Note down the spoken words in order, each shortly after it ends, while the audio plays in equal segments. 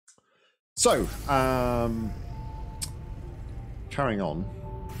So, carrying on.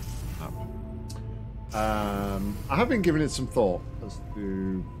 I have been giving it some thought as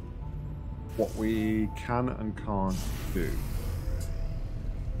to what we can and can't do.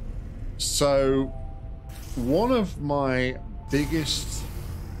 So, one of my biggest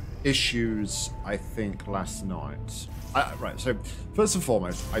issues, I think, last night... right, so first and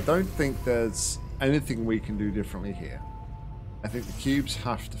foremost, I don't think there's anything we can do differently here. I think the cubes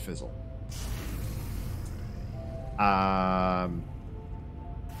have to fizzle.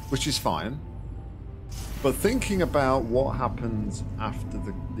 Which is fine. But thinking about what happens after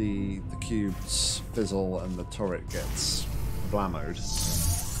the cubes fizzle and the turret gets blammoed.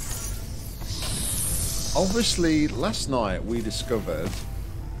 Obviously, last night we discovered,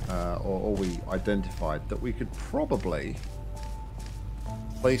 or we identified, that we could probably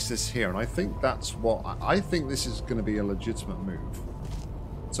place this here. And I think that's what... I think this is going to be a legitimate move.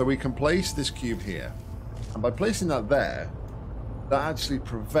 So we can place this cube here. And by placing that there, that actually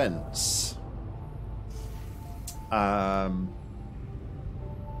prevents... that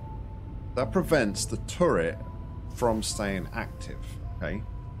prevents the turret from staying active, okay?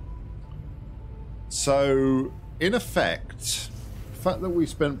 So, in effect, the fact that we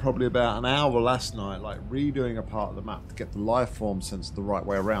spent probably about an hour last night, like, redoing a part of the map to get the life form sensor the right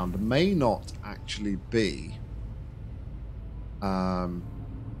way around, may not actually be...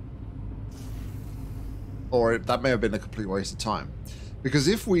 or that may have been a complete waste of time. Because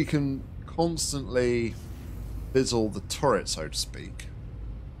if we can constantly fizzle the turret, so to speak,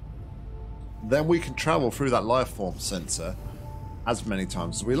 then we can travel through that life form sensor as many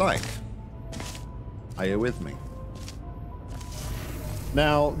times as we like. Are you with me?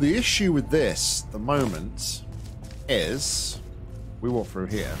 Now, the issue with this, the moment, is we walk through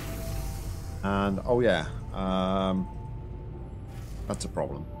here, and oh yeah, that's a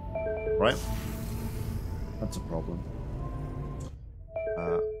problem, right? That's a problem.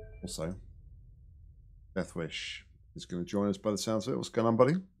 Also, Deathwish is going to join us by the sounds of it. What's going on,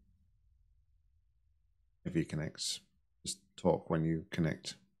 buddy? If he connects, just talk when you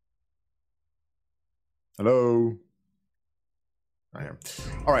connect. Hello. I am.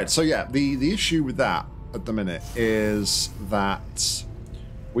 All right. So yeah, the issue with that at the minute is that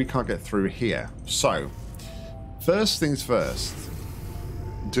we can't get through here. So first things first.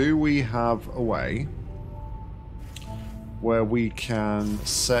 Do we have a way where we can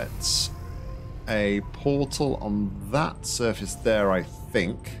set a portal on that surface there, I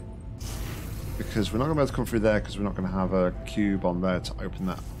think, because we're not going to be able to come through there because we're not going to have a cube on there to open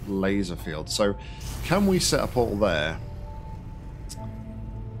that laser field. So can we set a portal there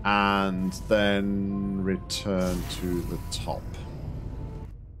and then return to the top?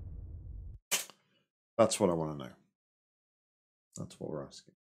 That's what I want to know. That's what we're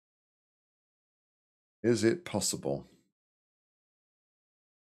asking. Is it possible?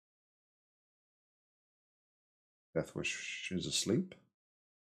 Deathwish is asleep.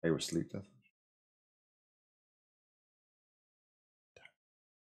 They were asleep, Deathwish.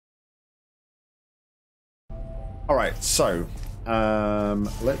 Alright, so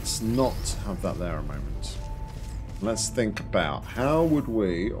let's not have that there a moment. Let's think about how would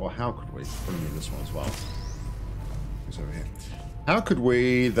we, or how could we, bring me this one as well. It's over here. How could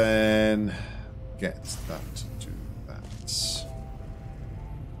we then get that to do that?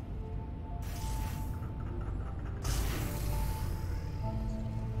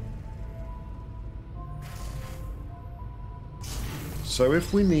 So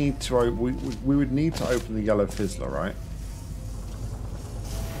if we need to, we would need to open the yellow fizzler, right?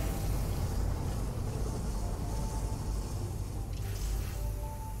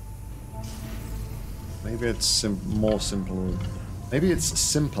 Maybe it's more simple. Maybe it's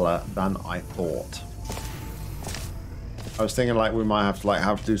simpler than I thought. I was thinking like we might have to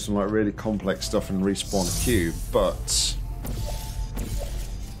have to do some really complex stuff and respawn a cube, but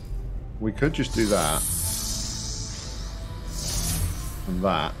we could just do that. And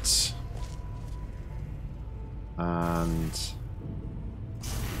that. And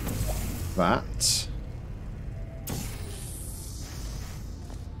that.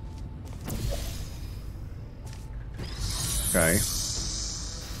 Okay.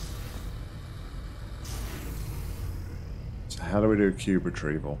 So how do we do cube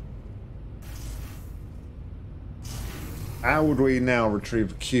retrieval? How would we now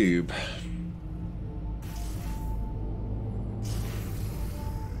retrieve a cube?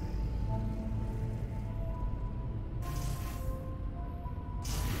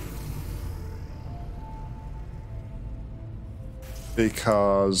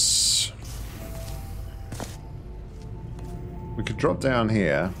 Because we could drop down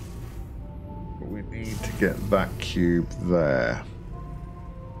here need to get that cube there.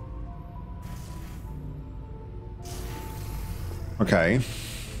 Okay.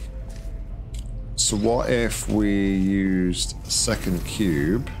 So what if we used a second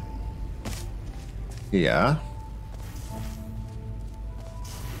cube here?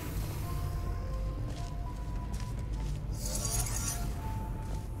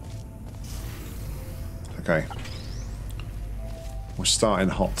 Okay. We're starting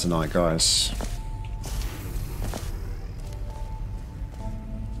hot tonight, guys.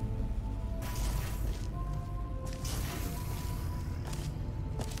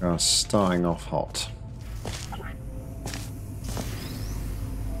 Starting off hot.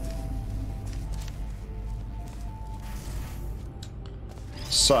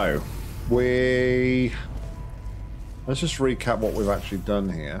 So, let's just recap what we've actually done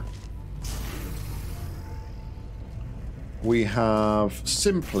here. We have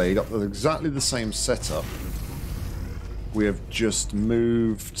simply got exactly the same setup. We have just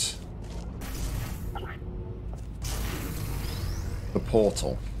moved the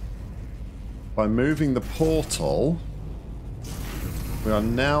portal. By moving the portal, we are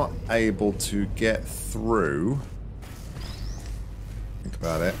now able to get through. Think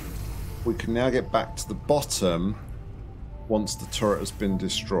about it. We can now get back to the bottom once the turret has been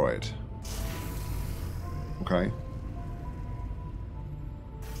destroyed. Okay.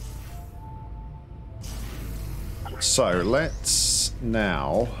 So let's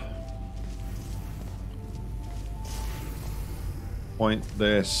now point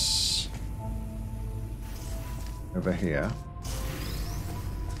this over here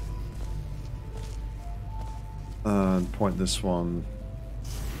and point this one,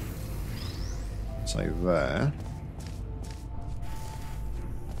 say, there.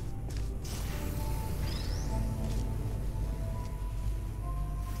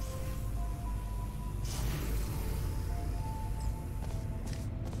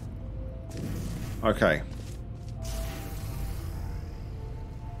 Okay.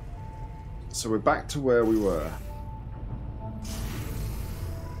 So we're back to where we were.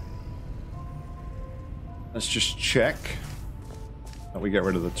 Let's just check that we get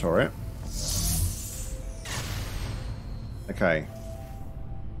rid of the turret. Okay.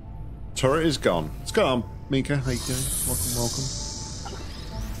 Turret is gone. It's gone. Mika, how you doing? Welcome, welcome.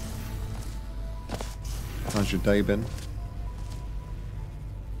 How's your day been?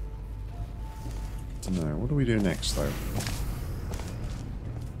 Dunno. What do we do next, though?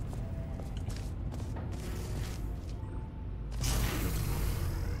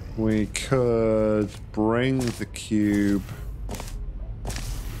 We could bring the cube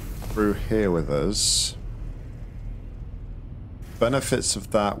through here with us. Benefits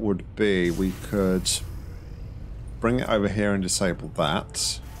of that would be we could bring it over here and disable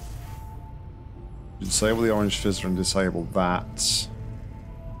that. Disable the orange fizzer and disable that.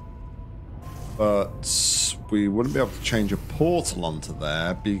 But we wouldn't be able to change a portal onto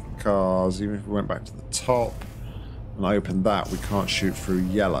there because even if we went back to the top and I open that, we can't shoot through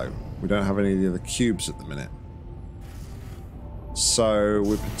yellow. We don't have any of the other cubes at the minute. So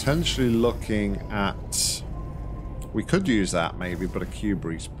we're potentially looking at... We could use that maybe, but a cube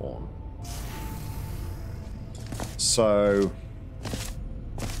respawn. So...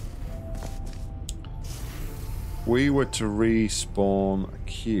 we were to respawn a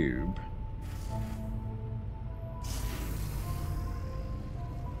cube.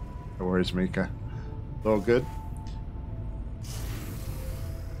 Where is Mika? All good?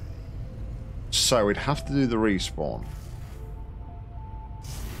 So we'd have to do the respawn.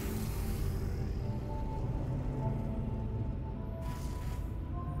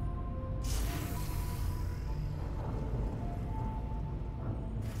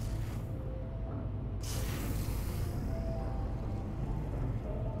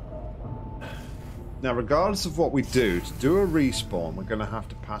 Now, regardless of what we do, to do a respawn, we're going to have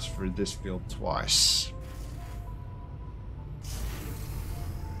to pass through this field twice.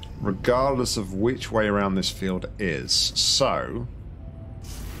 Regardless of which way around this field is. So...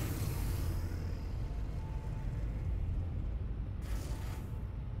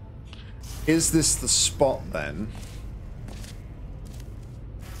 is this the spot, then,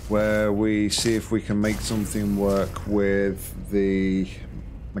 where we see if we can make something work with the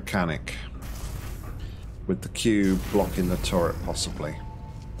mechanic? With the cube blocking the turret, possibly.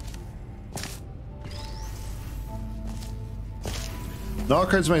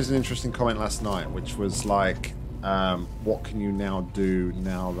 Narkodes made an interesting comment last night, which was like, what can you now do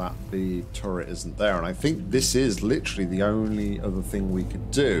now that the turret isn't there? And I think this is literally the only other thing we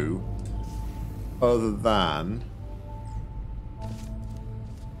could do other than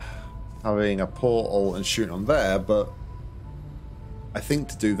having a portal and shooting on there, but I think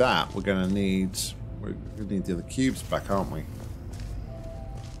to do that we're going to need the other cubes back, aren't we?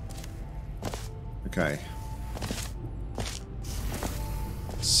 Okay.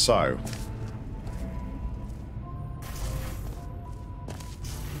 So.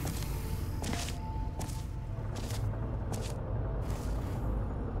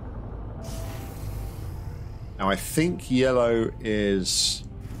 Now I think yellow is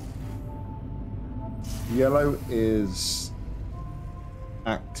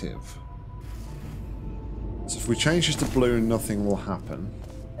active. So if we change this to blue, nothing will happen.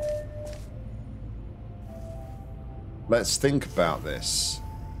 Let's think about this.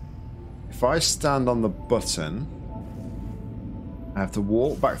 If I stand on the button, I have to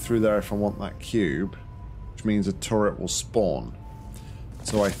walk back through there if I want that cube, which means a turret will spawn.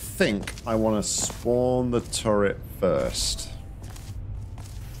 So I think I want to spawn the turret first.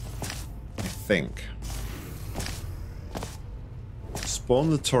 I think. Spawn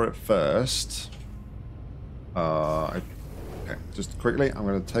the turret first. Okay, just quickly, I'm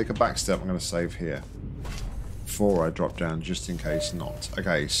going to take a back step. I'm going to save here before I drop down, just in case not.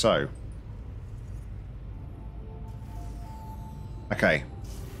 Okay, so. Okay.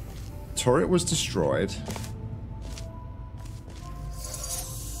 Turret was destroyed.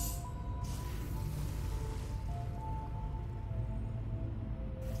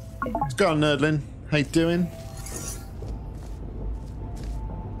 What's going on, Nerdlin? How you doing?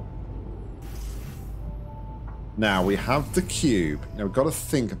 Now we have the cube. Now we've got to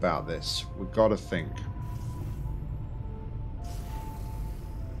think about this. We've got to think.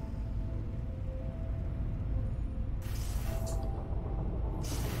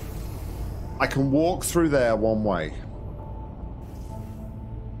 I can walk through there one way.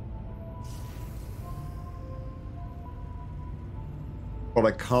 But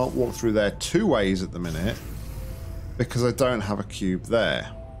I can't walk through there two ways at the minute because I don't have a cube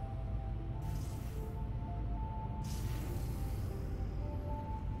there.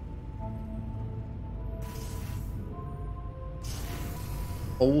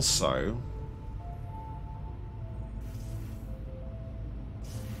 Also,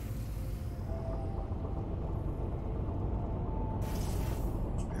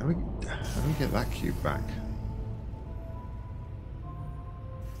 how do we get that cube back?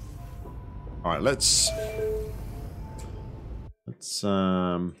 All right, let's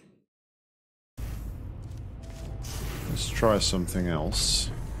try something else.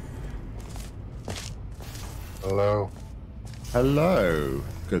 Hello. Hello,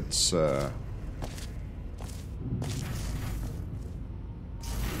 good sir.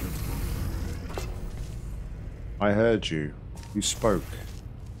 I heard you. You spoke.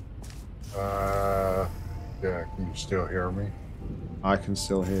 Yeah, can you still hear me? I can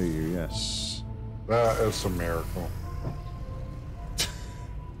still hear you, yes. That is a miracle.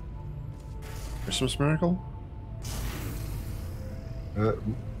 Christmas miracle?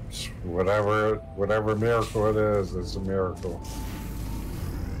 Whatever miracle it is, it's a miracle.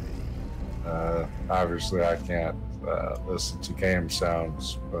 Obviously I can't listen to game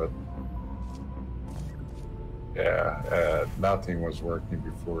sounds, but yeah, nothing was working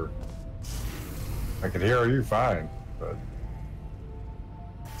before. I could hear you fine, but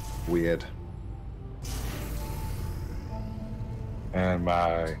weird. And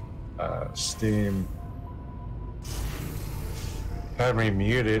my Steam had me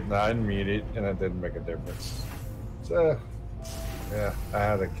muted, and I unmuted, and it didn't make a difference. So, yeah, I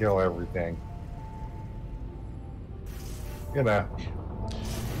had to kill everything. You know,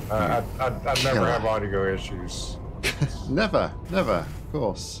 I'd never have audio issues. Never, of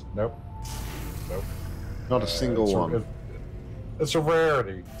course. Nope. Not a single one. It's a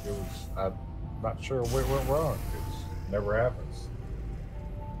rarity. I'm not sure what went wrong. It never happens.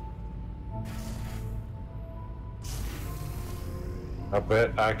 I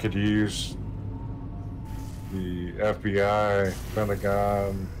bet I could use the FBI,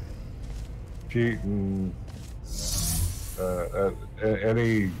 Pentagon, Putin,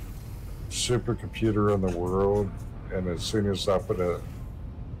 any supercomputer in the world, and as soon as I put a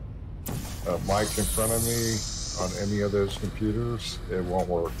mic in front of me on any of those computers, it won't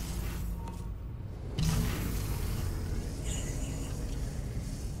work.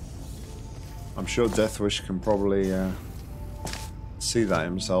 I'm sure Deathwish can probably see that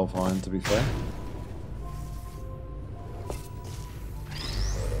himself, to be fair.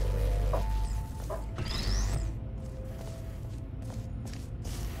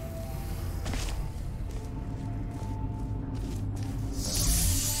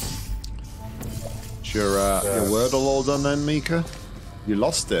 Your word all done then, Mika? You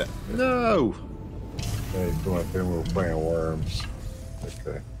lost it. No. Hey, doing a thing with playing worms.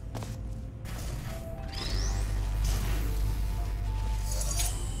 Okay.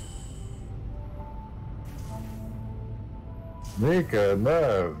 Nika,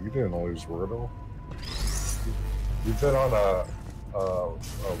 no, you didn't lose Wordle. You've been on a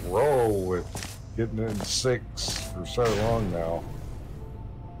roll with getting in 6 for so long now.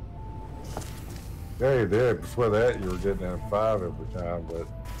 Yeah, you did. Before that, you were getting in 5 every time. But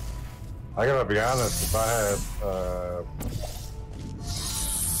I gotta be honest, if I had,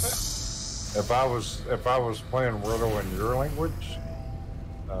 if I was playing Wordle in your language,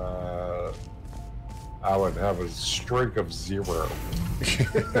 I would have a streak of 0.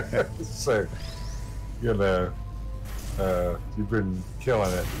 So, you know, you've been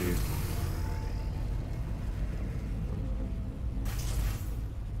killing it, dude.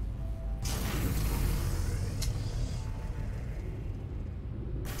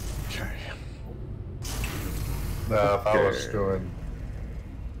 Okay. No, if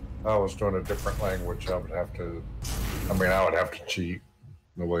I was doing a different language, I would have to, I would have to cheat.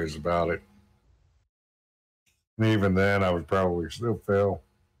 No ways about it. And even then, I would probably still fail.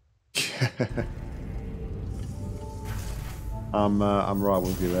 I'm right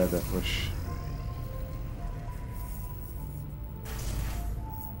with you there, Deathwish.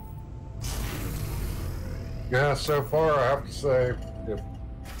 Yeah, so far I have to say, if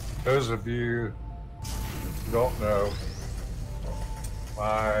those of you who don't know,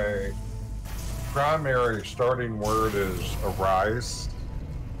 my primary starting word is arise.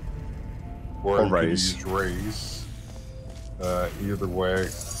 Or raise. use raise. Either way,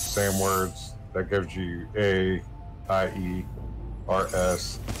 same words. That gives you A, I-E,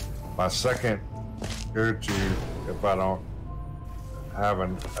 R-S. My second go-to, if I don't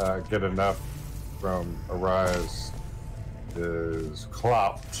get enough from arise, is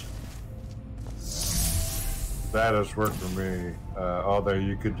clout. That has worked for me. Although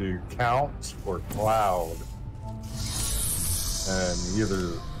you could do count or cloud, and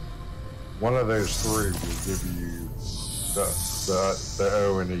either one of those 3 will give you the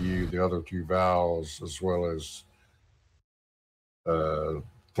O and the U, the other 2 vowels, as well as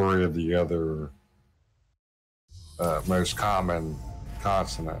 3 of the other most common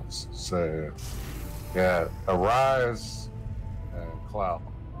consonants. So, yeah, arise and clout.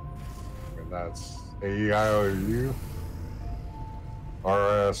 And that's A-E-I-O-U,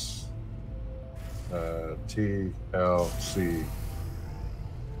 R-S, T-L-C.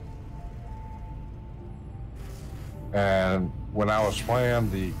 And when I was playing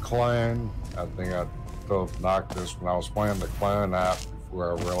the clone, I think I told Nock this, when I was playing the clone app,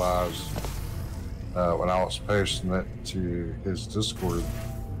 before I realized when I was posting it to his Discord,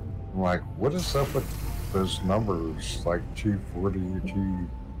 I'm like, what is up with those numbers? Like 240,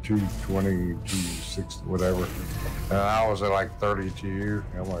 220, 260, whatever. And I was at like 32.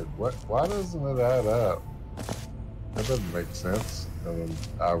 And I'm like, what? Why doesn't it add up? That doesn't make sense. And then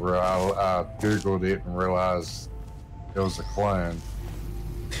I Googled it and realized it was a clone.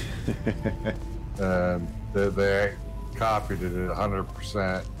 And they copied it at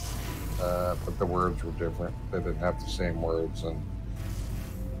 100%, but the words were different. They didn't have the same words, and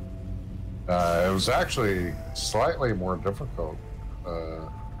it was actually slightly more difficult.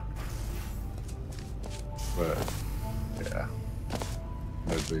 But yeah,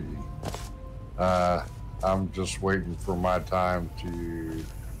 no biggie. I'm just waiting for my time to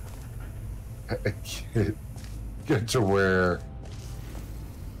get to where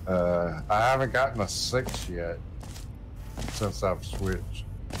I haven't gotten a 6 yet since I've switched.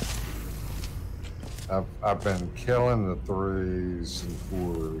 I've been killing the 3s and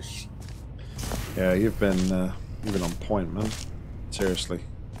 4s. Yeah, you've been on point, man. Seriously.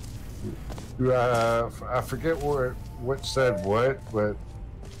 I forget what said what, but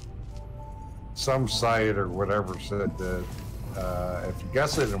some site or whatever said that if you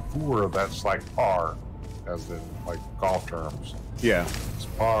guess it in 4, that's like par, as in like golf terms. Yeah. It's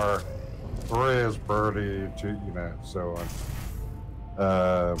par. 3 is birdie, 2, so on.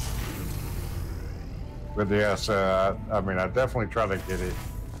 But yeah, so I definitely try to get it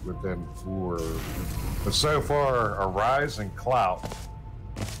within 4. But so far, Arise and Clout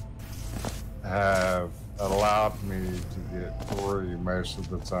have allowed me to get 3 most of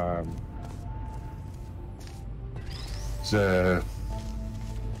the time. So,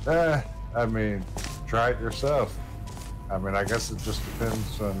 try it yourself. I guess it just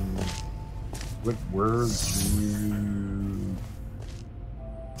depends on what words you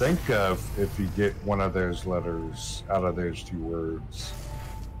think of if you get one of those letters out of those 2 words,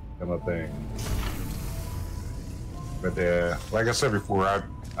 kind of thing. But like I said before,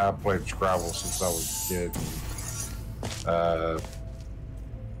 I played Scrabble since I was a kid.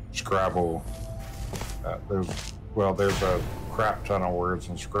 Scrabble, there's a crap ton of words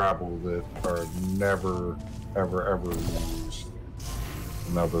in Scrabble that are never, ever used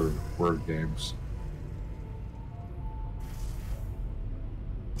in other word games.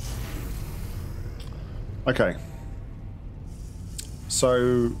 Okay.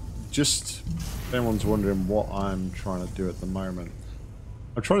 So, just if anyone's wondering what I'm trying to do at the moment,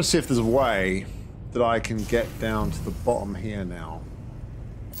 I'm trying to see if there's a way that I can get down to the bottom here now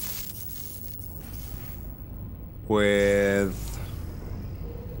with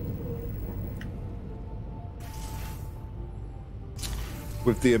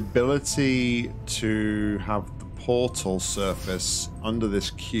the ability to have the portal surface under this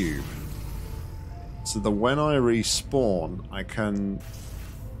cube, so that when I respawn, I can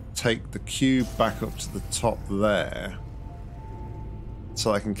take the cube back up to the top there,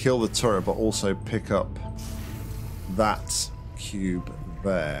 so I can kill the turret, but also pick up that cube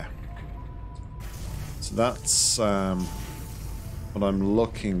there. So that's what I'm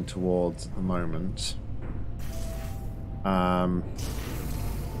looking towards at the moment.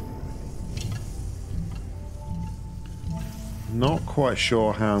 Not quite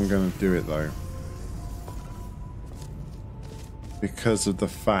sure how I'm going to do it though, because of the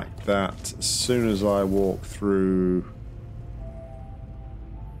fact that as soon as I walk through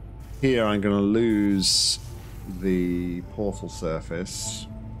here, I'm going to lose the portal surface,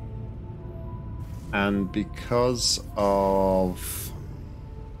 and because of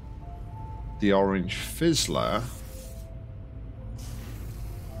the orange fizzler,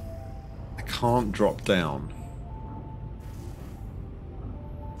 I can't drop down.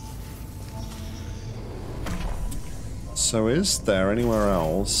 So is there anywhere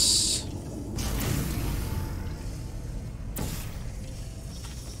else?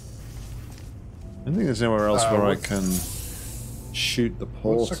 I don't think there's anywhere else where I can shoot the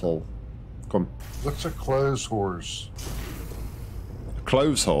portal. Come. What's a clothes horse? A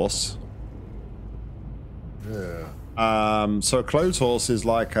clothes horse? Yeah. So a clothes horse is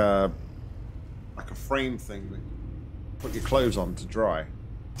like a frame thing that you put your clothes on to dry.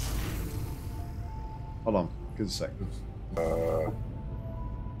 Hold on, give us a sec.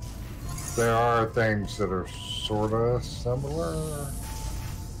 There are things that are sort of similar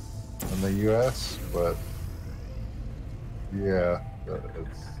in the U.S., but yeah,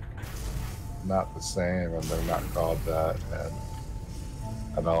 it's not the same, and they're not called that, and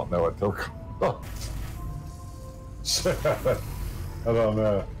I don't know what they're called. So, I don't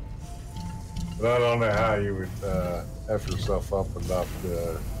know. But I don't know how you would F yourself up enough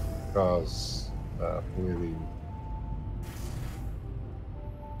to cause bleeding.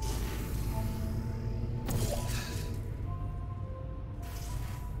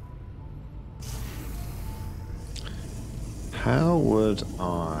 How would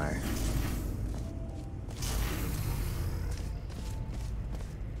I?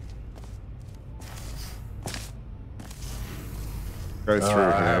 Go through here.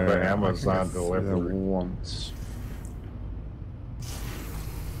 I have an Amazon delivery once.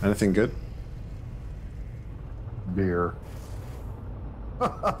 Anything good? Beer.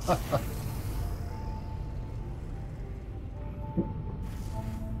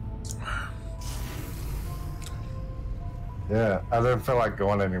 Yeah, I didn't feel like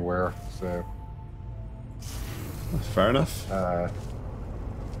going anywhere, so. Fair enough. I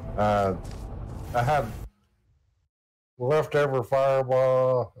had leftover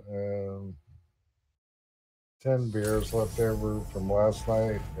Fireball and 10 beers left over from last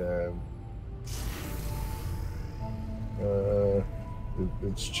night, and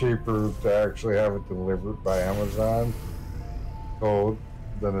it's cheaper to actually have it delivered by Amazon cold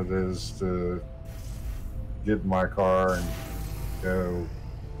than it is to get in my car and go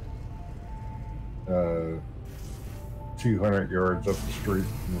 200 yards up the street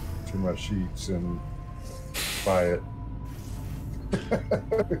to my sheets and buy it.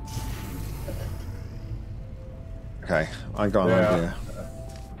 Okay, I got an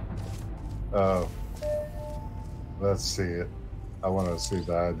idea. Let's see it. I want to see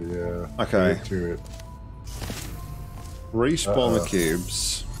the idea. Okay. Get to it. Respawn the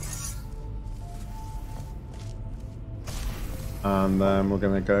cubes. And then we're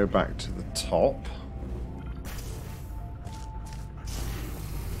going to go back to the top.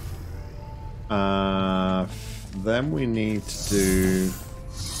 Then we need to do...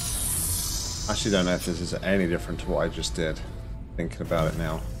 Actually, don't know if this is any different to what I just did. Thinking about it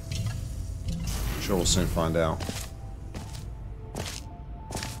now. I'm sure we'll soon find out.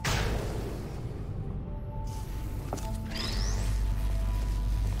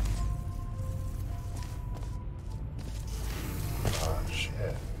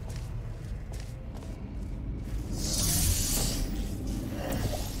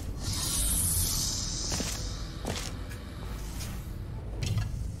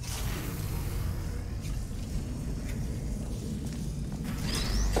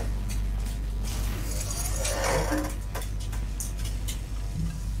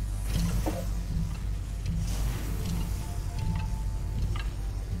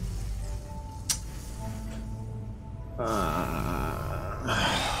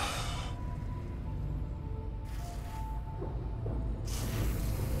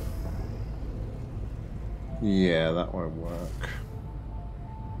 Yeah, that won't work.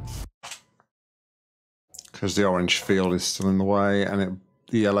 Because the orange field is still in the way, and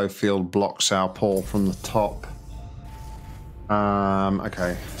the yellow field blocks our pull from the top.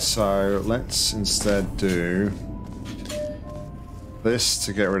 Okay, so let's instead do this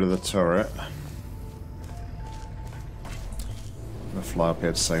to get rid of the turret. I'm gonna fly up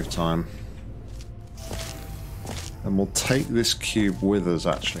here to save time. And we'll take this cube with us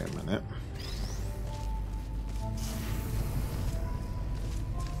actually a minute.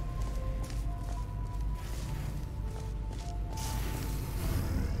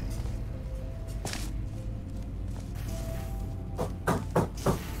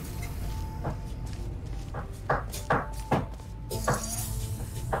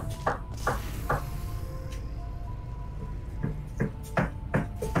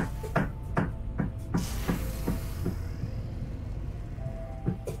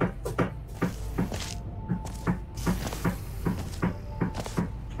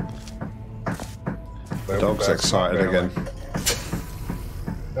 Dog's excited again.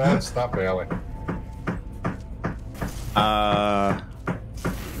 That's not Bailey.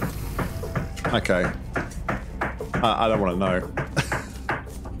 Okay. I don't want to know.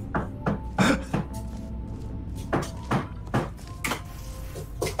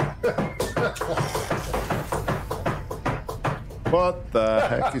 What the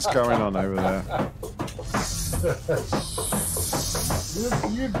heck is going on over there?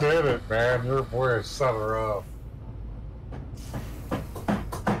 You did it, man. Your boy set her up.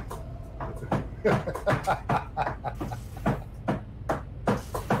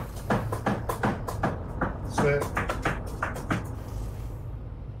 Sit.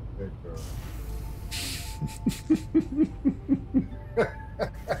 Good girl.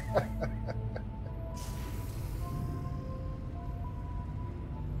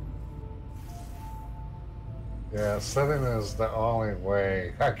 Yeah, sitting is the only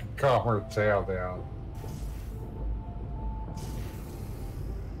way I can calm her tail down.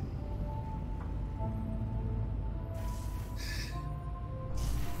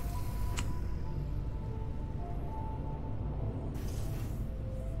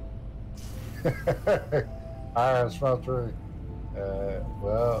 Iron smeltery.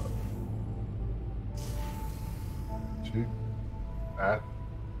 Well, she, that,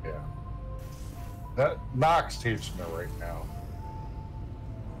 yeah. That Nock's teaching her right now.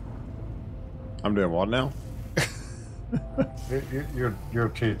 I'm doing what now? You're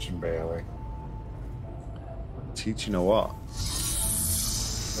teaching Bailey. Teaching her what?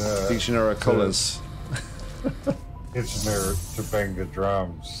 Teaching her her colours. Teaching her to bang the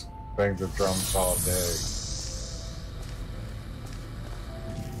drums. Bang the drums all day.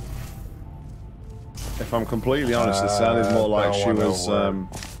 If I'm completely honest, it sounded more like she was.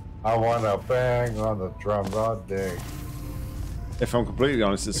 I want to bang on the drums all day. If I'm completely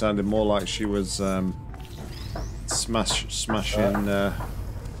honest, it sounded more like she was smashing a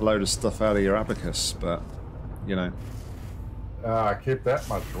load of stuff out of your abacus, but you know. I keep that in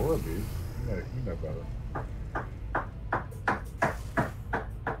my drawer, dude. You know better.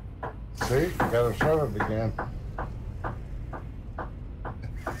 See, you gotta shut it again.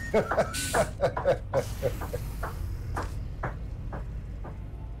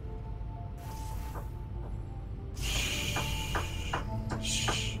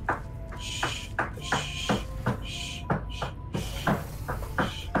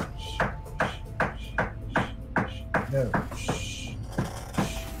 No.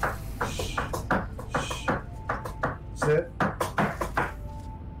 Sit.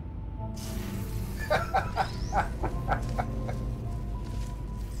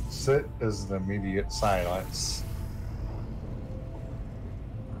 Sit is an immediate silence.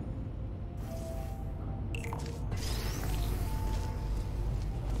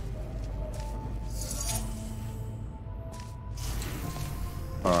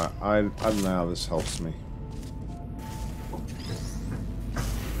 Alright, I don't know how this helps me.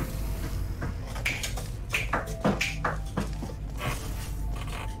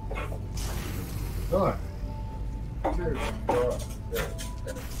 Done.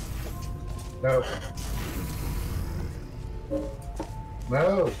 No.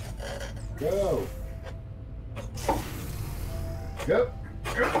 No. Go. Go.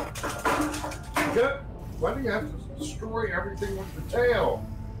 Go. Go. Why do you have to destroy everything with the tail?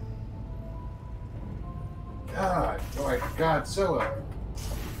 God, like Godzilla.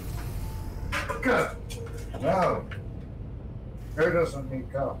 Good. No. There doesn't need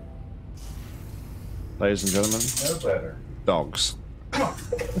come. ladies and gentlemen. No better. Dogs. Come on.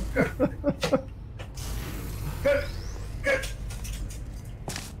 Good. Good.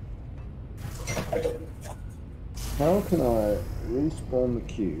 How can I respawn the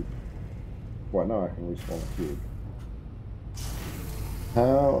cube? Well, no, I can respawn the cube.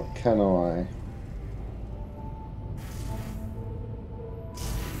 How can I...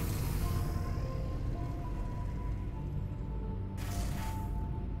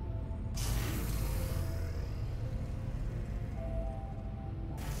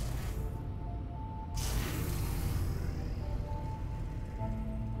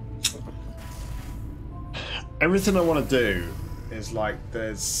 Everything I want to do is like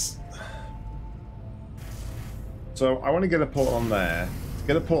there's... So I want to get a portal on there. To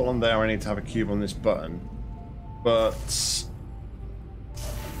get a portal on there, I need to have a cube on this button. But...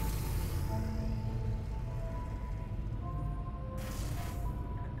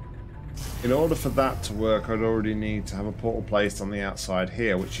 in order for that to work, I'd already need to have a portal placed on the outside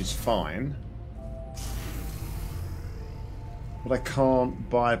here, which is fine. But I can't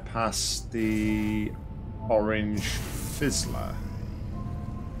bypass the orange fizzler.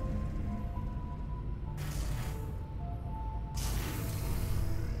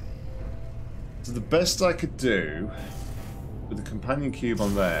 So the best I could do with the companion cube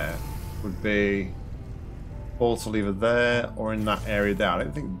on there would be portal either there or in that area there. I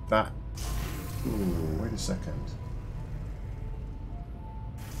don't think that... Ooh, wait a second.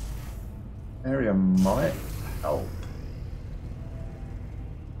 Area might help.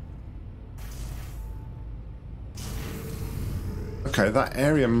 Okay, that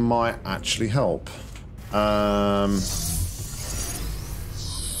area might actually help. Let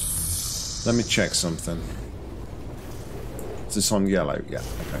me check something. Is this on yellow? Yeah,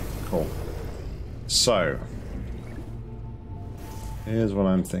 okay, cool. So, here's what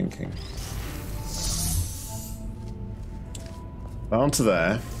I'm thinking. Down to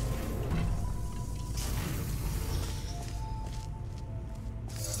there.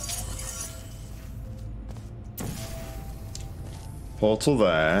 Portal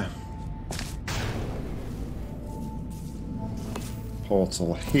there.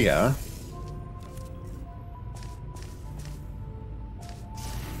 Portal here.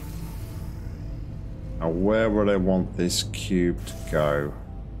 Now where would I want this cube to go?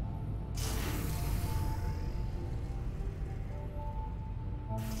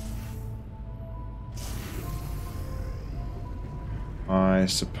 I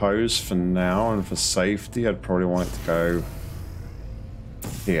suppose for now and for safety I'd probably want it to go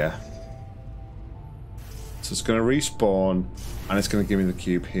here. So it's going to respawn and it's going to give me the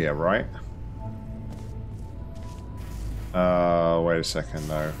cube here, right? Wait a second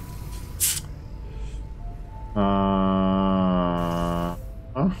though.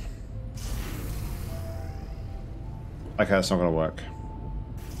 Okay, that's not going to work.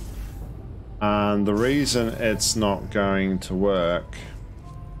 And the reason it's not going to work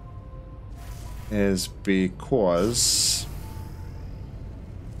is because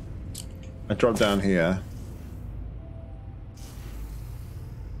I drop down here.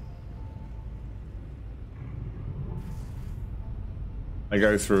 I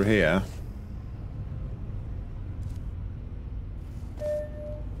go through here.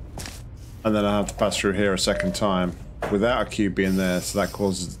 And then I have to pass through here a second time without a cube being there, so that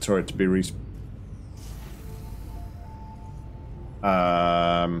causes the turret to be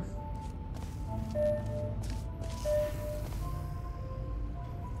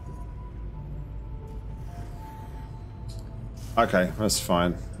okay, that's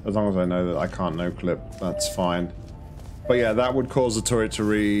fine. As long as I know that I can't no-clip, that's fine. But yeah, that would cause the turret to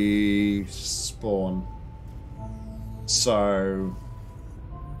respawn. So...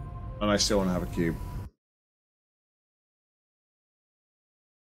 and I still want to have a cube.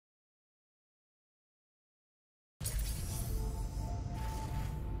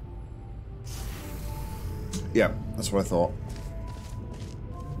 Yeah, that's what I thought.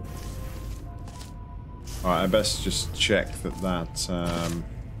 Alright, I best just check that I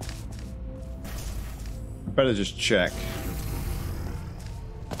better just check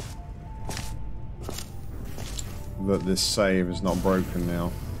that this save is not broken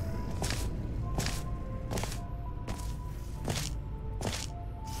now.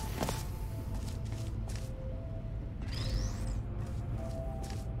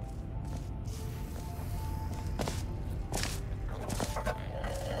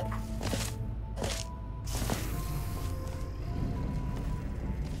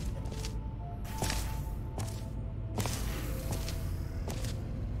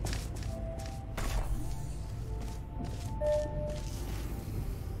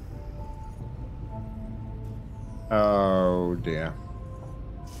 Oh dear.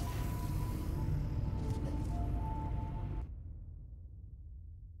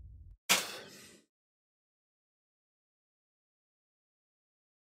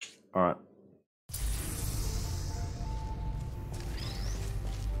 All right.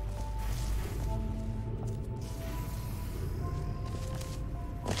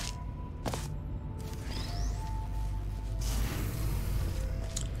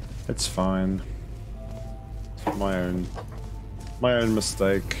 It's fine. It's my own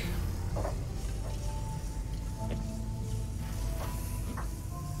mistake.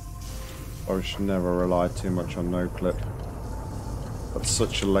 I should never rely too much on no clip. That's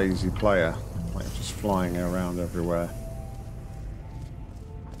such a lazy player, like just flying around everywhere.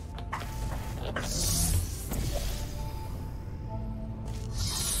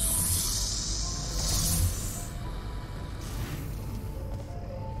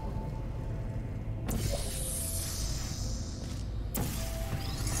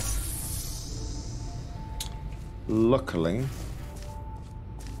 Luckily,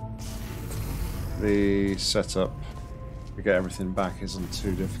 the setup to get everything back isn't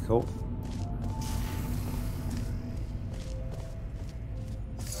too difficult.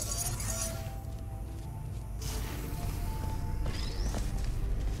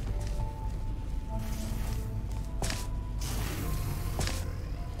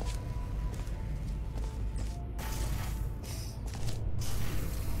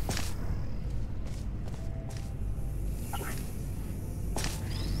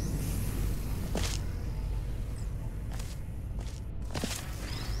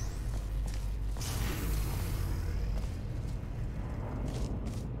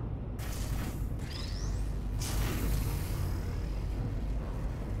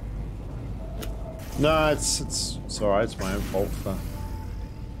 No, it's alright, it's my own fault for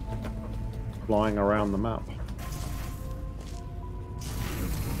flying around the map.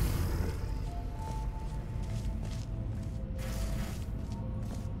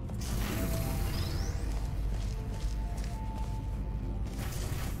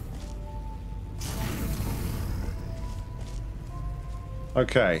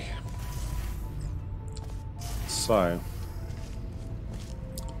 Okay. So,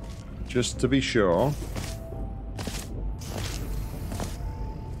 just to be sure,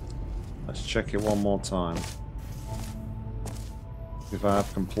 let's check it one more time. If I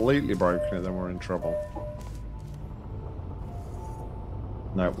have completely broken it, then we're in trouble.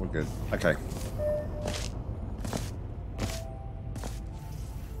 No, we're good. Okay.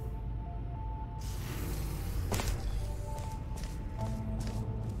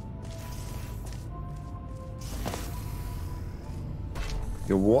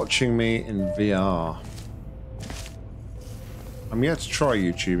 You're watching me in VR. I'm yet to try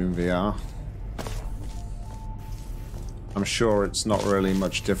YouTube in VR. I'm sure it's not really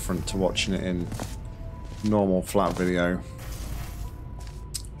much different to watching it in normal flat video.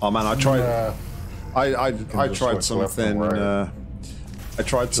 Oh man, I tried. I tried something. I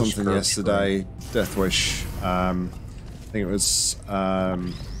tried something yesterday. Death Wish. I think it was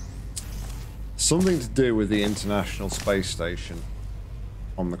something to do with the International Space Station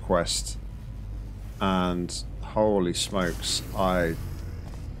on the Quest, and holy smokes, I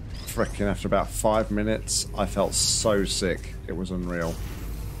freaking after about 5 minutes I felt so sick, it was unreal.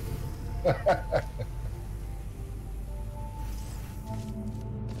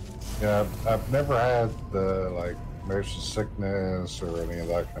 Yeah, I've never had the like motion sickness or any of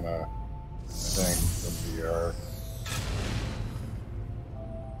that kind of thing in VR.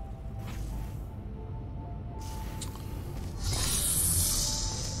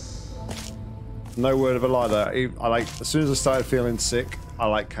 No word of a lie there. I like, as soon as I started feeling sick, I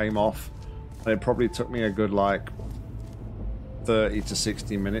like came off, and it probably took me a good like 30 to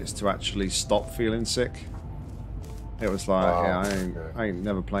 60 minutes to actually stop feeling sick. It was like, yeah, I ain't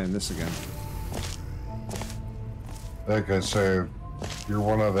never playing this again. Okay, so you're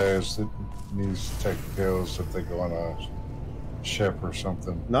one of those that needs to take pills if they go on a ship or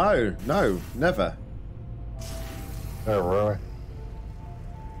something. No, never. Oh, really?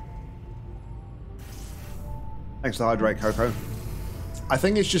 Thanks for the hydrate, Coco. I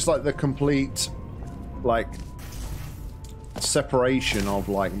think it's just like the complete, like, separation of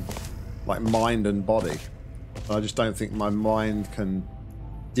like mind and body. I just don't think my mind can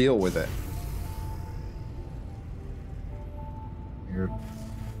deal with it.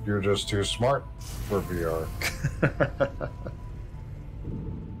 You're just too smart for VR.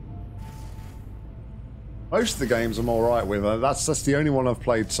 Most of the games I'm all right with. That's the only one I've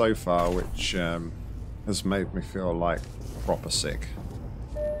played so far, which has made me feel like proper sick.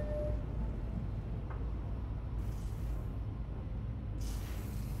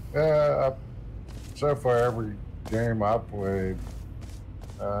 Yeah, so far every game I played,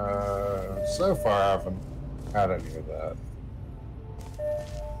 so far I haven't had any of that.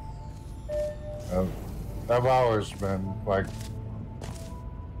 I've always been like,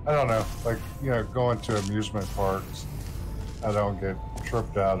 I don't know, like, you know, going to amusement parks, I don't get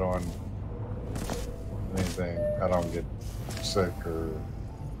tripped out on anything. I don't get sick or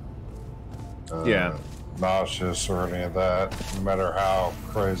nauseous or any of that, no matter how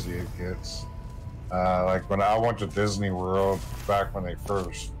crazy it gets. Like when I went to Disney World back when the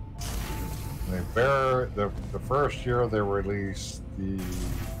first year they released the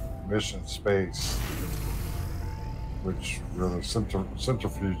Mission Space, which were the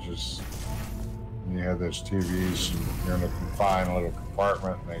centrifuges. And you had those TVs, and you're in a confined little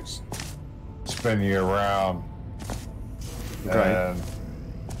compartment, and they spin you around. Okay.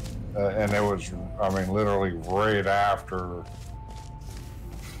 And it was, I mean, literally right after.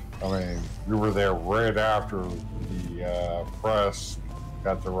 I mean, we were there right after the press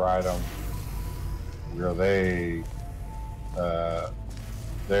got to ride them, where they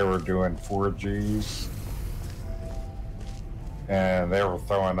were doing 4Gs, and they were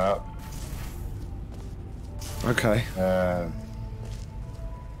throwing up. Okay.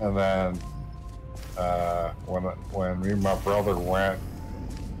 And then when me and my brother went,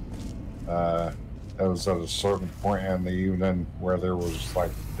 it was at a certain point in the evening where there was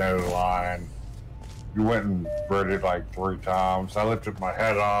like no line. You went and read it like 3 times. I lifted my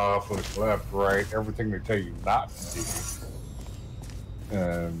head off, looked left, right, everything they tell you not to do.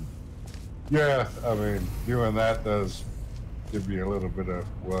 And yeah, I mean, doing that does give you a little bit of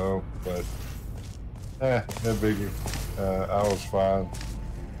whoa, but no biggie. I was fine.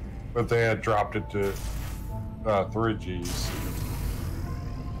 But they had dropped it to 3 Gs.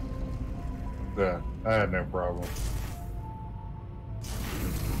 Yeah, I had no problem.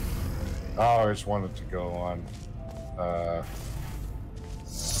 I always wanted to go on,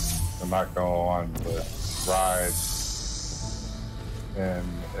 not go on, but ride in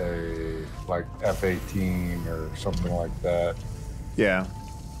a, like, F-18 or something like that. Yeah.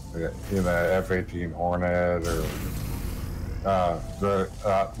 You know, F-18 Hornet, or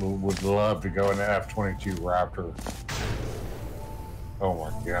would love to go in the F-22 Raptor. Oh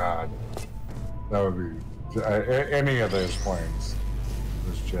my God. That would be, any of those planes,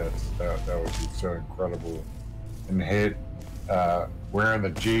 those jets, that would be so incredible. And hit, wearing the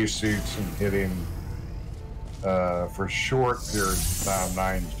G suits and hitting, for short periods of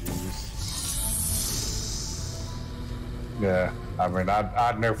time, 9 Gs. Yeah, I mean,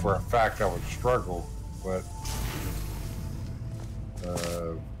 I know for a fact I would struggle, but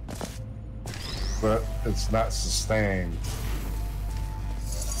it's not sustained.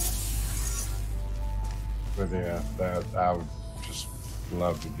 But yeah, that I would just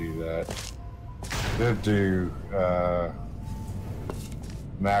love to do that. Did do an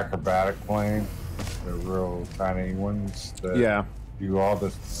acrobatic plane, the real tiny ones that do all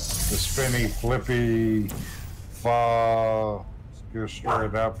the spinny, flippy, fall, go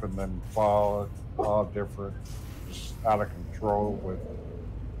straight up and then fall, all different, just out of control. With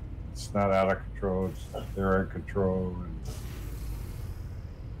it's not out of control, they're in control.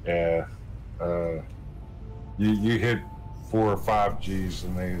 And yeah, you hit 4 or 5 Gs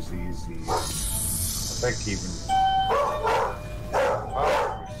and they was easy. I think even.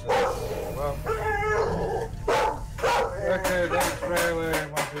 Okay, thanks, Bailey.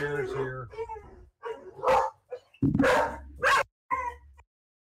 My beer is here.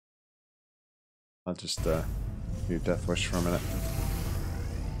 I'll just mute Death Wish for a minute.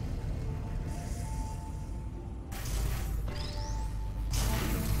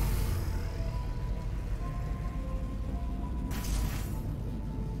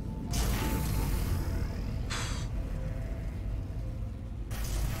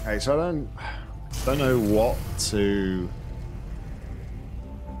 Okay, so I don't know what to.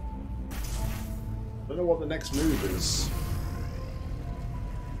 I don't know what the next move is.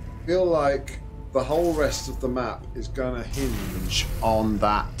 I feel like the whole rest of the map is going to hinge on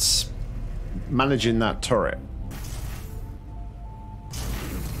that, managing that turret.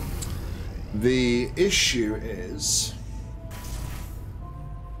 The issue is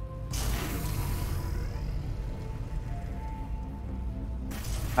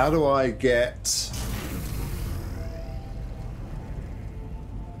how do I get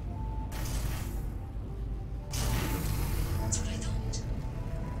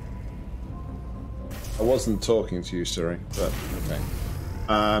I wasn't talking to you, Siri, but okay.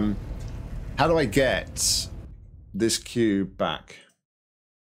 How do I get this cube back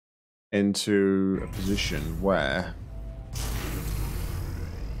into a position where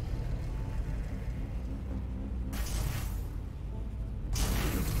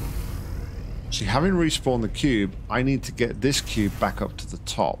See, having respawned the cube, I need to get this cube back up to the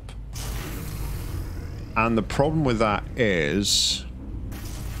top. And the problem with that is...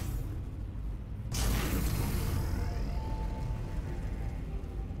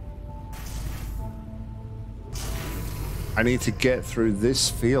 I need to get through this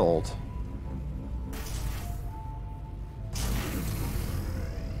field.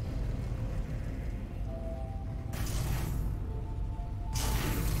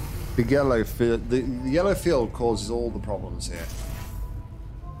 The yellow field, the yellow field causes all the problems here.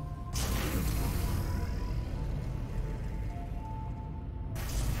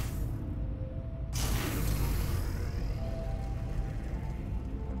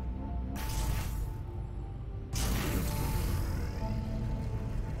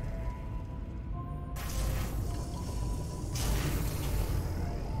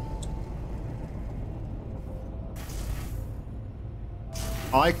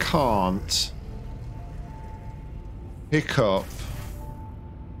 I can't pick up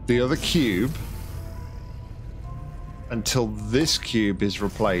the other cube until this cube is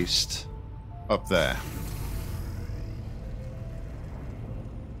replaced up there.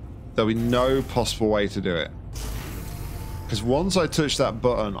 There'll be no possible way to do it. Because once I touch that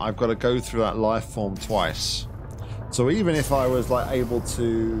button, I've got to go through that life form twice. So even if I was like able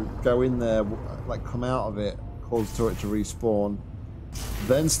to go in there, like come out of it, cause the turret to respawn,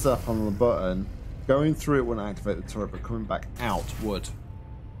 then stuff on the button, going through it wouldn't activate the turret, but coming back out would.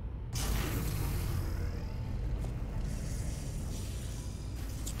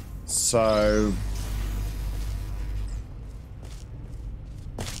 So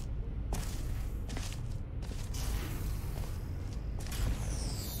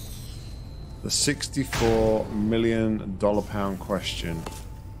the $64 million pound question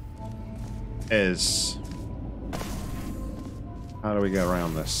is, how do we get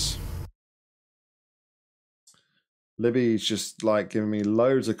around this? Libby's just like giving me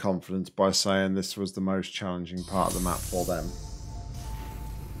loads of confidence by saying this was the most challenging part of the map for them.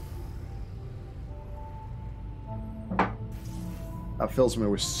 That fills me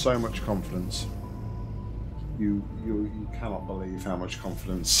with so much confidence. You cannot believe how much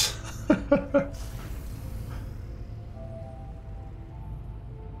confidence.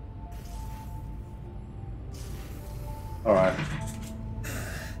 All right.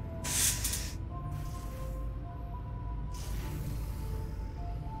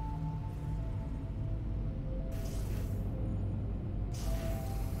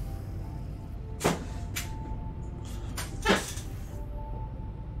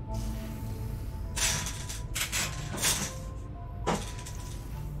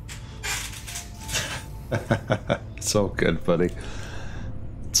 It's all good, buddy.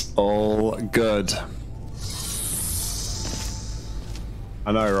 It's all good.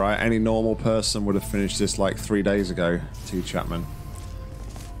 I know, right? Any normal person would have finished this like 3 days ago, T. Chapman.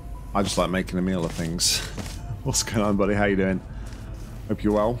 I just like making a meal of things. What's going on, buddy? How you doing? Hope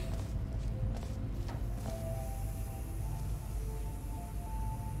you're well.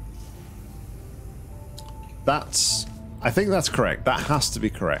 I think that's correct. That has to be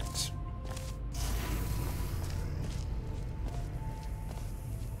correct.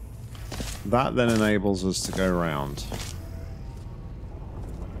 That then enables us to go around.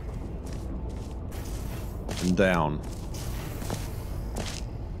 And down.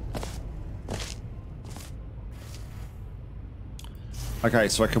 Okay,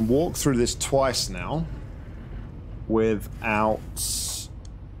 so I can walk through this twice now without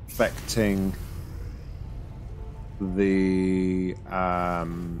affecting the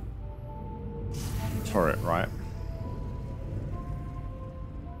turret, right?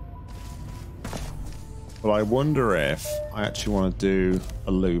 But I wonder if I actually want to do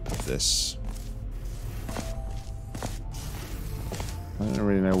a loop of this. I don't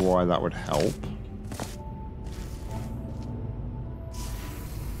really know why that would help.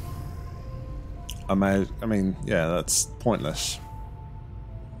 I mean, yeah, that's pointless.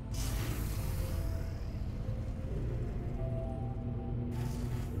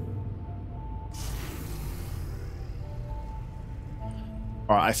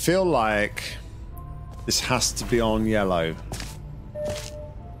 Alright, I feel like this has to be on yellow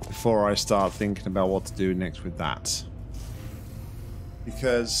before I start thinking about what to do next with that.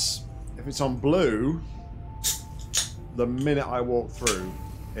 Because if it's on blue, the minute I walk through,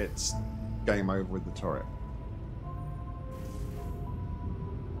 it's game over with the turret.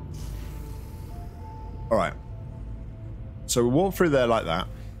 Alright. So we walk through there like that.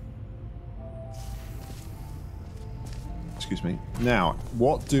 Excuse me. Now,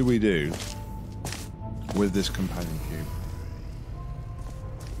 what do we do with this companion cube?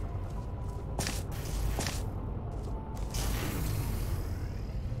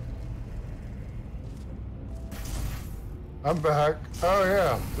 I'm back. Oh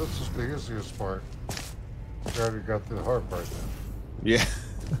yeah, this is the easiest part. You already got the hard part then. Yeah.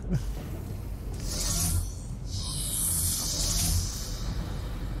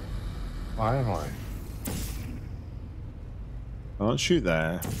 Finally. Can't shoot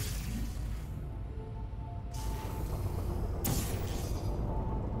there.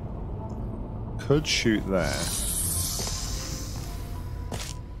 Could shoot there.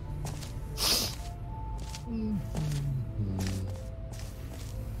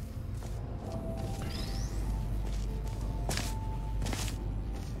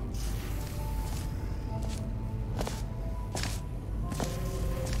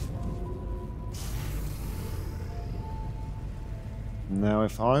 Now,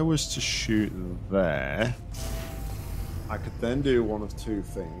 if I was to shoot there, I could then do one of two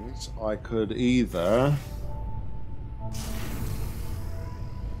things. I could either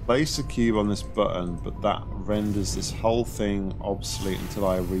place a cube on this button, but that renders this whole thing obsolete until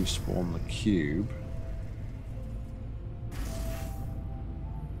I respawn the cube.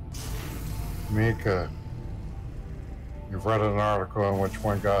 Mika, you've read an article in which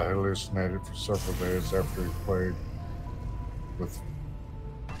one guy hallucinated for several days after he played with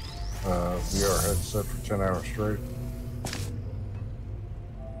VR headset for 10 hours straight.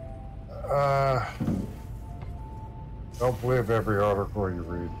 Don't believe every article you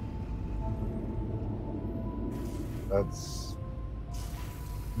read. That's...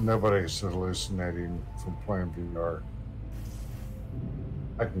 Nobody's hallucinating from playing VR.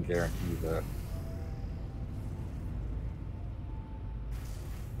 I can guarantee you that.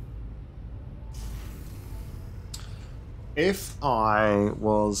 If I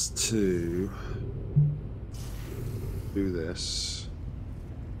was to do this,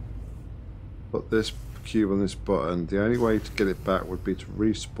 put this cube on this button, the only way to get it back would be to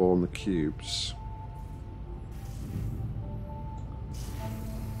respawn the cubes.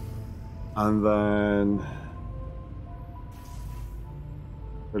 And then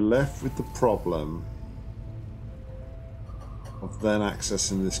we're left with the problem of then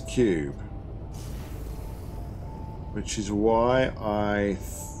accessing this cube. Which is why I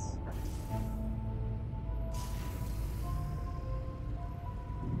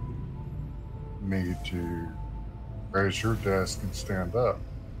need to raise your desk and stand up.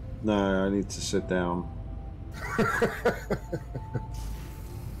 No, I need to sit down.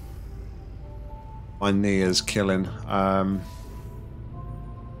 My knee is killing. Nah,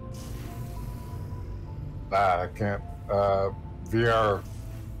 I can't. VR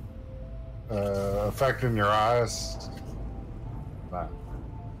affecting your eyes. Nah.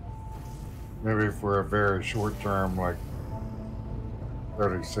 Maybe for a very short term, like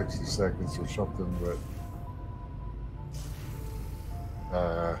 30, 60 seconds or something,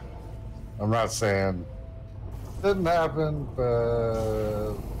 but I'm not saying it didn't happen,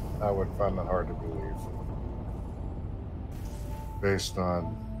 but I would find it hard to believe based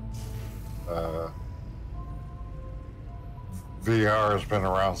on VR has been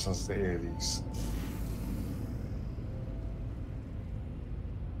around since the 80s.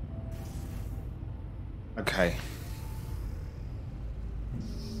 Okay.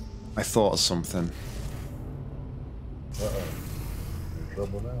 I thought of something. Uh-oh. In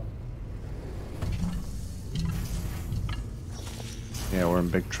trouble now. Yeah, we're in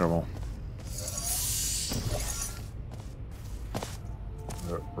big trouble.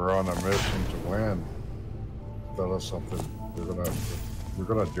 We're on a mission to win. Tell us something. We're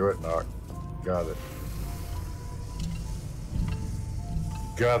gonna do it, Nock. Got it.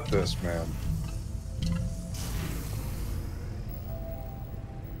 Got this, man.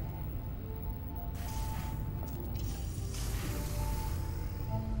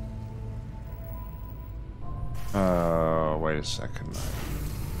 Wait a second.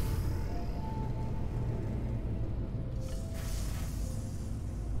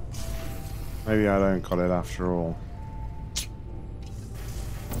 Maybe I don't got it after all.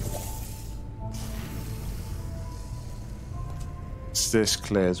 This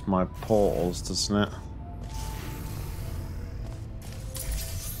clears my portals, doesn't it?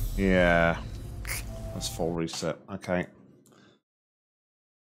 Yeah. That's full reset. Okay.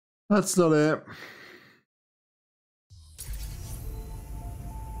 That's not it.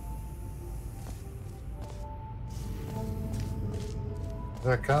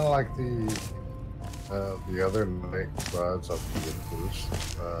 Yeah, kind of like the other night vibes of the first.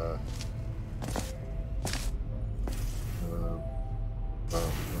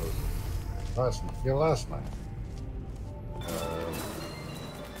 Last night.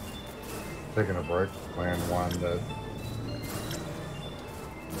 Taking a break, playing One Dead.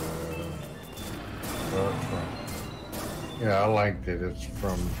 Yeah, I liked it. It's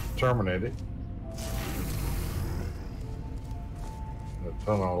from Terminated. A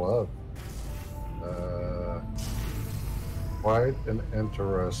ton of love. Quite an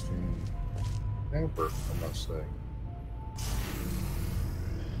interesting camper, I must say. I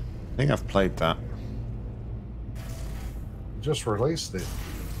think I've played that. Just released it.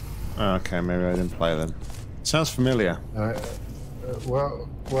 Oh, okay, maybe I didn't play them. Sounds familiar. Well,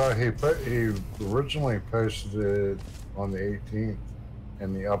 he originally posted it on the 18th,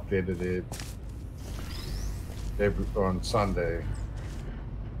 and he updated it on Sunday.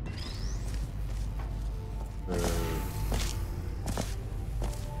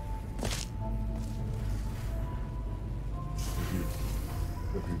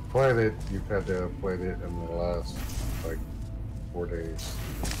 If you played it, you've had to have played it in the last like 4 days.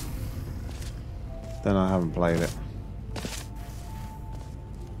 Then I haven't played it.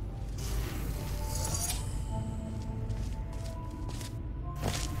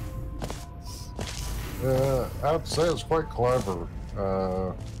 I'd say it's quite clever.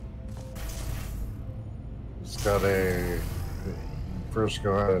 It's got first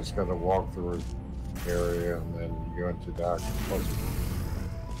go ahead, it's got a walkthrough area, and then you go into the actual puzzle.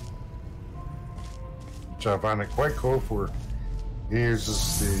 Which I find it quite cool for. He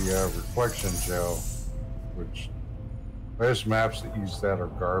uses the reflection gel, which most maps that use that are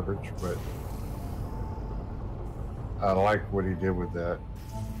garbage, but I like what he did with that.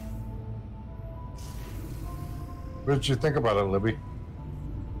 What did you think about it, Libby?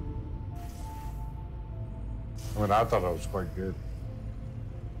 I mean, I thought it was quite good.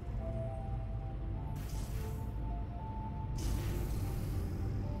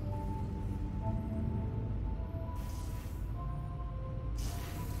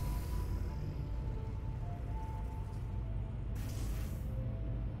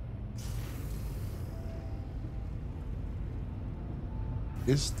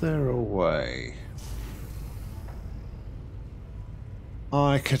 Is there a way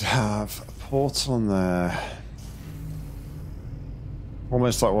I could have a portal in there?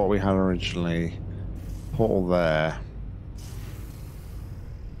 Almost like what we had originally. Portal there.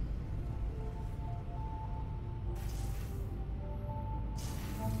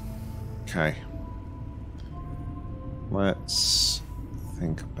 Okay. Let's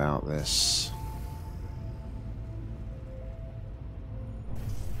think about this.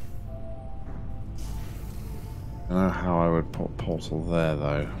 I don't know how I would put portal there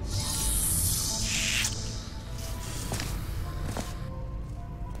though.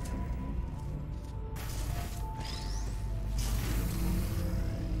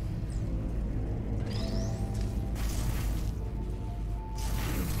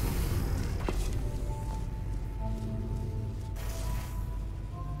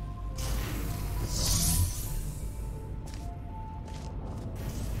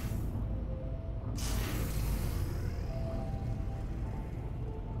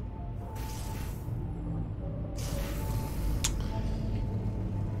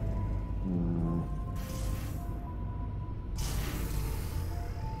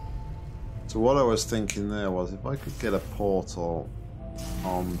 So what I was thinking there was if I could get a portal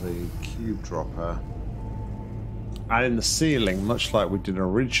on the cube dropper and in the ceiling, much like we did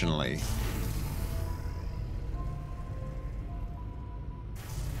originally,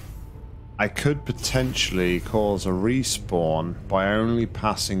 I could potentially cause a respawn by only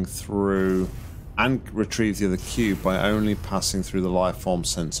passing through and retrieve the other cube by only passing through the life form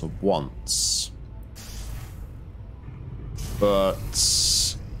sensor once. But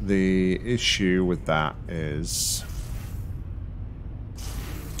the issue with that is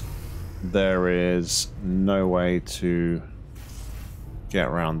there is no way to get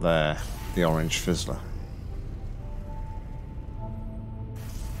around there, the orange fizzler.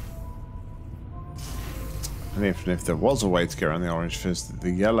 And if there was a way to get around the orange fizzler, the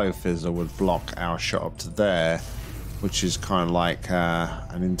yellow fizzler would block our shot up to there, which is kind of like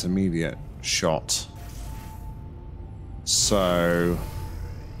an intermediate shot. So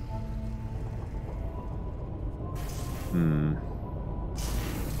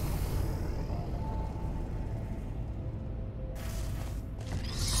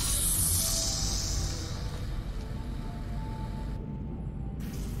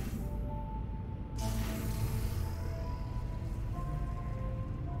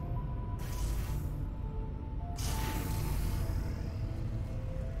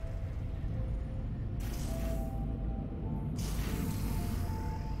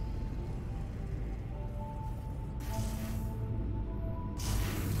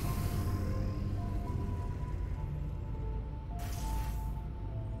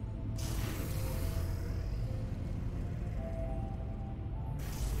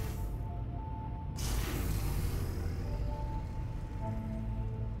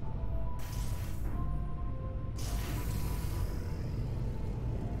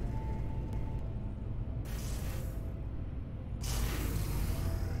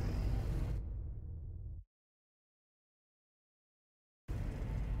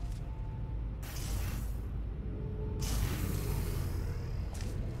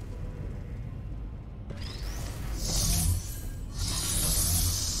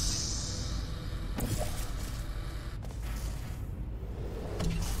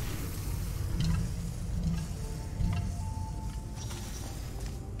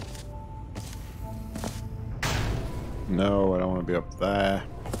No, I don't want to be up there.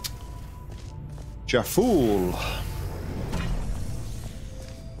 Jafool.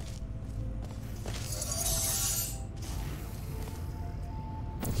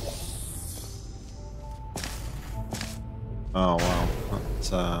 Oh wow,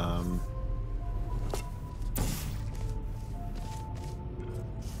 that's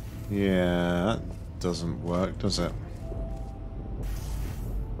yeah, that doesn't work, does it?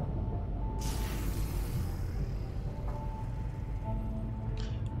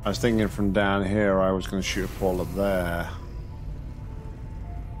 I was thinking from down here I was going to shoot a ball up there.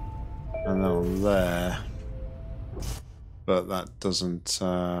 And then on there. But that doesn't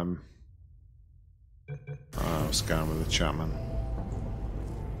oh, what's going on with the chat, man?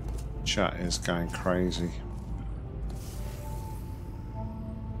 Chat is going crazy.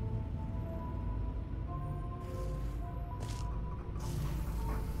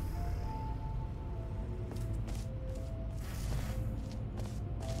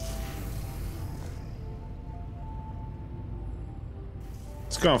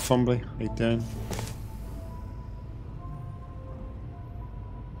 Let's go on, Fumbly. How you doing?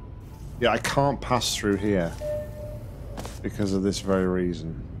 Yeah, I can't pass through here because of this very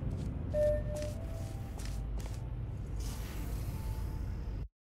reason.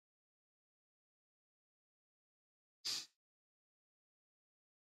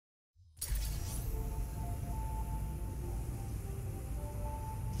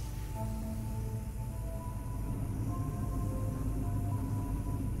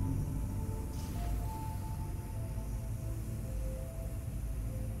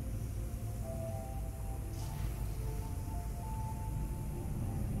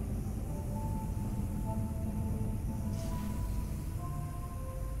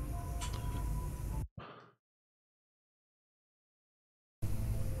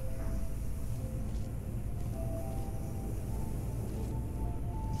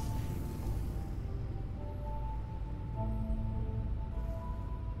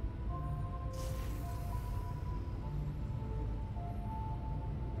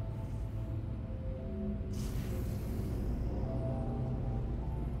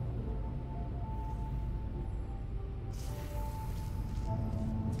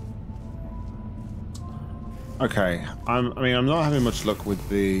 Okay, I mean, I'm not having much luck with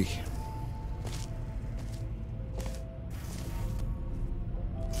the...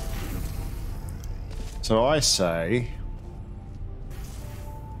 So I say...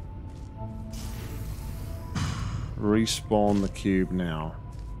 respawn the cube now.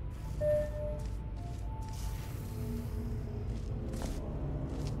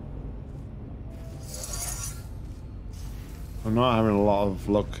 I'm not having a lot of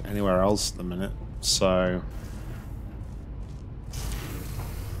luck anywhere else at the minute, so...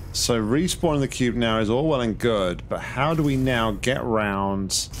 So respawning the cube now is all well and good, but how do we now get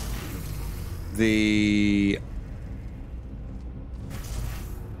around the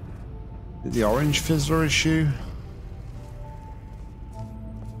orange fizzler issue?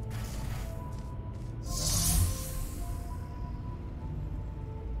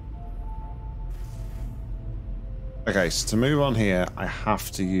 Okay, so to move on here, I have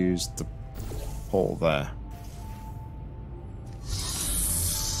to use the portal there.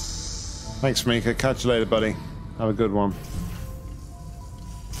 Thanks, Mika. Catch you later, buddy. Have a good one.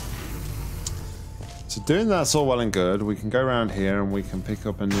 So doing that's all well and good. We can go around here and we can pick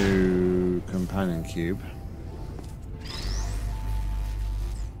up a new companion cube.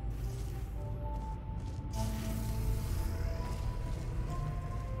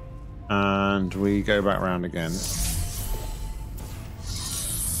 And we go back around again.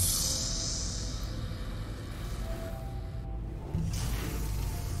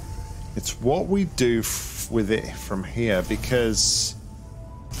 It's what we do with it from here, because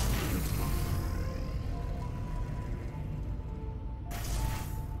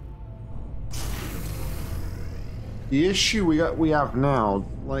the issue we have now,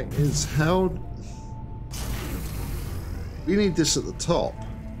 like, is how we need this at the top.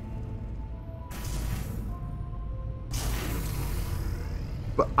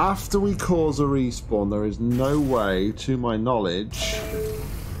 But after we cause a respawn, there is no way, to my knowledge,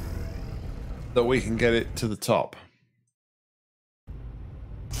 that we can get it to the top.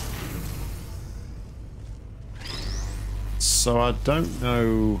 So I don't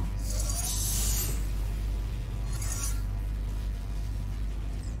know.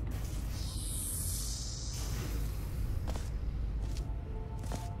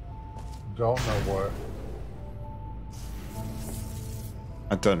 Don't know what.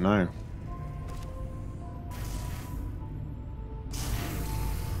 I don't know.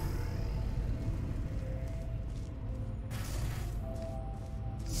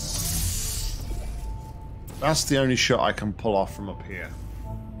 That's the only shot I can pull off from up here.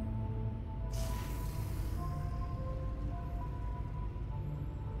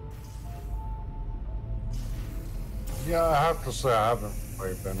 Yeah, I have to say I haven't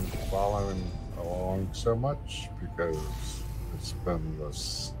really been following along so much because it's been the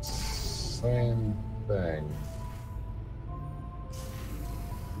same thing.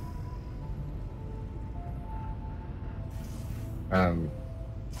 And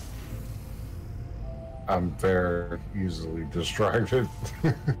I'm very easily distracted.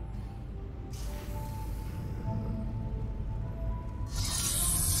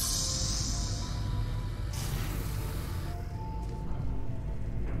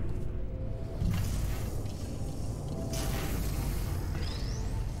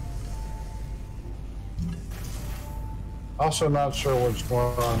 Also not sure what's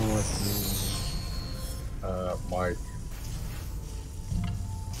going on with the mic.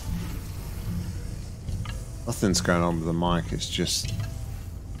 Nothing's going on with the mic, it's just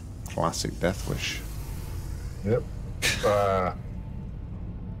classic Death Wish. Yep.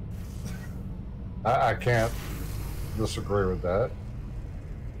 I can't disagree with that.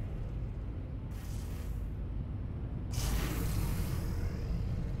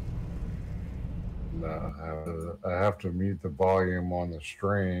 No, I have to mute the volume on the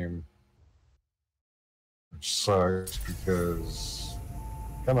stream, which sucks because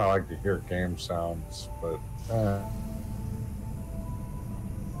I kind of like to hear game sounds, but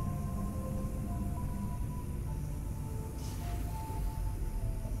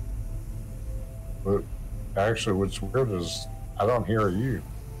But actually, what's weird is I don't hear you.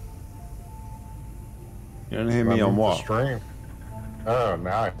 You don't hear me on what? The stream. Oh,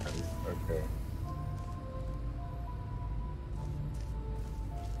 now I hear you. Okay.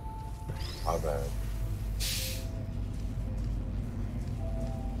 My bad.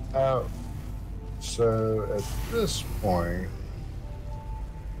 So at this point,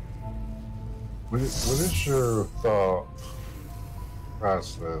 what is your thought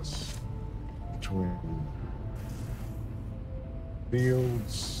process between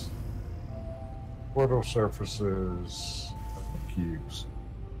fields, portal surfaces, and cubes?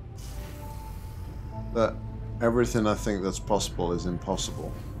 That everything I think that's possible is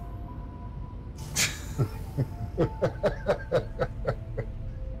impossible.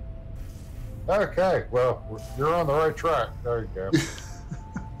 Okay, well, you're on the right track. There you go.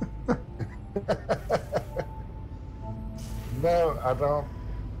 No, I don't.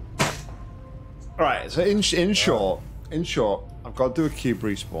 All right. So in short, I've got to do a cube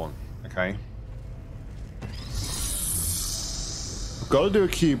respawn. Okay. I've got to do a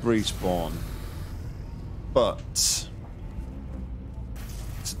cube respawn, but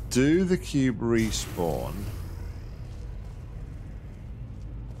to do the cube respawn,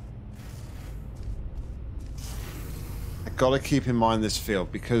 I've got to keep in mind this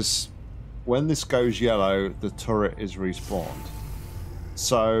field because when this goes yellow, the turret is respawned.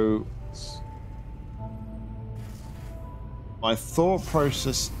 So my thought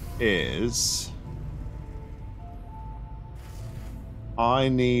process is I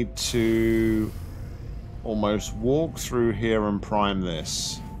need to almost walk through here and prime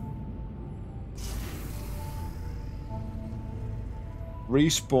this.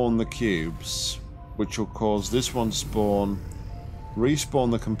 Respawn the cubes, which will cause this one to spawn.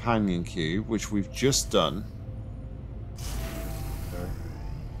 Respawn the companion cube, which we've just done. Okay.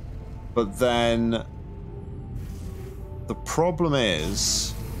 But then the problem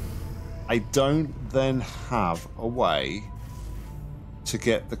is I don't then have a way to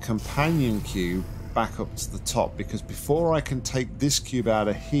get the companion cube back up to the top, because before I can take this cube out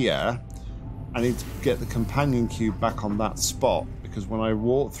of here, I need to get the companion cube back on that spot, because when I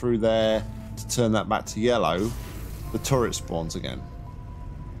walk through there to turn that back to yellow, the turret spawns again.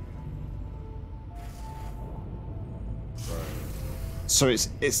 Right. So it's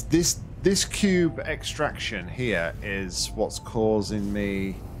this cube extraction here is what's causing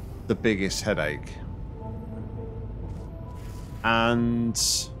me the biggest headache. And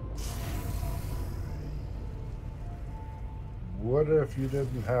what if you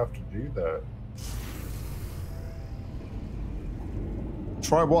didn't have to do that?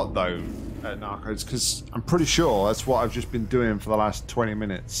 try what though at Narkodes? Because I'm pretty sure that's what I've just been doing for the last 20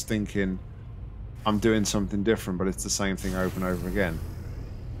 minutes, thinking I'm doing something different, but it's the same thing over and over again.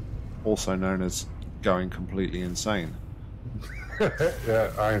 Also known as going completely insane.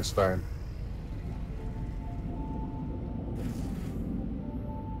 Yeah, Einstein.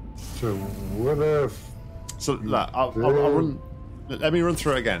 So what if? So I'll run. Let me run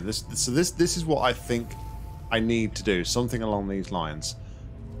through it again. This is what I think I need to do. Something along these lines.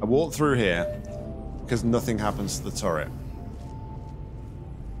 I walk through here. because nothing happens to the turret.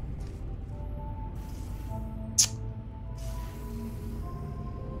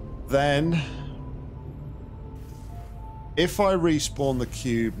 Then, if I respawn the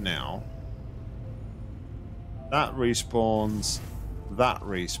cube now, that respawns, that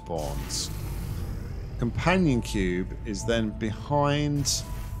respawns. Companion cube is then behind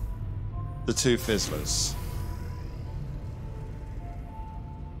the two fizzlers,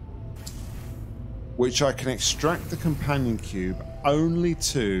 which I can extract the companion cube only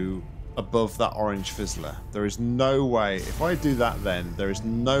to above that orange fizzler. There is no way, if I do that then, there is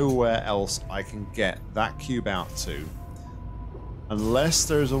nowhere else I can get that cube out to unless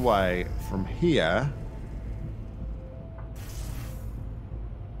there's a way from here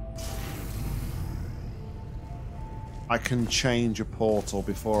I can change a portal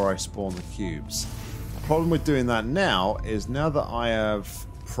before I spawn the cubes. The problem with doing that now is now that I have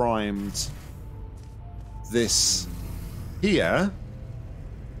primed this here,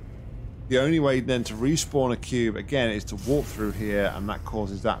 the only way then to respawn a cube again is to walk through here, and that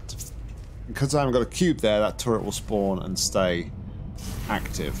causes that to... Because I haven't got a cube there, that turret will spawn and stay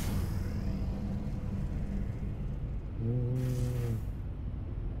active.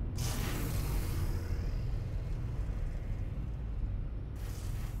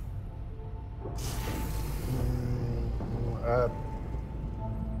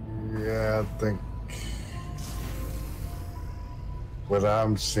 Yeah, I think what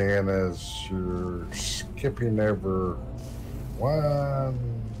I'm seeing is you're skipping over one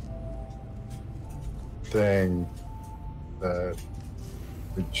thing that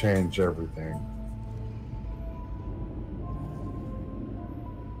would change everything.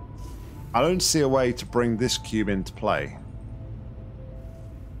 I don't see a way to bring this cube into play.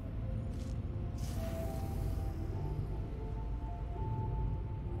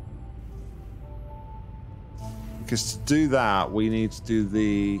 Because to do that, we need to do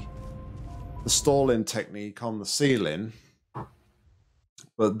the stalling technique on the ceiling,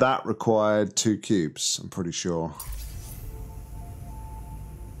 but that required 2 cubes, I'm pretty sure.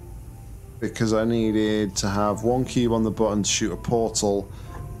 Because I needed to have 1 cube on the button to shoot a portal,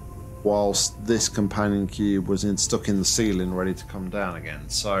 whilst this companion cube was stuck in the ceiling, ready to come down again.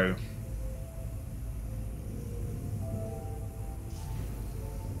 So...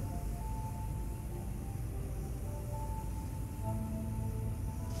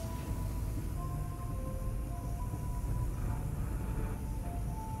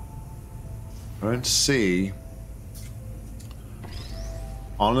 I don't see...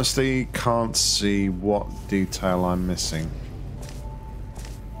 Honestly, can't see what detail I'm missing.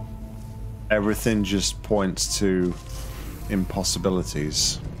 Everything just points to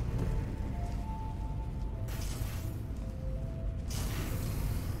impossibilities.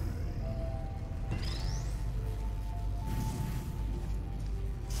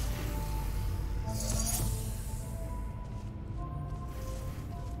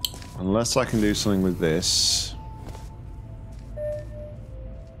 Unless I can do something with this.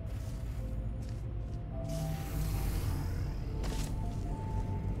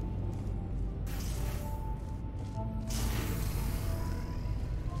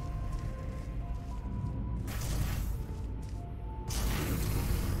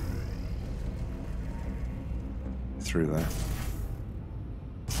 Through there.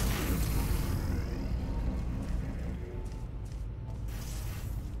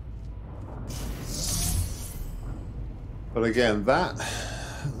 But again, that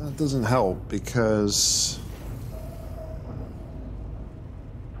doesn't help because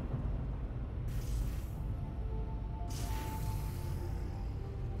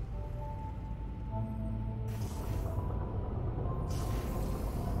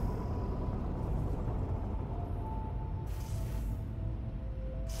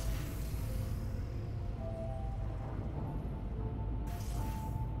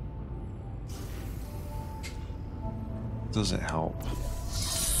does it help?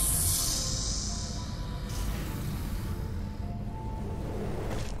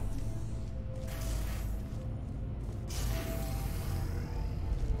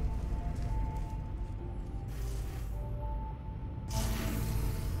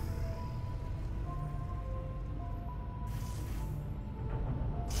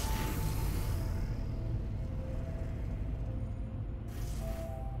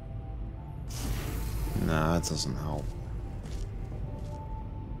 Nah, that doesn't help.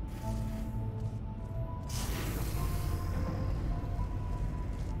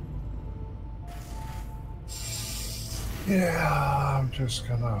 Yeah, I'm just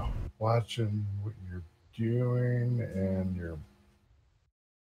gonna watching what you're doing, and you're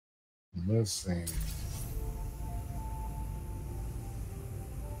missing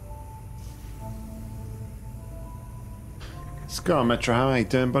Let's go on, Metro. How you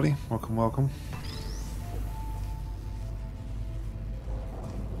doing, buddy? Welcome, welcome.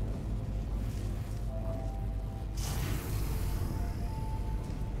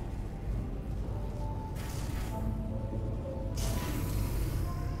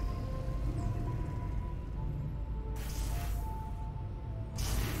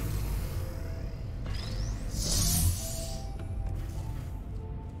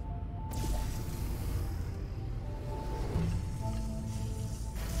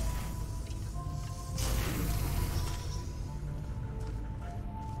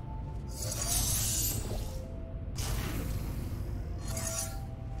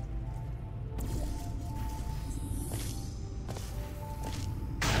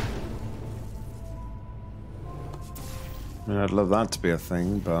 I mean, I'd love that to be a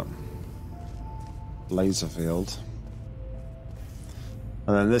thing, but laser field.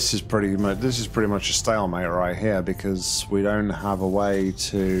 And then this is pretty much a stalemate right here because we don't have a way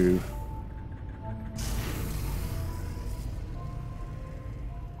to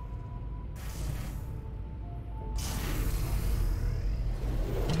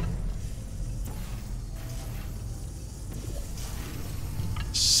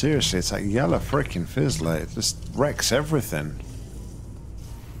seriously, it's like yellow freaking fizzler. It just wrecks everything.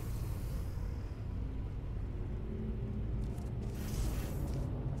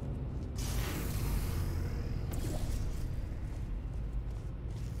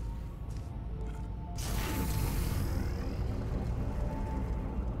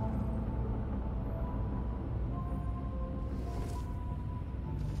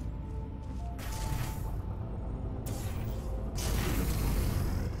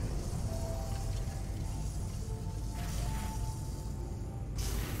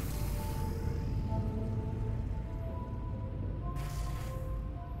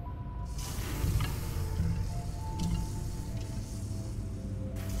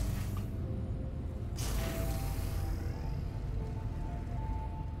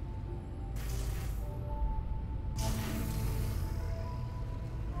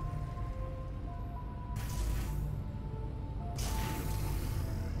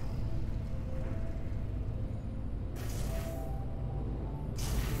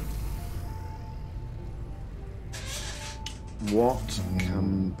 What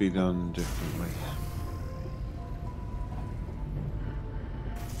can be done differently?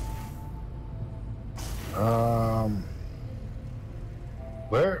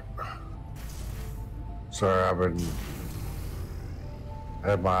 Where? Sorry, I've been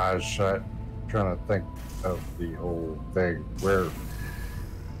had my eyes shut, trying to think of the whole thing. Where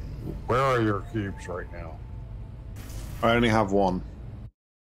are your cubes right now? I only have one.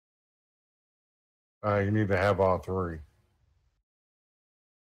 You need to have all three.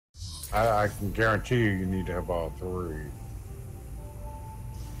 I can guarantee you need to have all three.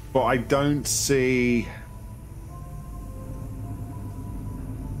 But I don't see...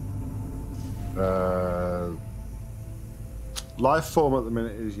 Life form at the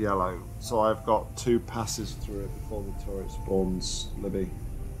minute is yellow, so I've got 2 passes through it before the turret spawns, Libby.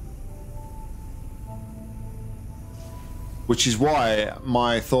 Which is why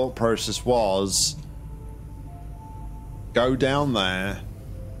my thought process was... Go down there,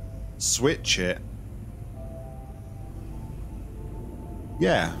 switch it.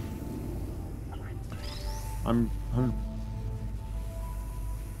 Yeah. I'm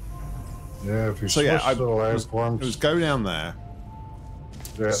Yeah, if you so switch yeah, the waveforms, it was go down there.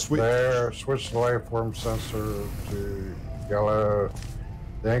 Switch the waveform sensor to yellow,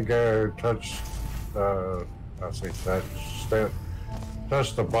 then go touch.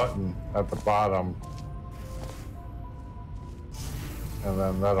 Touch the button at the bottom, and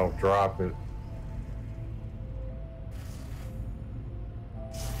then that'll drop it.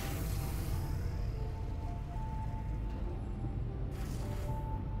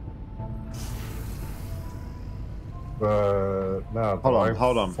 But no,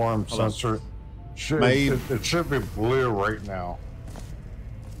 hold on. Form sensor should it should be blue right now.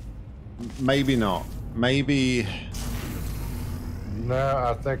 Maybe not. Maybe. No,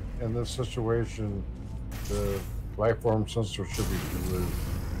 I think in this situation, the life form sensor should be blue.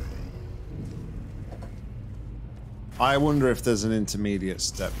 I wonder if there's an intermediate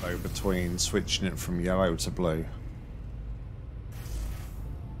step though between switching it from yellow to blue.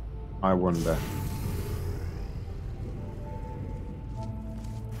 I wonder.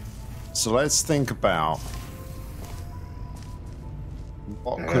 So let's think about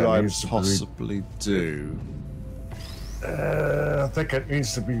what could I possibly do. I think it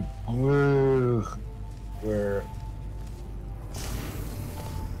needs to be blue, where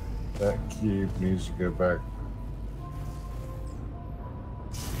that cube needs to go back.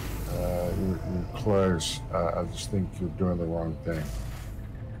 you're close. I just think you're doing the wrong thing.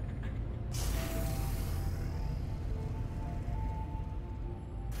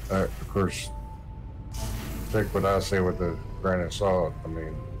 Of course, take what I say with a grain of salt. I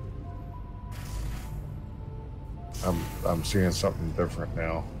mean, I'm seeing something different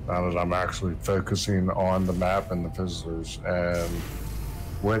now. Now that I'm actually focusing on the map and the visitors and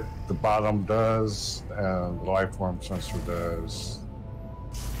what the bottom does and the life form sensor does.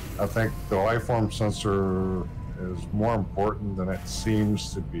 I think the life form sensor is more important than it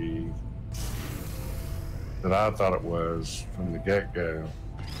seems to be, that I thought it was from the get-go.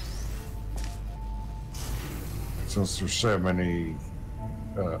 Since there's so many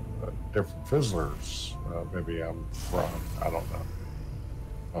different fizzlers, maybe I'm wrong. I don't know.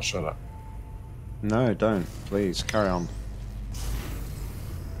 I'll shut up. No, don't. Please, carry on.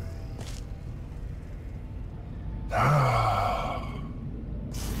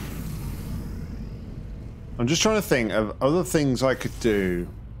 I'm just trying to think of other things I could do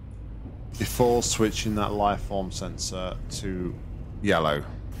before switching that life form sensor to yellow.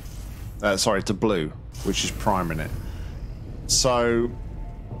 Sorry, to blue, which is priming it. So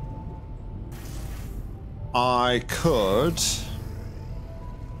I could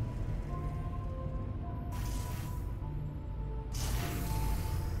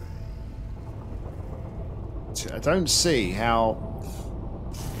I don't see how,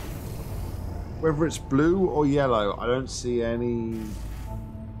 whether it's blue or yellow, I don't see any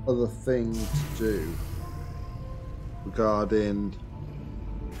other thing to do regarding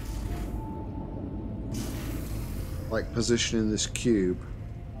like positioning this cube.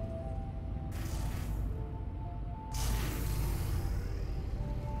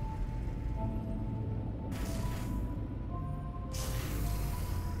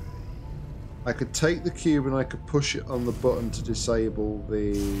 I could take the cube and I could push it on the button to disable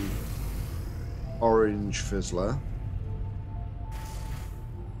the orange fizzler.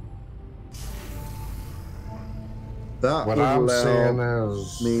 That would allow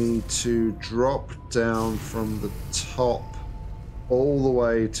me to drop down from the top all the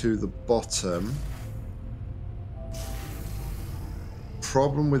way to the bottom.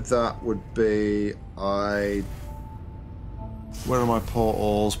 Problem with that would be where are my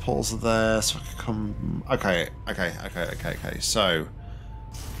portals? Portals are there, so I can come. Okay. So,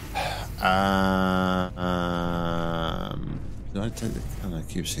 did I take the? Oh no,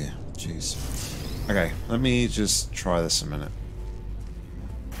 cube's here. Jeez. Okay, let me just try this a minute.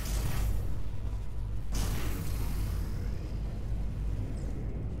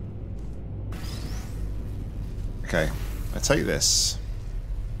 Okay, I take this.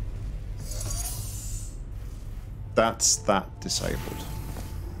 That's that disabled.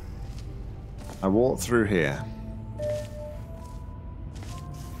 I walk through here.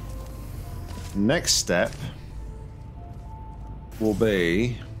 Next step will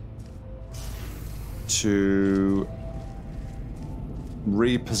be to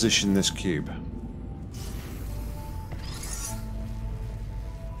reposition this cube.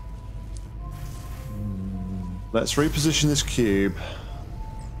 Let's reposition this cube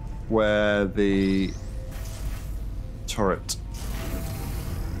where the turret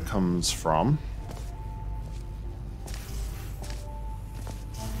comes from.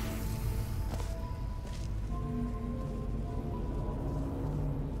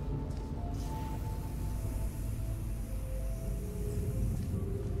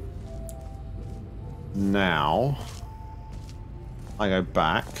 Now I go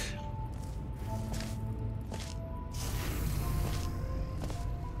back.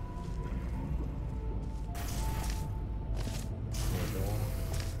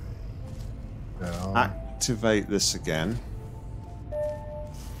 Activate this again. Hit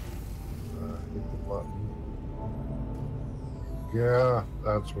the button. Yeah,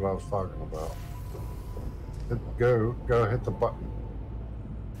 that's what I was talking about. Go hit the button.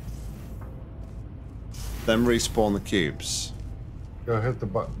 Then respawn the cubes. Go hit the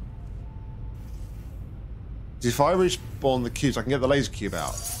button. If I respawn the cubes, I can get the laser cube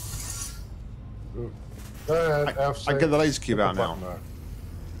out. Go ahead, I can get the laser cube out now.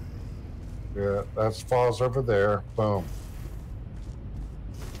 Yeah, that's falls over there. Boom.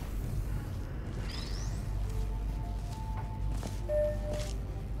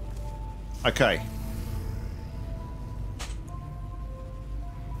 Okay.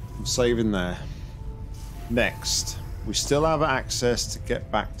 I'm saving there. Next, we still have access to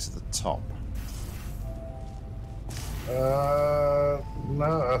get back to the top.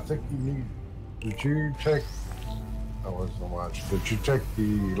 No, I think you need. Did you take? I wasn't watching. Did you take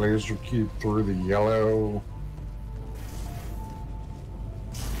the laser cube through the yellow?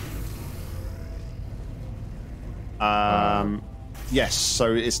 Yes,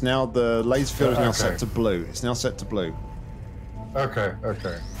 so it's now, the laser field is now Okay. set to blue. It's now set to blue. Okay.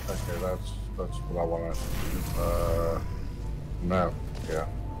 That's what I want to. No. Yeah.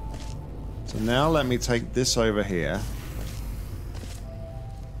 So now let me take this over here.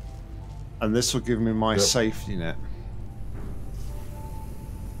 And this will give me my safety net.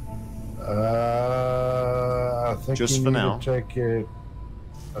 I think Just you for need now. to take it.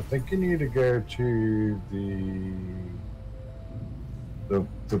 I think you need to go to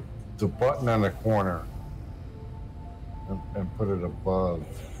the button in the corner and put it above.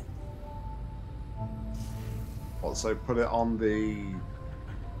 Also put it on the...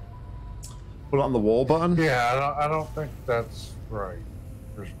 Put it on the wall button? Yeah, I don't think that's right.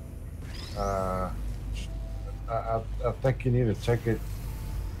 I think you need to take it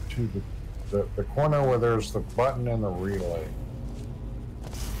to the corner where there's the button and the relay.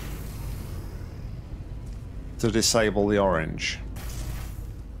 To disable the orange.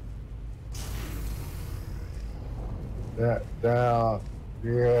 Down,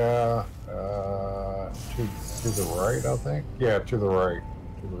 yeah, to the right, I think. Yeah, to the right,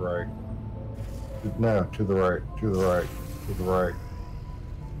 No, to the right, to the right.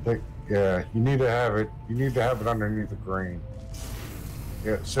 Yeah, you need to have it. You need to have it underneath the green.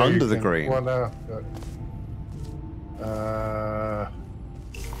 Yeah, so Under the green. Well, no, I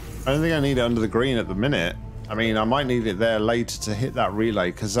don't think I need it under the green at the minute. I mean, I might need it there later to hit that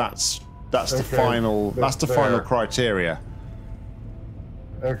relay, because that's the final. That's the final criteria.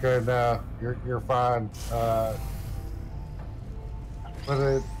 Okay, now you're fine. Put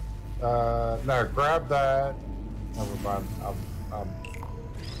it. Now grab that. Never mind.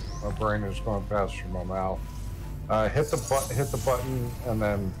 My brain is going fast through my mouth. Hit the button, and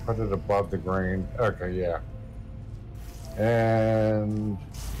then put it above the green. Okay, yeah. And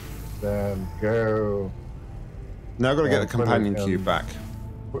then go. Now I've got to get the companion cube back.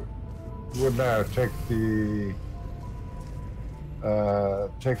 Well, now take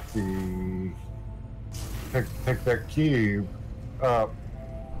that cube up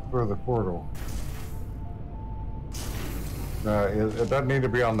through the portal. No, it doesn't need to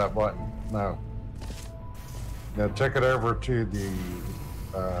be on that button. No. Now take it over to the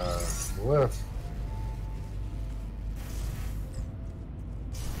lift.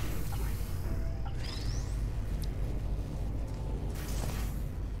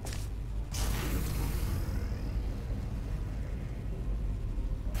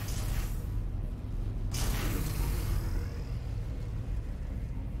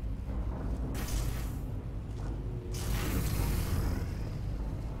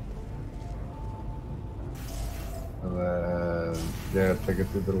 And then, yeah, take it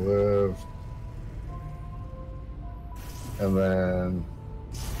through the lift. And then,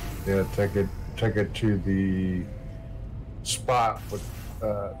 yeah, take it to the spot with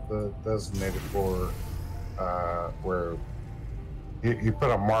the designated for where he put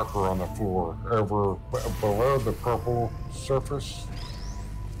a marker on the floor over below the purple surface.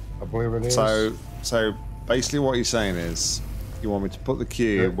 I believe it is. So basically, what you're saying is, you want me to put the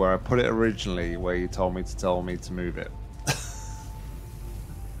cube where I put it originally, where you told me to move it.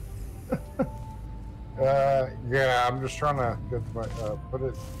 Yeah, I'm just trying to get my put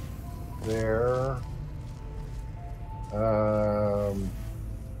it there. I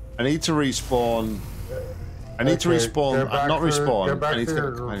need to respawn. I need to respawn. Not respawn. I need to get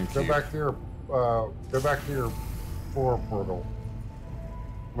the companion cube. Go back to your floor portal.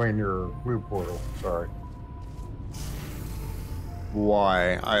 I mean your blue portal. Sorry.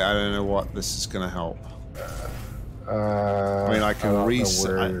 Why? I don't know what this is going to help. I mean, I can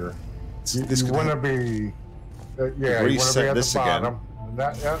reset. You want to be, yeah, you want to be at the bottom.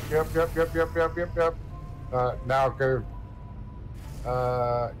 Yep. Now go.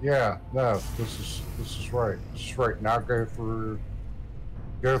 Yeah, no, this is right. This is right. Now go for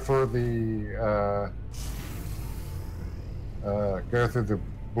the go through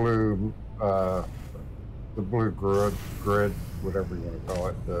the blue grid, whatever you want to call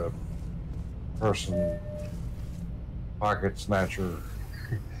it, the person pocket snatcher.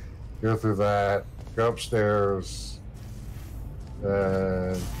 Go through that, go upstairs,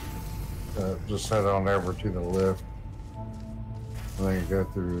 just head on over to the lift, and then you go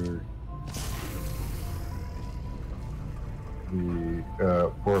through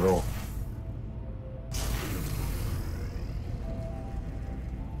the portal.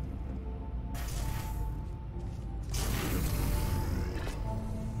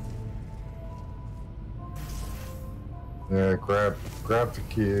 Yeah, grab the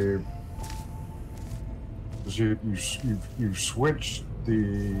cube. You switched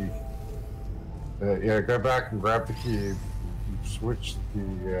the Yeah, go back and grab the cube. Switch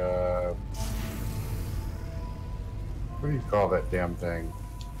the what do you call that damn thing?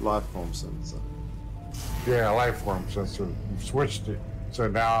 Life form sensor. Yeah, life form sensor. You've switched it. So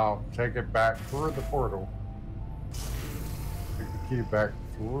now take it back through the portal. Take the key back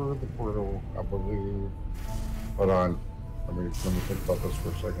through the portal, I believe. Hold on. Let me think about this for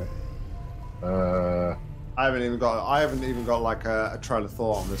a second. I haven't even got like a trail of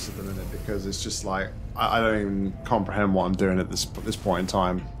thought on this at the minute because it's just like I don't even comprehend what I'm doing at this point in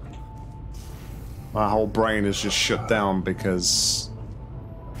time. My whole brain is just shut down because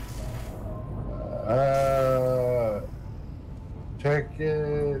take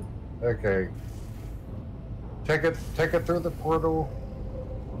it. Okay. Take it through the portal.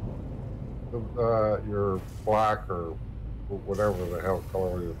 Your black or whatever the hell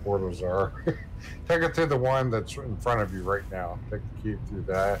color your portals are. Take it through the one that's in front of you right now. Take the cube through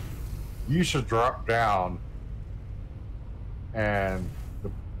that. You should drop down, and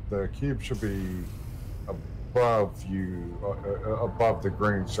the cube should be above you, above the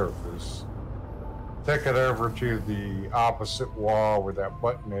green surface. Take it over to the opposite wall where that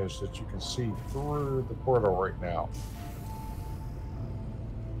button is that you can see through the portal right now.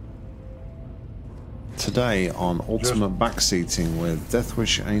 today on Ultimate Backseating with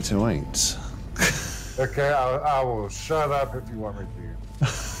Deathwish 808. Okay, I will shut up if you want me to.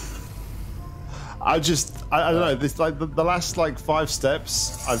 I don't know, this like the last like 5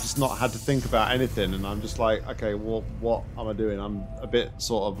 steps I've just not had to think about anything, and I'm just like, okay, well, what am I doing? I'm a bit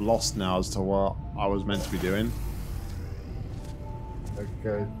sort of lost now as to what I was meant to be doing.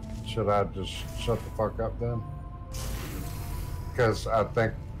 Okay, should I just shut the fuck up then? Because I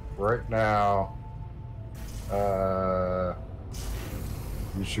think right now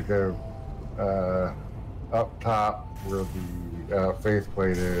you should go up top where the faith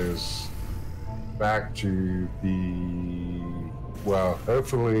plate is, back to the, well,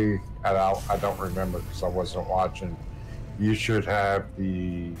 hopefully, I don't remember because I wasn't watching. You should have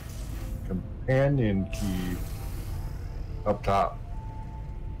the companion key up top.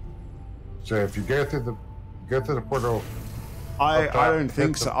 So if you go through the portal, I don't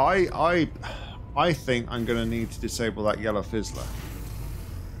think so. I think I'm going to need to disable that yellow fizzler.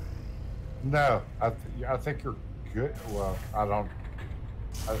 No, I think you're good. Well, I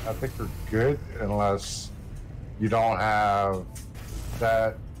think you're good unless you don't have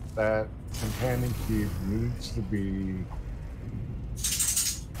that companion cube needs to be.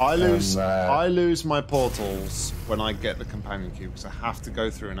 I lose my portals when I get the companion cube because I have to go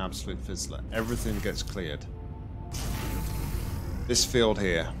through an absolute fizzler. Everything gets cleared. This field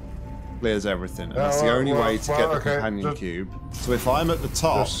here clears everything, and that's the only way to get the companion cube. So if I'm at the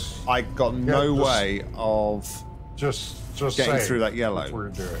top, I got no way of just getting through that yellow. Before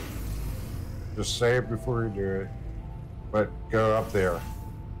you do it, just save before you do it, but go up there.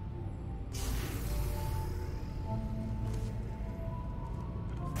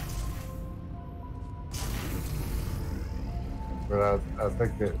 But I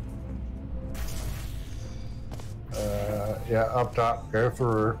think that yeah, up top, go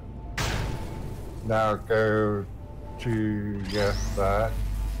through. Now go to that.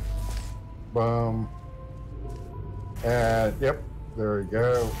 Boom. And yep, there we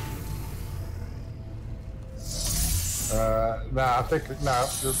go. I think you're good.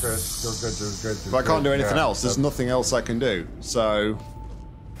 You're good. But I can't do anything else. There's nothing else I can do. So.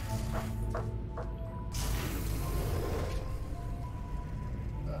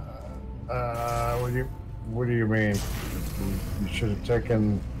 What do you mean? You should have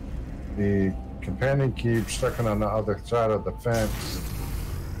taken the companion cube, stuck it on the other side of the fence,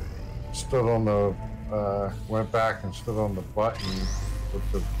 stood on the, went back and stood on the button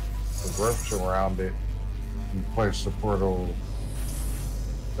with the ropes around it, and placed the portal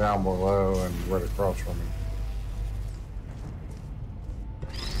down below and right across from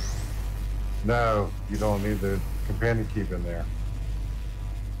it. No, you don't need the companion cube in there.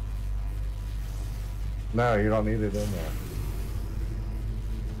 No, you don't need it in there.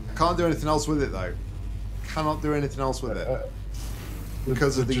 I can't do anything else with it though. Cannot do anything else with it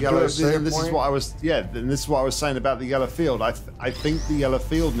because of the yellow. This is what I was. Yeah, and this is what I was saying about the yellow field. I think the yellow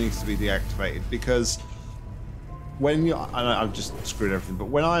field needs to be deactivated because when you, I've just screwed everything. But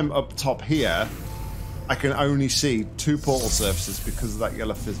when I'm up top here, I can only see 2 portal surfaces because of that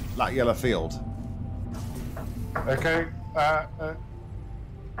yellow field. Okay.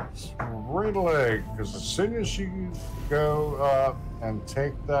 Really, because as soon as you go up and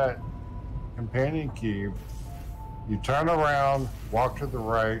take that companion cube, you turn around, walk to the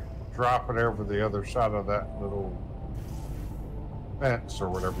right, drop it over the other side of that little fence or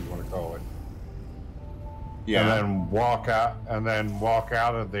whatever you want to call it. Yeah. and then walk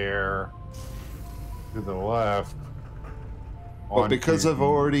out, of there to the left. But because I've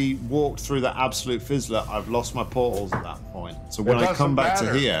already walked through that absolute fizzler, I've lost my portals at that point. So when I come back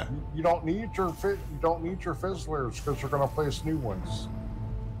to here, you don't need your fizzlers because you're going to place new ones.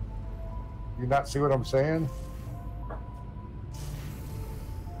 You not see what I'm saying?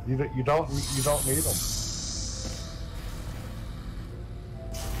 You don't need them.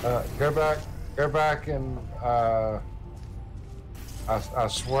 Go back, and I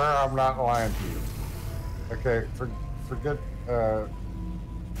swear I'm not lying to you. Okay, forget.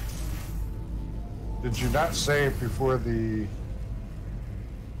 Did you not save before the?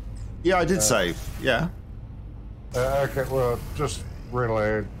 Yeah, I did save. Yeah. Okay, well, just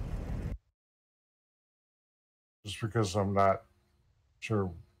relayed. Just because I'm not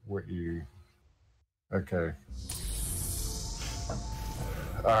sure what you. Okay.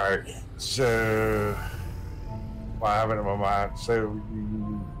 All right. So, I have it in my mind. So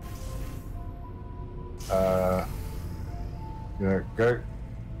you, go.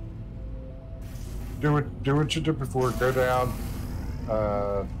 Do what you did before. Go down.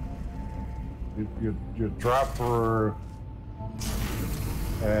 You drop through,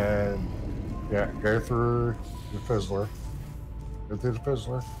 and go through the fizzler. Go through the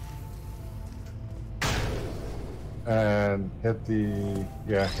fizzler, and hit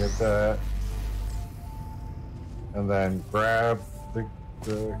that, and then grab the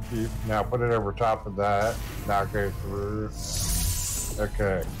key. Now put it over top of that. Now go through.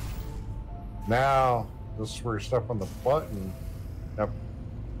 Okay. Now, this is where you step on the button. Now,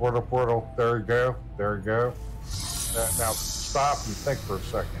 portal. There you go. Now, stop and think for a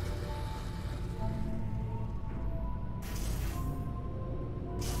second.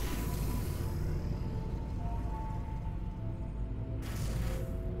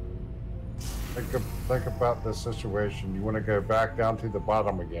 Think about this situation. You want to go back down to the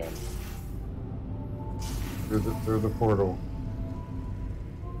bottom again. Through the portal.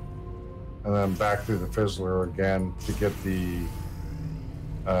 And then back through the fizzler again to get the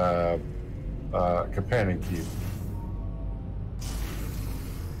companion cube.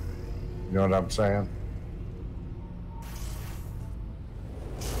 You know what I'm saying?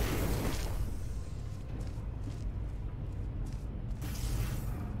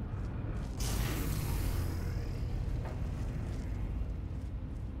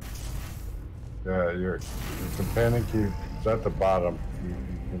 Yeah, your companion cube is at the bottom. You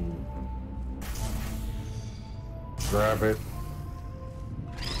can grab it.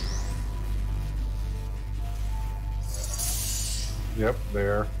 Yep,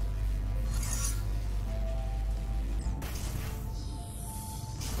 there.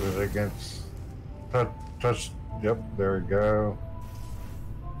 Put it against. Touch. Yep, there we go.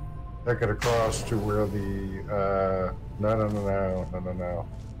 Take it across to where the. No.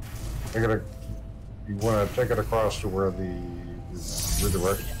 You want to take it across to where the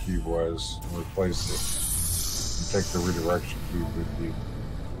redirection cube was and replace it. Take the redirection cube with you.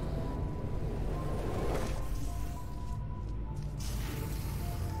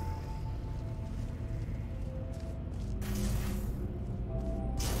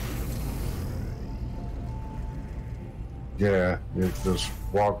 Yeah, you just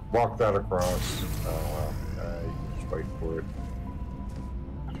walk that across. Oh, you just wait for it.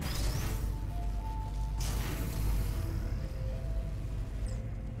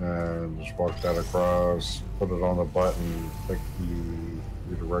 And just walk that across, put it on the button, take the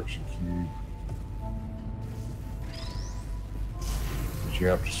redirection cube. But you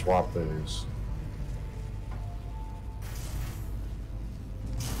have to swap those.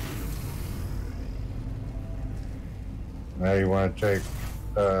 Now you want to take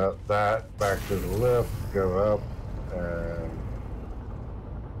that back to the left, go up, and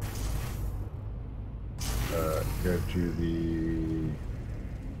go to the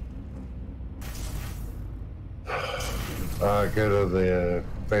go to the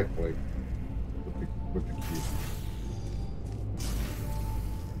faith plate with the key.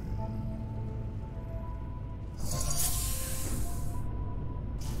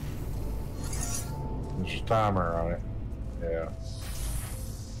 There's a timer on it. Yeah.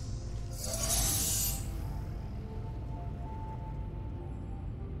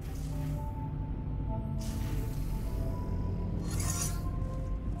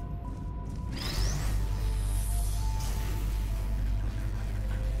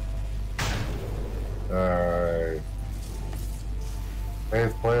 Alright.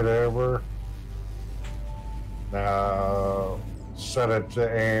 Faith plate over. Now set it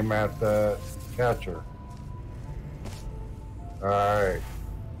to aim at the catcher. Alright.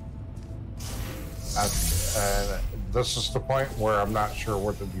 And this is the point where I'm not sure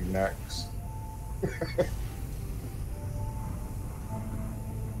what to do next.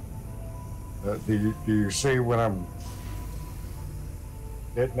 Do you see what I'm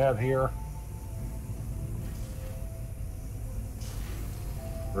getting at here?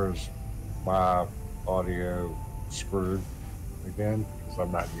 Or is my audio screwed again? Because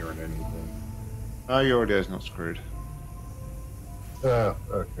I'm not hearing anything. Oh, your audio's not screwed.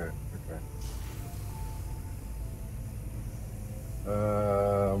 Okay.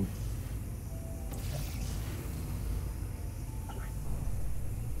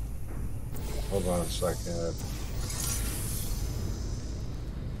 Hold on a second.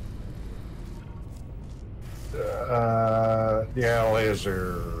 Yeah,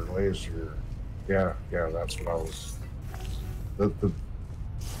 laser. Yeah, that's what I was. The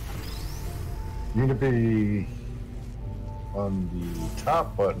need to be on the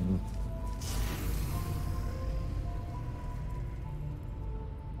top button.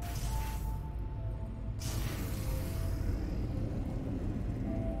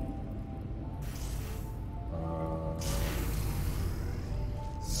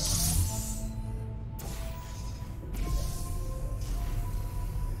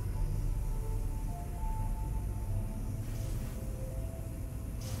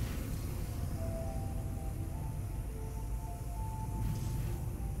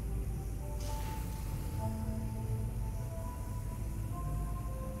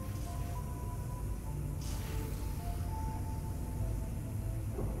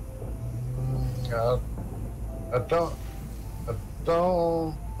 I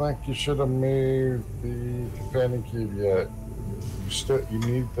don't think you should have moved the companion cube yet. You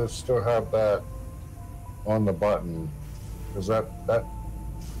need to still have that on the button, because that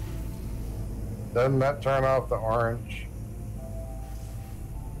doesn't that turn off the orange?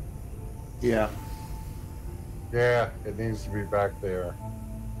 Yeah. Yeah, it needs to be back there.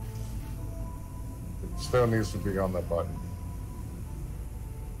 It still needs to be on the button,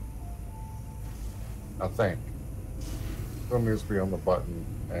 I think. Still needs to be on the button,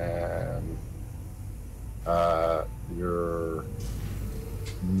 and your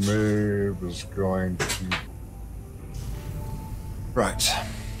move is going to... Right.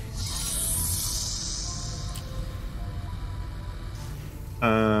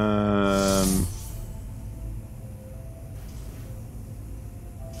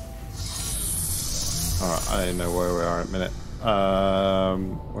 Alright, I know where we are in a minute.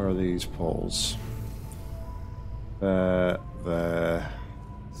 Where are these poles? There.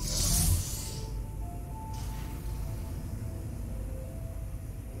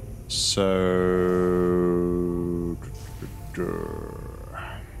 So...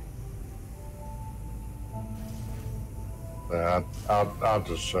 Yeah, I'll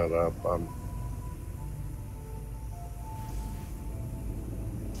just shut up.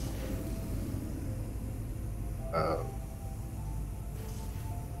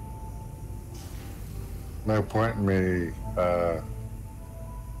 No point in me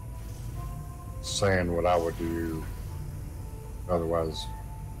saying what I would do. Otherwise,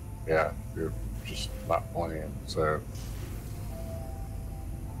 yeah, you're just not playing. So,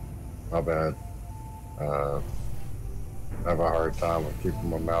 my bad. I have a hard time of keeping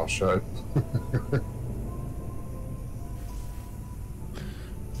my mouth shut.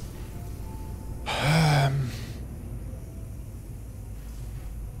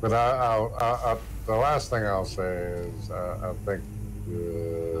 But the last thing I'll say is I think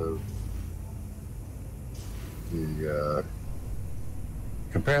the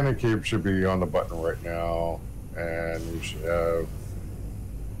companion cube should be on the button right now, and you should have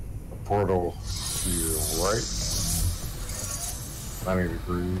a portal to your right, 90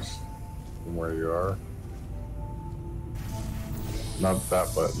 degrees from where you are. Not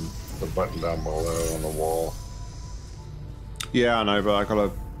that button, the button down below on the wall. Yeah, I know, but I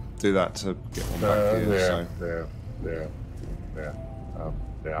gotta do that to get one back here.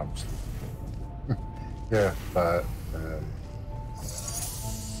 Yeah. Yeah, but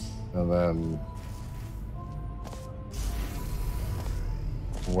and then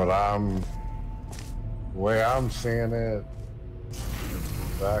the way I'm seeing it,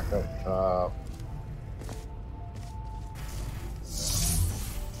 back up top,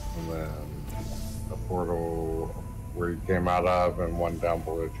 and then a portal where you came out of, and one down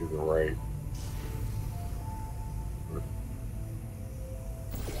below to the right.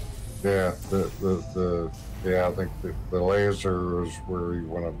 Yeah, I think the laser is where you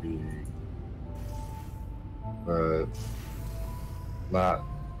want to be, but not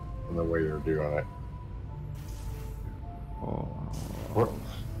in the way you're doing it.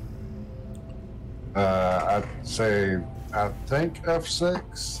 I'd say, I think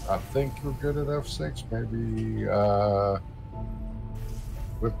F6. I think you're good at F6. Maybe,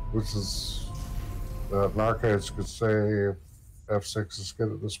 which is, Narcodes could say if F6 is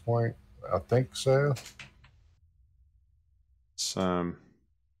good at this point. I think so. So,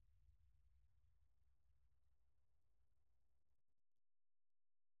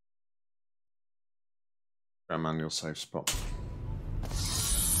 manual save spot.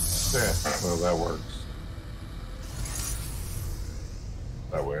 Yeah, well, that works.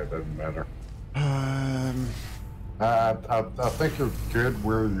 That way it doesn't matter. I think you're good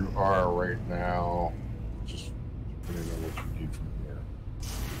where you are right now. Just depending on what you need from here.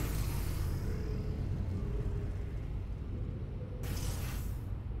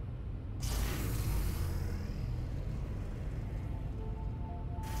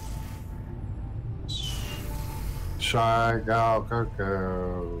 Shy Gal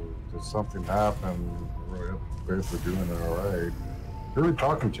Coco, did something happen? We're both are doing all right. Who are we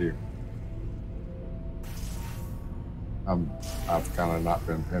talking to? I've kind of not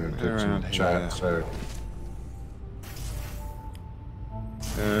been paying attention to chat, so.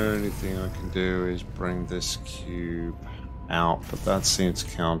 The only thing I can do is bring this cube out, but that seems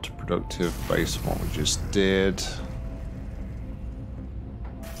counterproductive based on what we just did.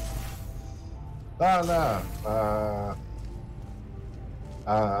 No.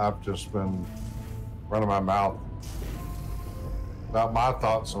 I've just been running my mouth about my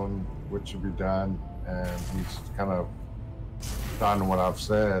thoughts on what should be done, and he's kind of done what I've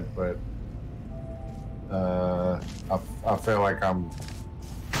said, but I feel like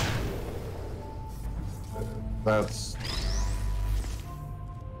that's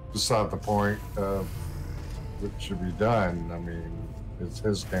beside the point of what should be done. I mean, it's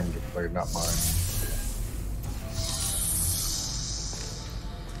his game to play, not mine.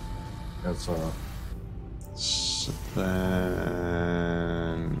 That's So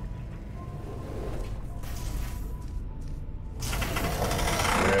then,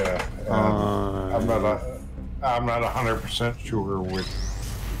 yeah. I'm not 100% sure what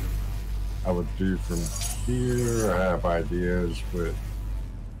I would do from here. I have ideas, but at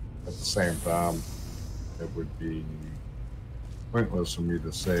the same time, it would be pointless for me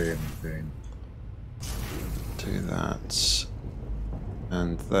to say anything. do that.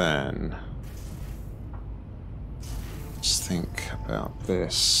 And then just think about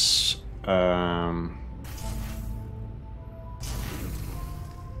this. Okay,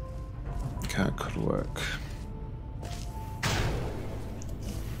 it could work.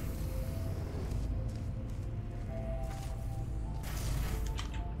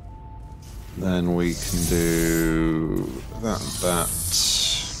 Then we can do that.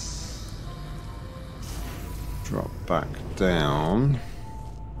 Drop back down.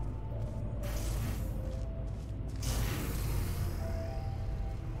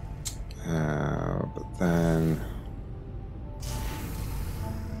 But then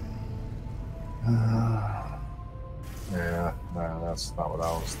yeah, no, that's not what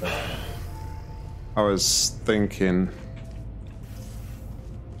I was thinking. I was thinking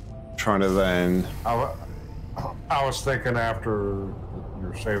trying to then I was thinking after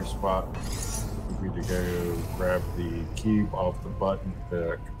your save spot would be to go grab the cube off the button,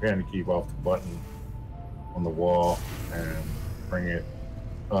 the companion cube off the button on the wall, and bring it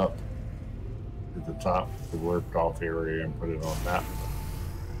up to the top of the worked off area and put it on that.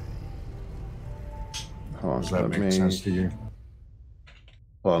 Does that make sense to you?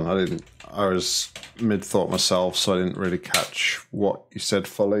 Well, I was mid-thought myself, so I didn't really catch what you said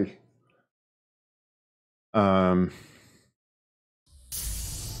fully. Hold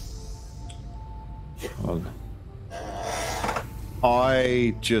on.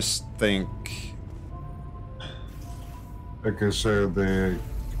 I just think... Okay, so the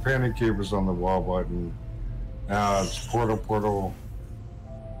companion cube is on the wall button. Now it's portal,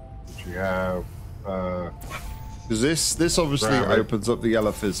 which you have. Because this obviously opens up the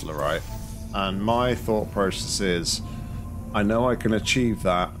yellow fizzler, right? And my thought process is, I know I can achieve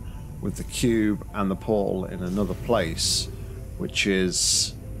that with the cube and the portal in another place, which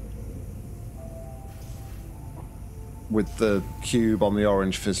is with the cube on the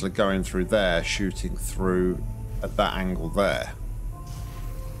orange fizzler going through there, shooting through at that angle there.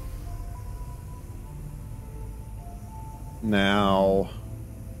 Now,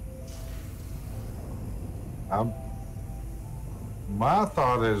 my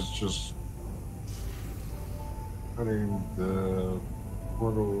thought is just putting the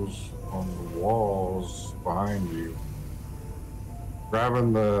portals on the walls behind you,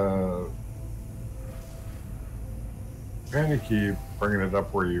 grabbing the companion key, bringing it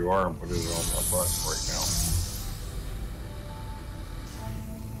up where you are and put it on the button right now.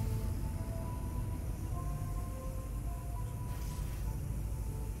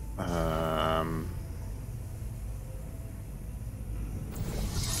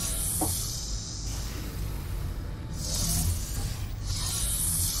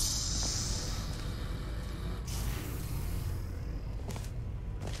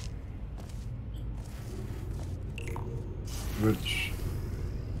 Which,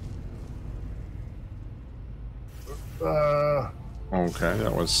 okay,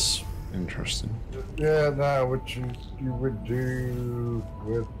 that was interesting. yeah, no, what you would do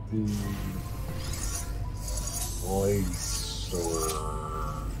with the laser.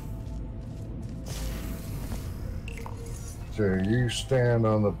 So you stand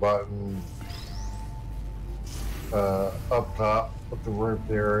on the button up top with the rope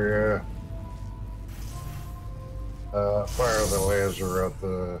area. Fire the laser at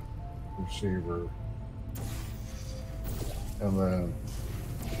the receiver, and then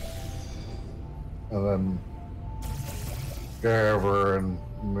go over and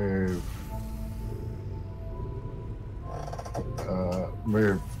move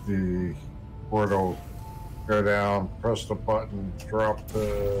the portal. Go down, press the button, drop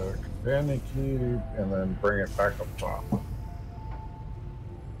the companion cube, and then bring it back up top.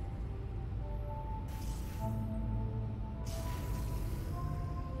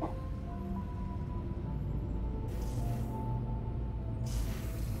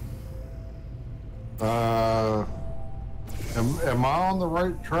 Am I on the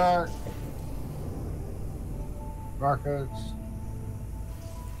right track? Narkodes?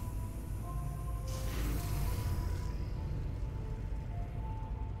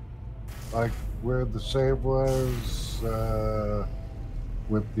 Like where the save was,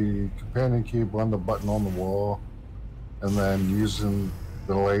 with the companion cube on the button on the wall, and then using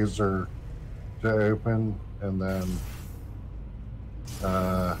the laser to open, and then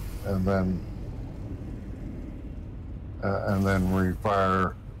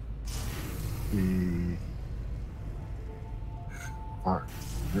refire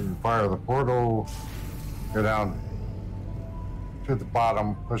the portal, go down to the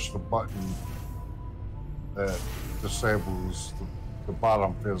bottom, push the button that disables the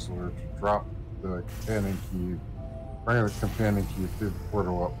bottom fizzler to drop the companion cube, bring the companion cube through the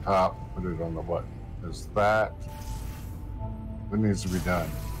portal up top, put it on the button. Is that what needs to be done?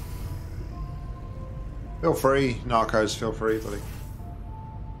 Feel free, Narcos, feel free, buddy.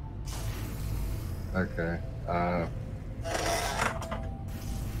 Okay.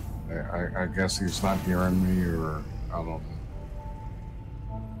 I guess he's not hearing me, or I don't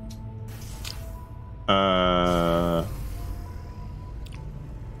know.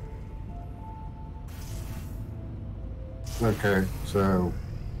 Okay, so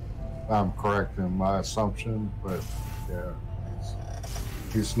I'm correct in my assumption, but yeah,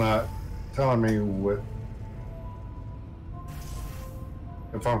 he's not telling me what.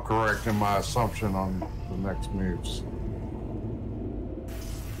 If I'm correct in my assumption on the next moves.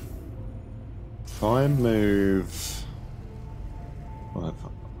 If I move...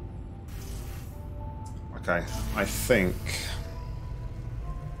 Okay, I think...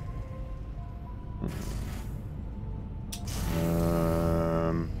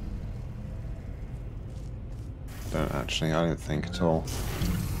 I don't think at all.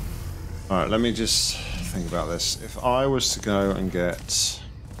 Alright, let me just think about this. If I was to go and get...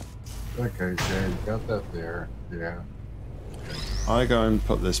 Okay, Jay, you got that there. Yeah. I go and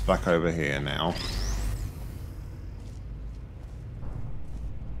put this back over here now.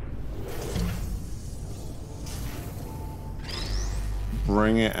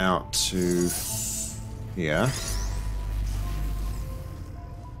 Bring it out to here.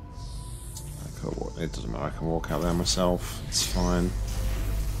 It doesn't matter, I can walk out there myself, it's fine.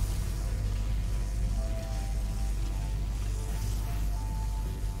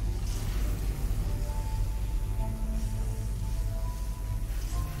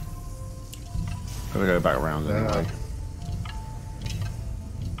 Gotta go back around anyway.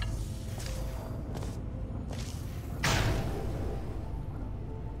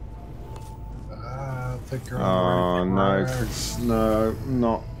 I think you're on the right track. No,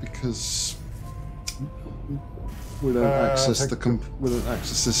 not because we don't access we don't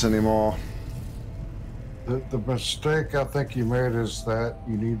access this anymore. The mistake I think you made is that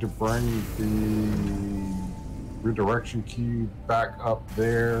you need to bring the redirection key back up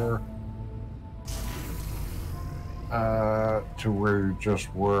there to where you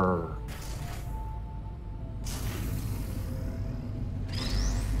just were.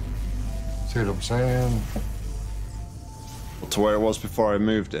 See what I'm saying? To where it was before I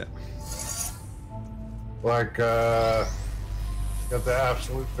moved it. Like, get the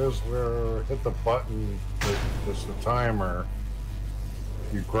absolute fizzler, hit the button, just the timer.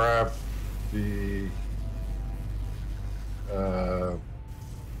 You grab the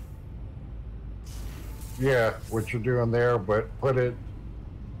yeah, what you're doing there, but put it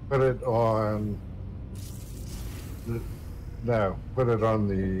on. No, put it on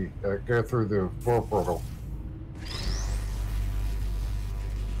the go through the floor portal.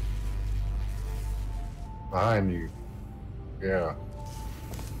 Behind you. Yeah.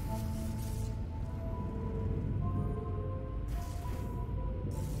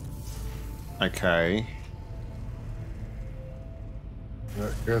 Okay.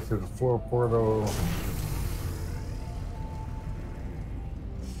 Go through the floor portal.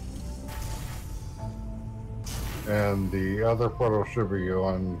 And the other portal should be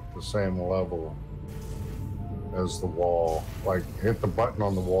on the same level as the wall. Like, hit the button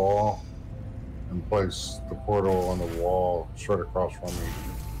on the wall and place the portal on the wall straight across from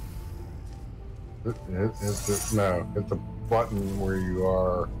you. Hit the button where you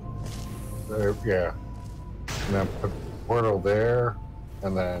are. Yeah. And then put the portal there,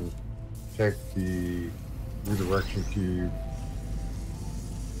 and then take the redirection cube.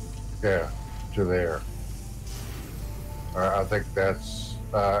 Yeah, to there. I think that's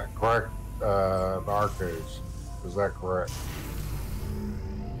correct. Narkodes. Is that correct?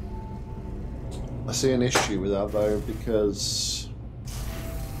 I see an issue with that though, because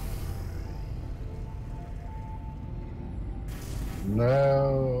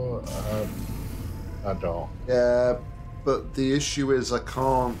no, I don't. Yeah, but the issue is I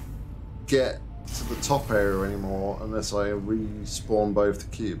can't get to the top area anymore unless I respawn both the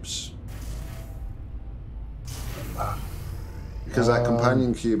cubes. Because that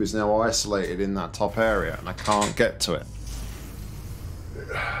companion cube is now isolated in that top area and I can't get to it.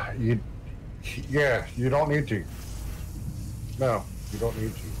 Yeah, you don't need to. No, you don't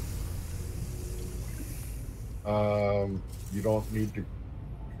need to. You don't need to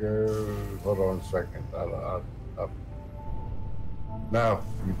go. Hold on a second. No,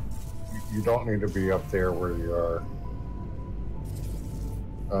 you don't need to be up there where you are.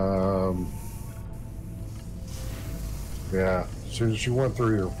 Yeah, as soon as you went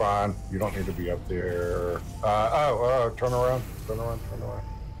through, you're fine. You don't need to be up there. Turn around.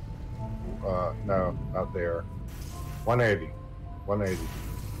 No, not there. 180.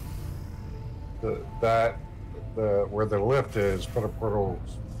 Where the lift is, put a portal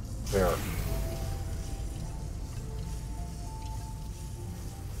there.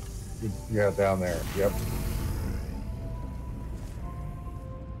 Yeah, down there. Yep.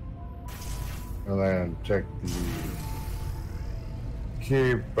 And then take the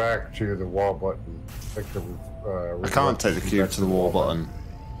cube back to the wall button. Take the, I can't take the cube to the wall button.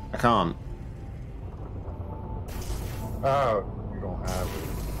 I can't. Oh, you don't have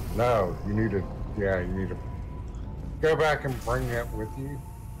it. No, you need to. Yeah, you need to go back and bring it with you,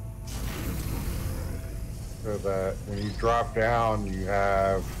 so that when you drop down, you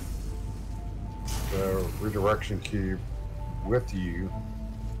have the redirection cube with you,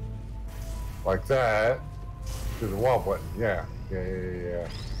 like that, to the wall button. Yeah.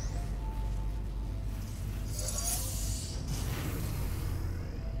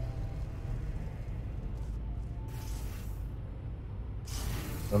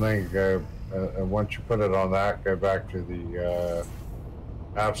 And then you go, and once you put it on that, go back to the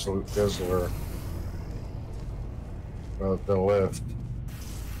absolute fizzler, the lift.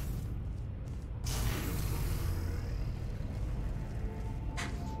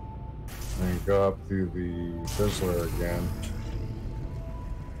 And you go up through the fizzler again.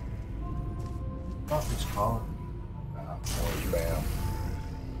 Nothing's calling me. More spam.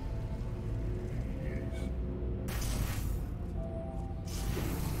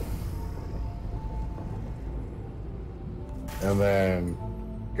 And then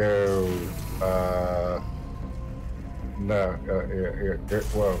go,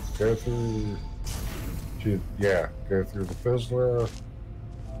 go through the fizzler,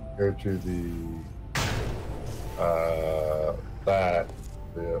 go to the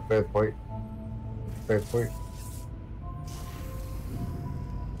faith plate,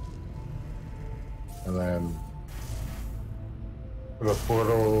 and then put a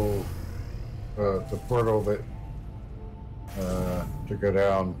portal, the portal that to go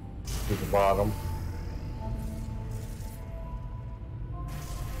down to the bottom.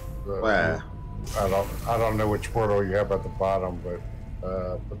 Where? I don't know which portal you have at the bottom, but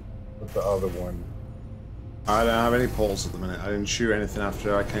put the other one. I don't have any portals at the minute. I didn't shoot anything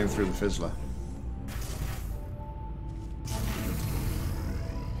after I came through the fizzler.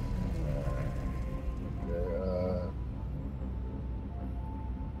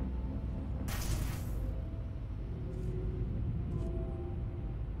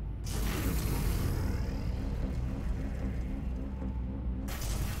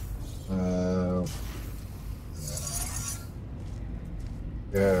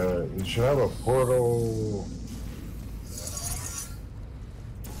 Yeah, you should have a portal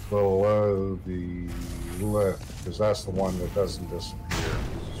below the lift, because that's the one that doesn't disappear.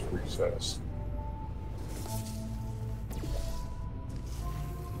 It's just recessed.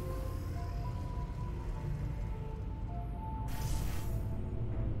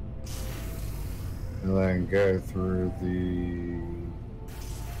 And then go through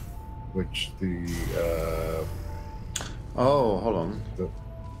Oh, hold on.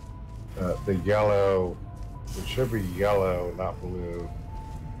 the yellow. It should be yellow, not blue.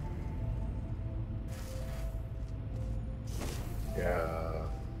 Yeah.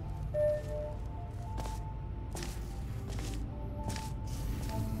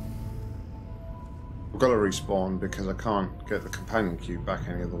 I've got to respawn because I can't get the companion cube back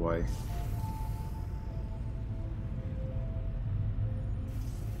any other way.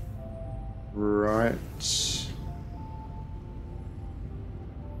 Right.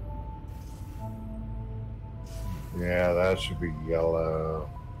 Yeah, that should be yellow.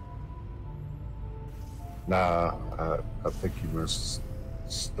 Nah, I think you missed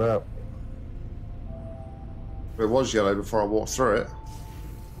a step. It was yellow before I walked through it.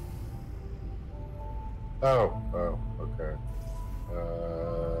 Oh, okay.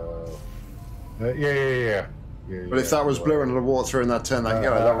 Yeah. But if that was blue and I walked through and that turned that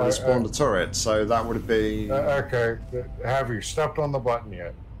yellow, that would have spawned a turret. So that would have been. Okay. Have you stepped on the button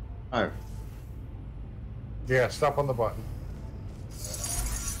yet? Oh. Yeah, step on the button.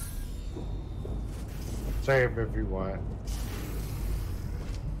 Save if you want.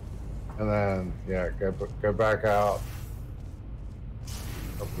 And then, yeah, go back out.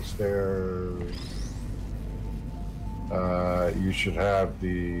 Up the stairs. You should have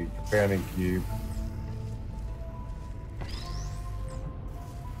the companion cube.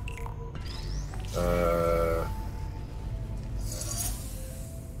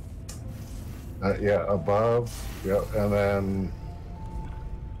 Yeah, above. Yep, and then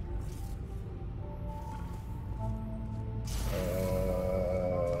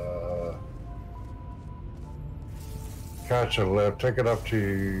catch a lift. Take it up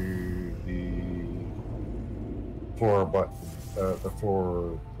to the floor button, the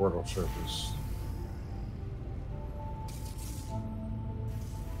floor portal surface.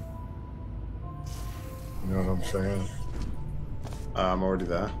 You know what I'm saying? I'm already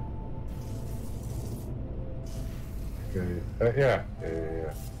there. Okay. Yeah.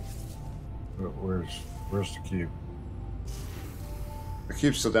 Where's the cube? The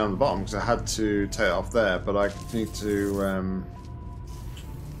cube's still down at the bottom because I had to take it off there, but I need to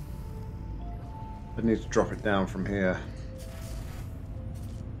drop it down from here.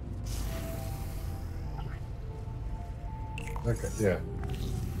 Okay. Yeah.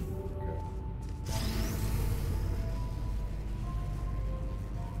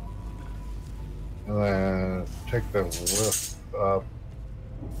 And then take the lift up.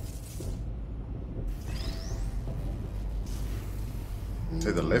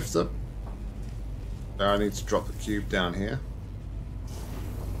 Take the lift up. Now I need to drop the cube down here.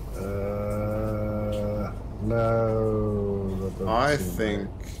 No. I think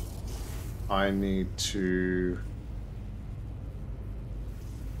I need to.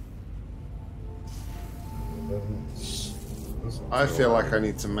 I feel like I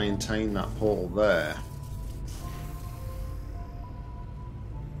need to maintain that portal there.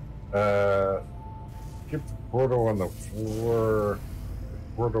 Keep the portal on the floor, the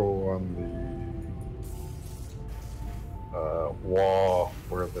portal on the wall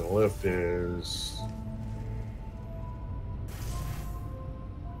where the lift is.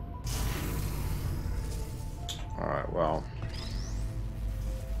 Alright, well.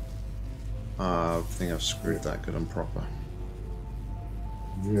 I think I've screwed that good and proper.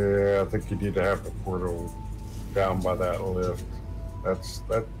 Yeah, I think you need to have the portal down by that lift.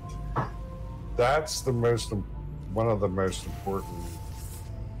 That's the most, one of the most important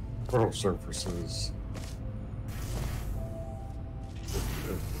portal surfaces.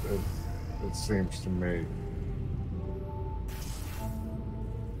 It seems to me.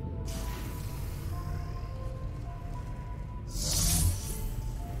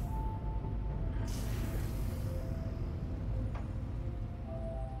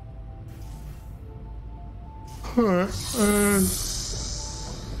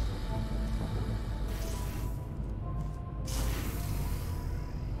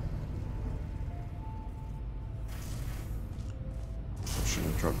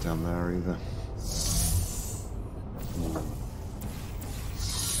 Shouldn't have dropped down there either.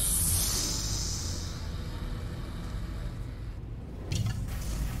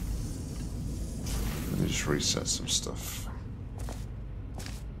 Let me just reset some stuff.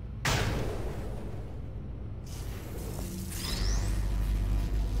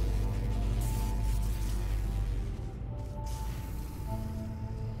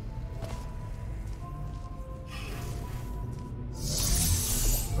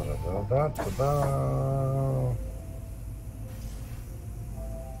 da, da, da.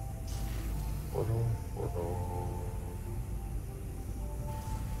 Portal, portal.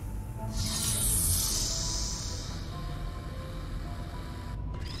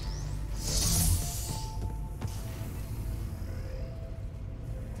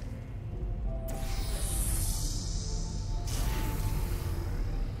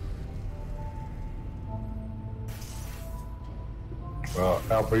 Well,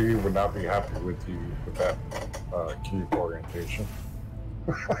 LB would not be happy with you with that cube orientation.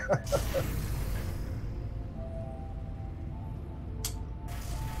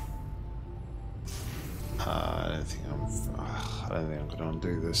 I don't think I'm going to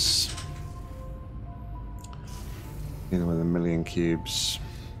undo this. Even with a million cubes.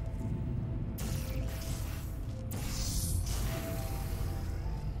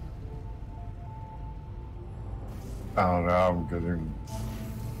 I don't know. I'm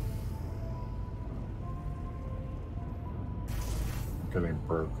getting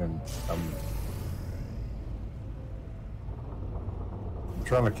broken. I'm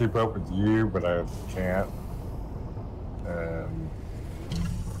trying to keep up with you, but I can't. And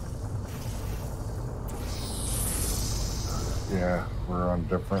yeah, we're on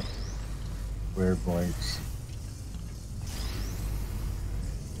different wavelengths.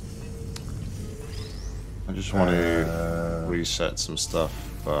 I just want to reset some stuff,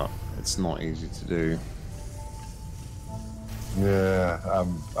 but it's not easy to do. Yeah,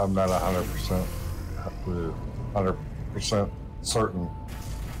 I'm not 100% 100% certain.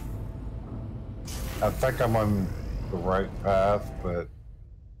 I think I'm on the right path, but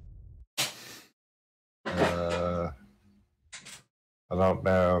I don't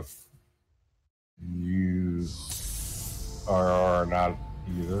know if you are or not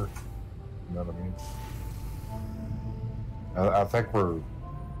either. You know what I mean? I think we're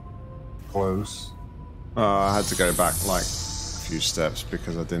close. I had to go back like a few steps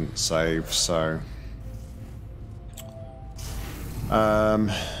because I didn't save, so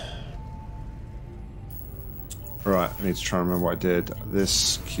right, I need to try and remember what I did.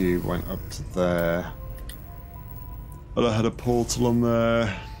 This cube went up to there, but I had a portal on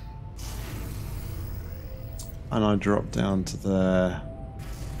there, and I dropped down to there,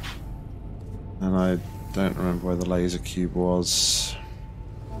 and I don't remember where the laser cube was.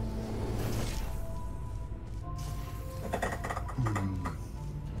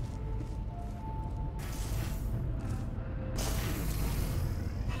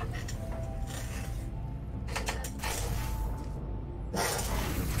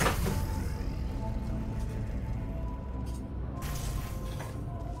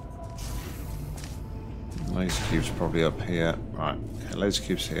 Laser cube's probably up here. Right, okay, laser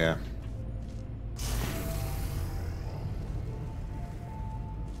cube's here.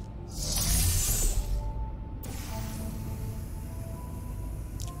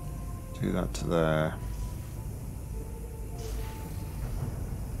 Do that to there.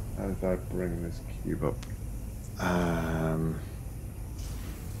 How did I bring this cube up?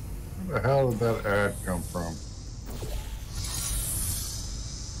 Where the hell did that ad come from?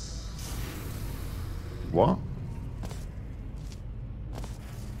 What?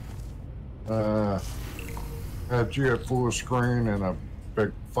 Had you at full screen and a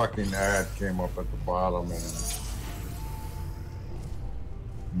big fucking ad came up at the bottom and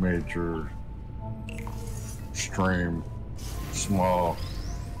made your stream small.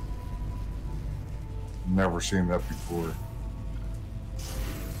 Never seen that before.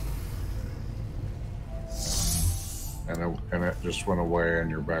 And it just went away and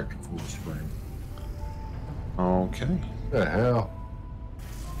you're back to full screen. Okay. What the hell?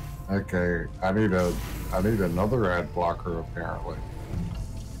 Okay, I need another ad blocker apparently.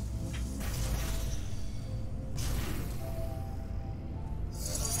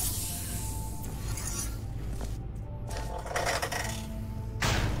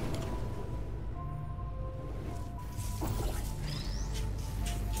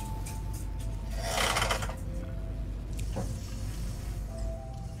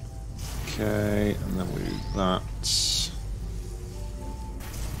 Okay, and then we do that.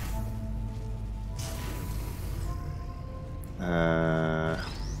 I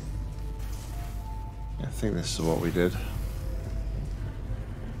think this is what we did.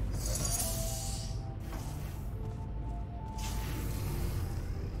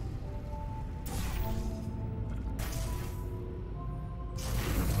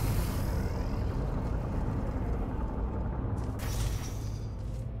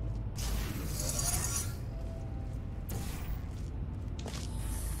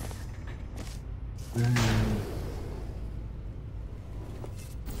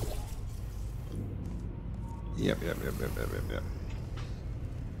 Yep.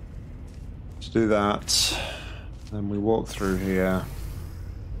 Let's do that. Then we walk through here.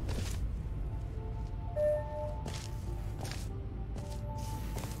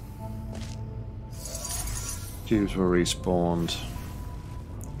 Cubes were respawned.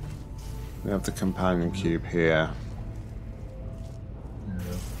 We have the companion cube here.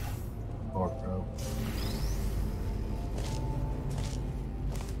 Yeah. Fucked up.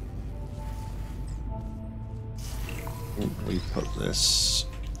 We put this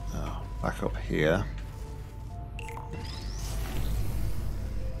back up here.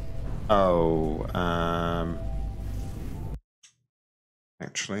 Oh,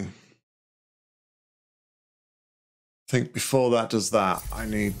 actually, I think before that does that, I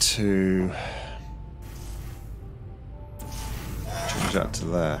need to change that to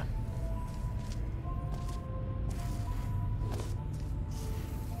there.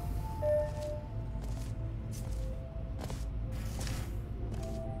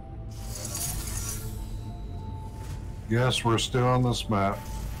 Yes, we're still on this map.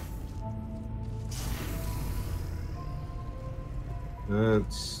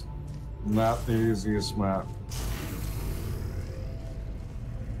 It's not the easiest map.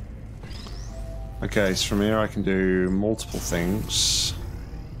 Okay, so from here I can do multiple things.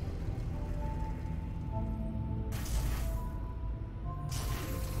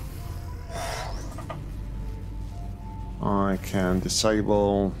 I can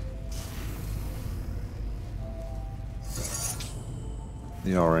disable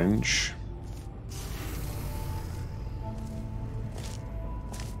the orange.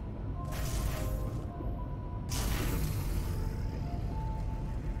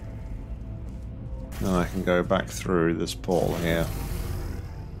 Then I can go back through this portal here.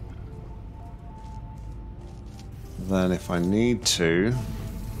 Then if I need to,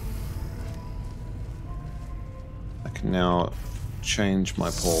 I can now change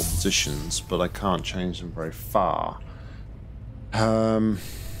my portal positions, but I can't change them very far.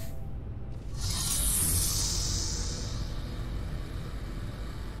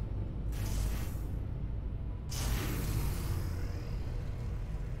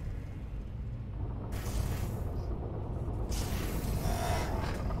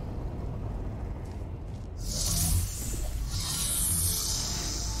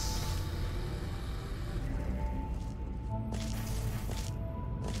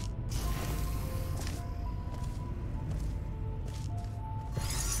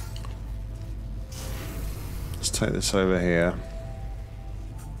 Take this over here.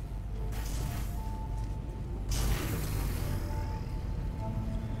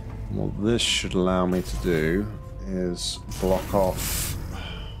 What this should allow me to do is block off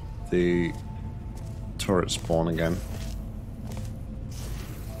the turret spawn again.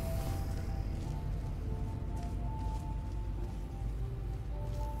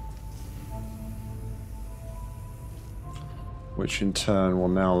 Which in turn will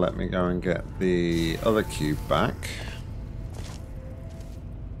now let me go and get the other cube back.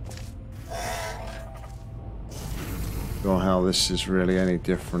 Don't know how this is really any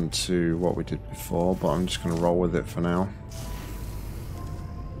different to what we did before, but I'm just going to roll with it for now.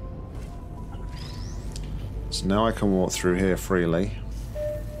 So now I can walk through here freely.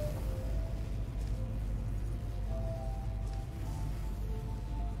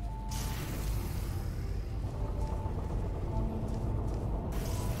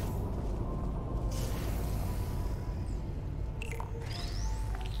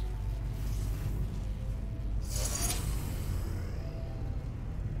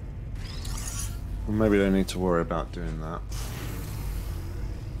 Maybe I don't need to worry about doing that.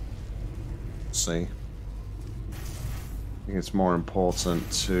 See? I think it's more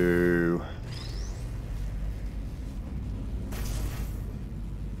important to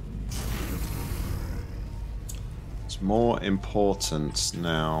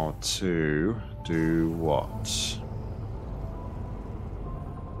now to do what?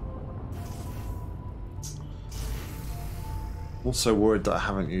 Also worried that I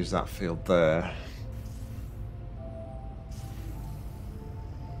haven't used that field there.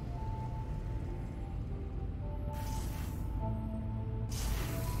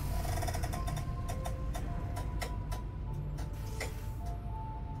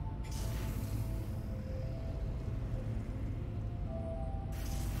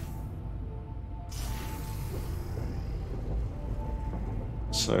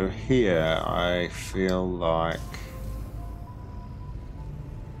 So here I feel like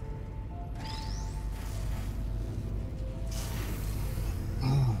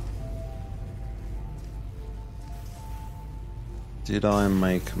did I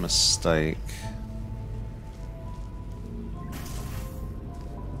make a mistake?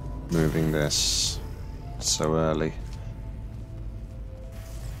 moving this so early.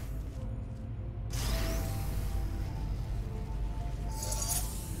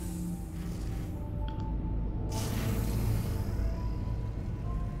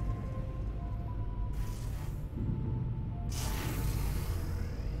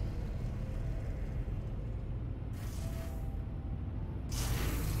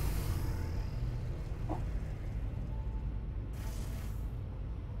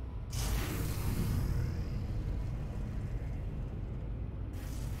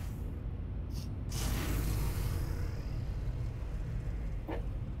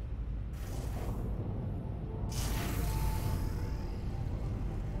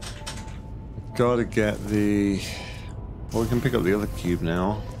 Gotta get the... Well, we can pick up the other cube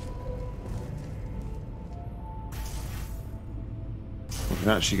now. We can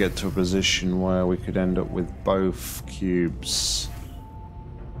actually get to a position where we could end up with both cubes.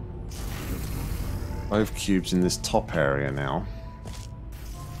 Both cubes in this top area now.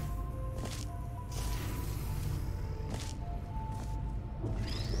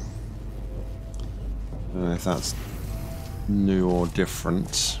 I don't know if that's new or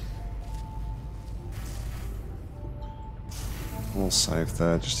different. We'll save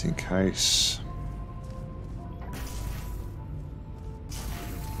there just in case.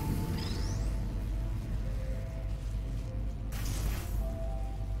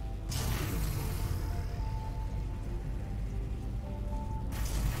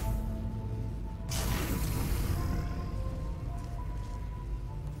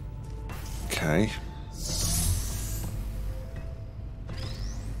 Okay.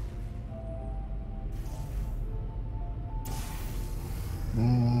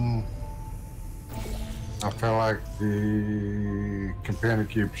 I feel like the companion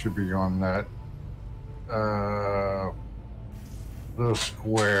cube should be on that the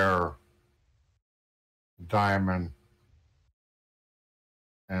square diamond,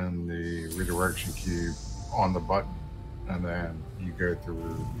 and the redirection cube on the button, and then you go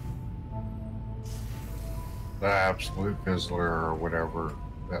through the absolute fizzler or whatever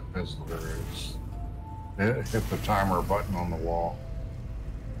that fizzler is. Hit the timer button on the wall.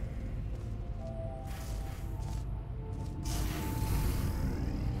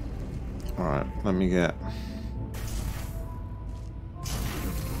 Alright, let me get...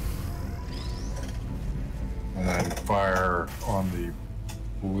 And then fire on the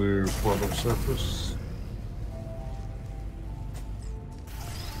blue portal surface.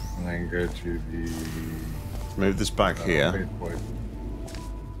 And then go to the... Move this back here.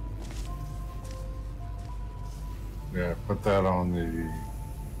 Yeah, put that on the...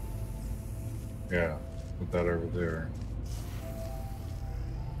 Yeah, put that over there.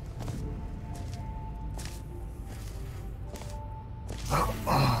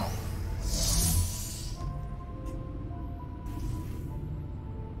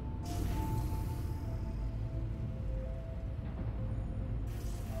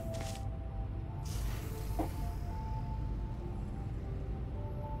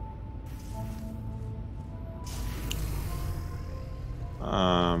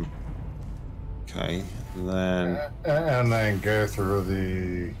 Okay, then... And then go through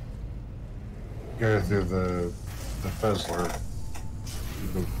the fizzler,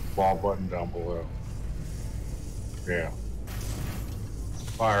 the ball button down below. Yeah.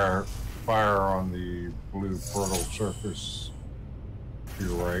 Fire on the blue portal surface to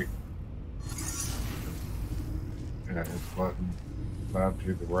your right. Yeah, hit the button. That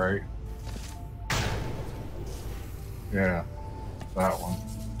to the right. Yeah, that one.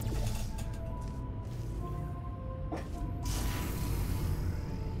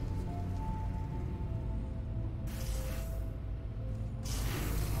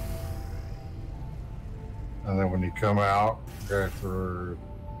 And then when you come out, go through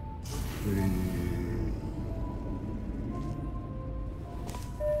the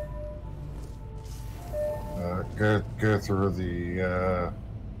go through the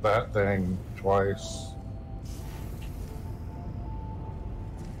that thing twice.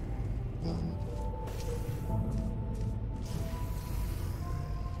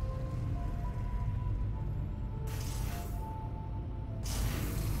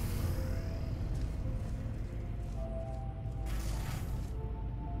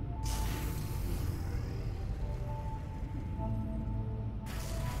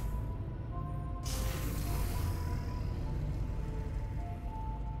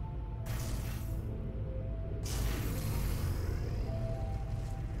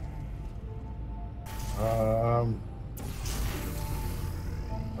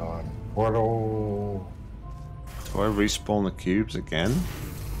 Portal... Do I respawn the cubes again?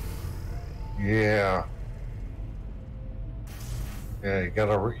 Yeah. Yeah, you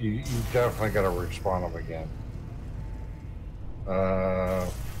definitely gotta respawn them again.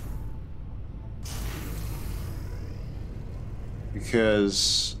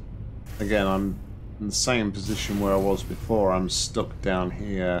 Because, again, I'm in the same position where I was before. I'm stuck down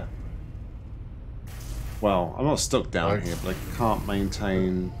here. Well, I'm not stuck down here, but I can't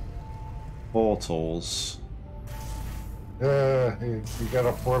maintain portals. You got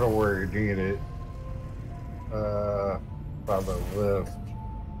a portal where you need it. By the lift.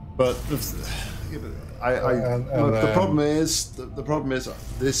 But look, the problem is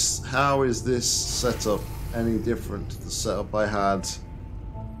this. How is this setup any different to the setup I had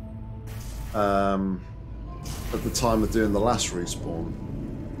at the time of doing the last respawn?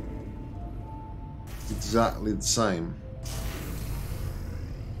 It's exactly the same.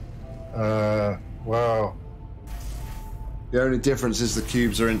 Well, the only difference is the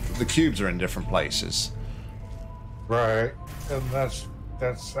cubes are in different places. Right, and that's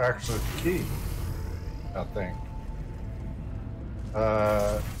actually the key, I think.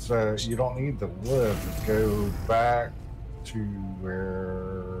 So you don't need the lift to go back to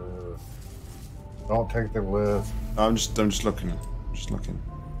where. Don't take the lift. I'm just looking. Just looking.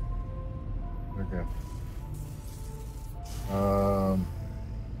 Okay.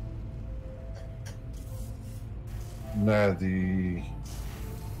 No, the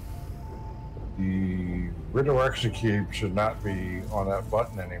redirection cube should not be on that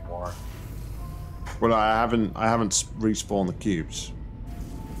button anymore. Well, I haven't respawned the cubes.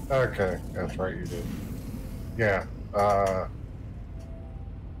 Okay, that's right, you did. Yeah.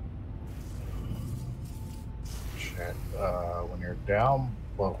 Shit. When you're down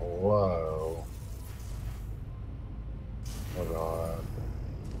below. Hold on.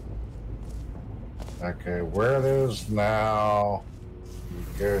 Okay, where it is now, you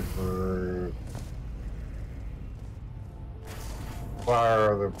go through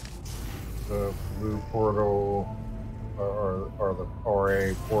fire the blue portal or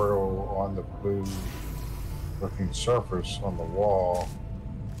a portal on the blue looking surface on the wall.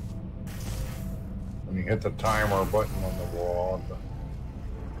 When you hit the timer button on the wall,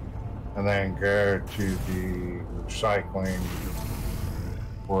 and then go to the recycling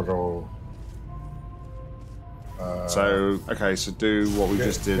portal. So do what we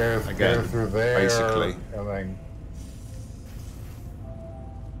just did again, go through there, basically. And then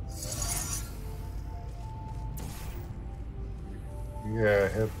yeah,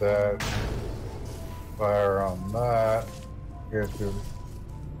 hit that, fire on that, go through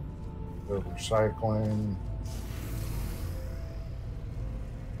the recycling,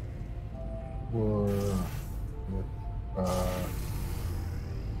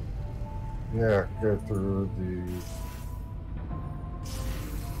 yeah, go through the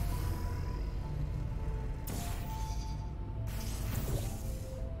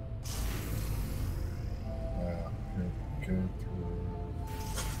go through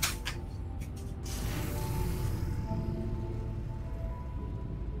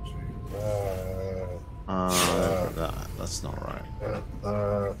that's not right.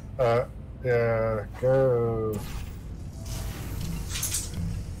 Yeah, go.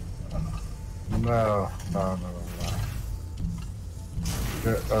 No.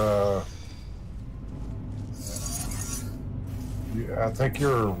 I think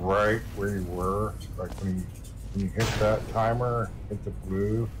you're right where you were. Like when you hit that timer, hit the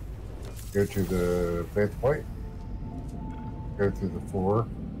blue, go to the faith plate, go through the floor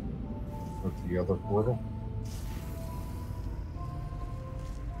with the other portal,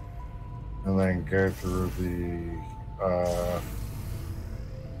 and then go through the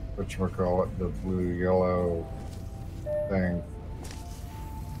whatchamacallit, the blue yellow thing.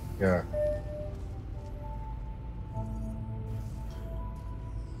 Yeah.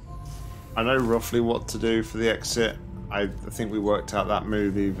 I know roughly what to do for the exit. I think we worked out that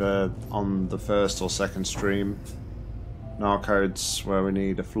move either on the first or second stream. Narkodes, where we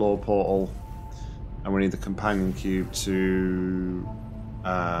need a floor portal, and we need the companion cube to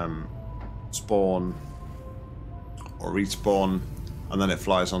spawn or respawn, and then it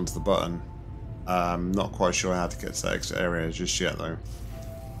flies onto the button. Not quite sure how to get to that exit area just yet, though.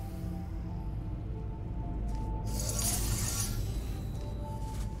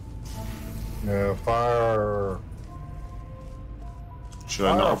 Yeah, fire. Should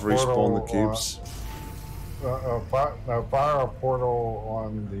I not have respawned the cubes? Fire a portal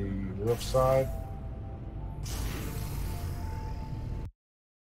on the left side.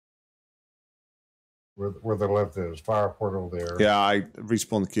 Where the left is. Fire a portal there. Yeah, I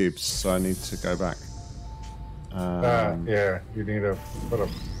respawned the cubes, so I need to go back. Yeah, you need to put a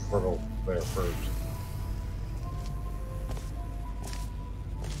portal there first.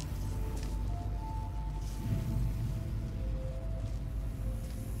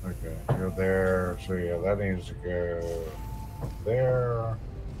 Okay, go there. So yeah, that needs to go there.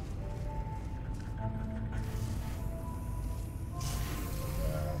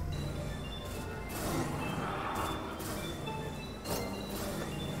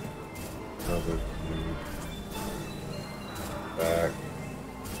 Another key. Back.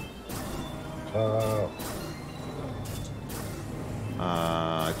 Top.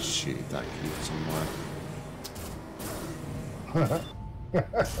 I cheated that key somewhere.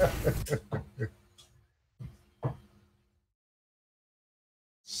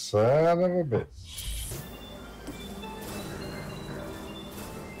 Son of a bitch.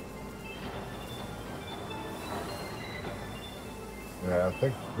 Yeah, I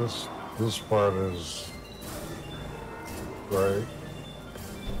think this part is right.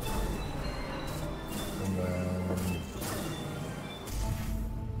 And then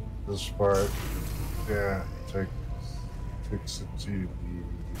this part, yeah, takes it to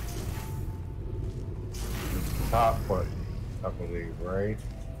the top button, I believe, right?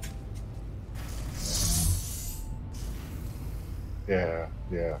 Yeah.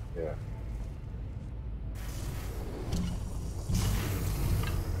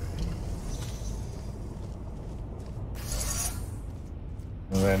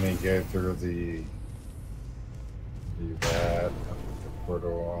 And then you go through the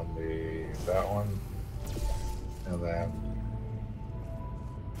portal on that one, and then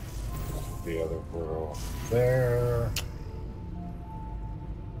the other portal there.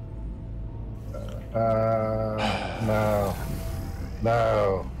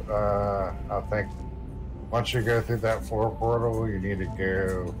 No. I think once you go through that floor portal, you need to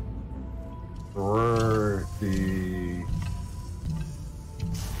go through the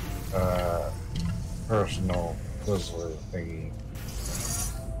personal Twizzler thingy.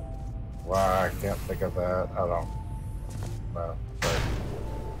 Why I can't think of that, I don't know. But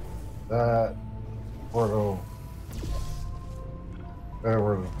that portal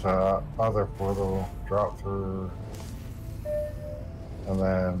over the top, other portal, drop through, and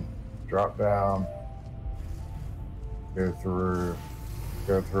then drop down, go through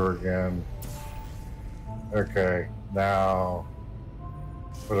again. Okay, now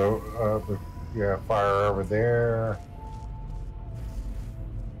put fire over there.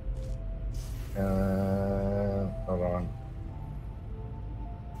 And hold on.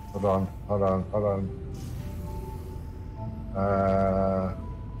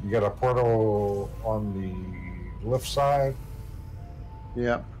 You got a portal on the left side?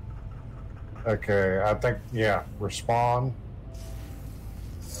 Yep. Okay, I think, yeah, respawn.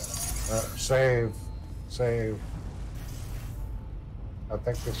 Save. I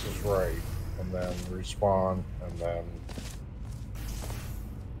think this is right. And then respawn, and then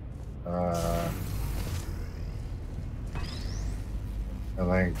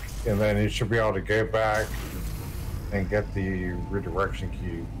and then you should be able to go back and get the redirection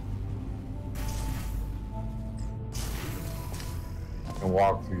cube and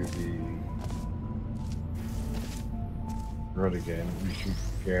walk through the grid again. You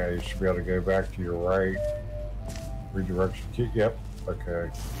should be able to go back to your right, redirection cube. Yep. Okay.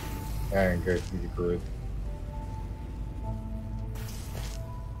 And go through the grid.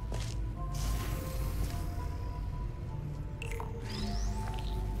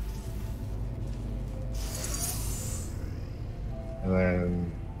 And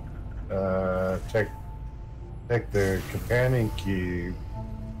then take the companion cube,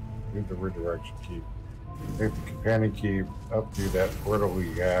 do the redirection cube. Take the companion cube up through that portal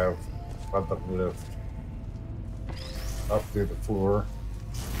we have by the lift, up through the floor,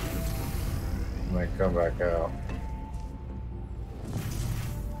 and then come back out.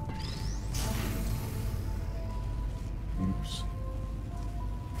 Oops.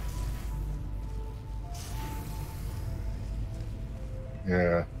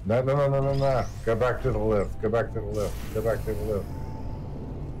 Yeah. No. Go back to the lift. Go back to the lift.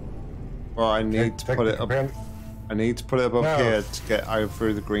 Well, I need to put it up. I need to put it above here to get out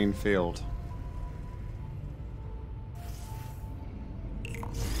through the green field.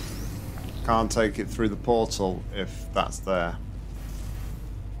 Can't take it through the portal if that's there.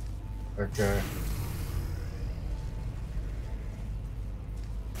 Okay.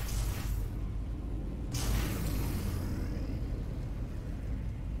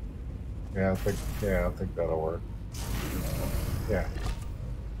 Yeah, I think that'll work. Yeah.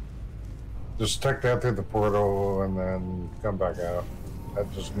 Just take that through the portal and then come back out.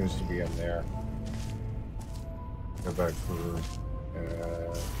 That just needs to be in there. Go back through.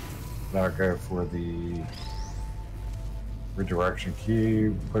 Now go for the redirection key,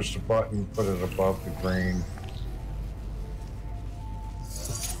 push the button, put it above the green.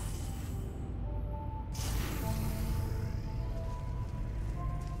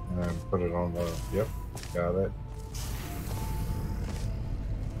 And then put it on the, yep, got it.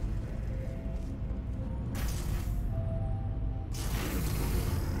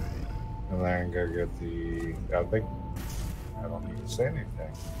 And then go get the, I think, I don't need to say anything.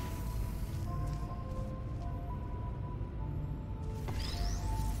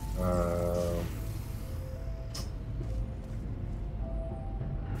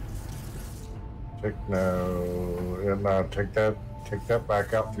 Take that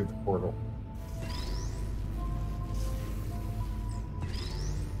back out through the portal.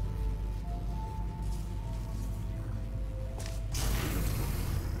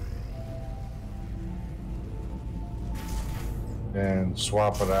 And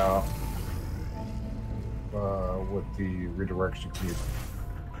swap it out with the redirection key.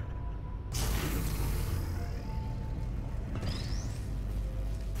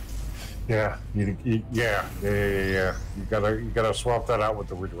 Yeah, yeah. You gotta swap that out with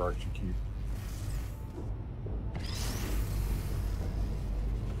the redirection key.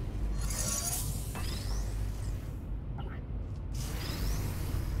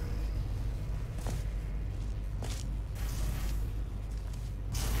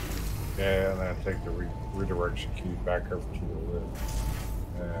 Yeah, and then take the redirection key back over to the lid.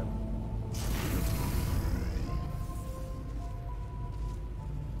 And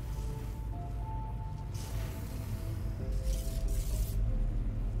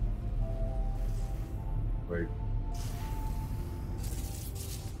wait.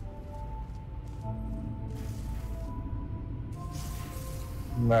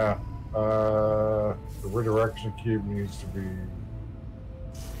 No. The redirection cube needs to be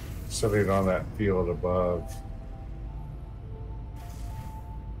sitting on that field above.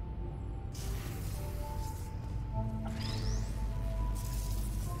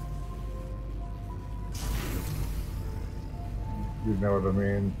 You know what I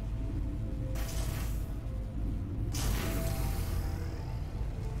mean?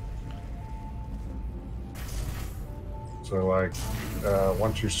 So like,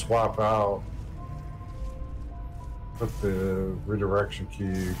 once you swap out, put the redirection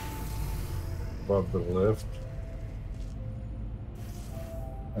key above the lift,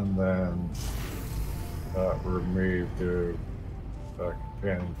 and then remove the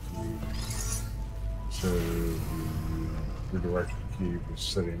companion key, so the redirection key is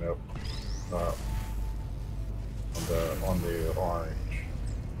sitting up on the orange.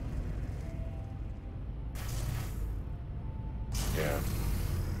 Yeah,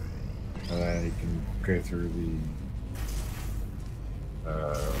 and then you can go through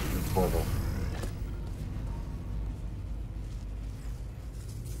the portal.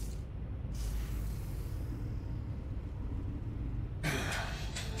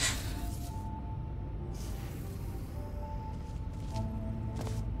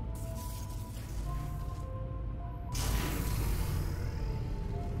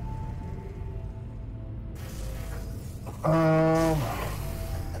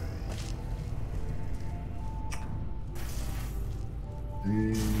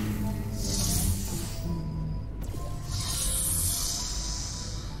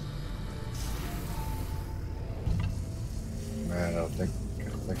 Man, I think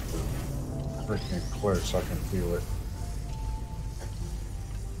we're freaking close. I can feel it.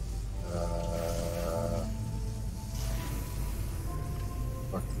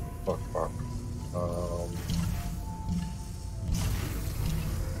 Fuck.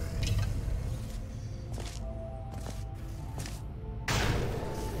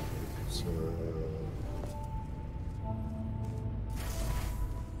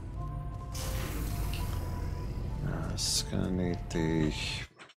 It's gonna need the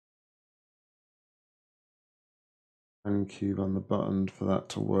pen cube on the button for that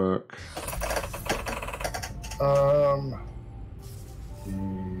to work. The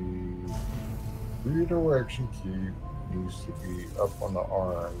redirection key needs to be up on the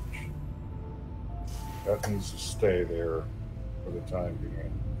orange. That needs to stay there for the time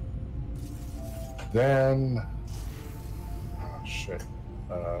being. Then, oh shit.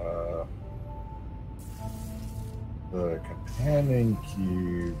 The companion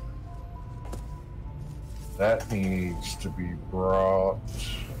cube, that needs to be brought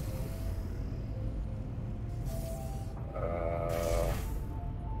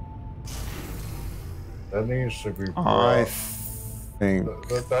that needs to be brought, I think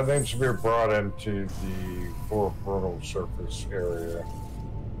that needs to be brought into the full portal surface area.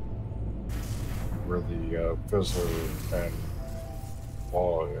 where the fizzler and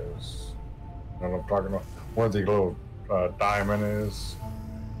wall is. You know what I'm talking about? Where the little diamond is.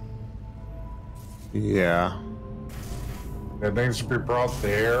 Yeah. It needs to be brought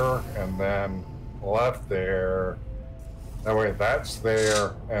there and then left there. That way that's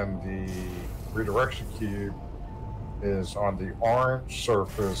there, and the redirection cube is on the orange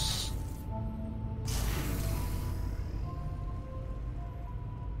surface.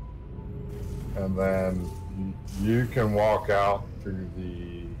 And then you can walk out through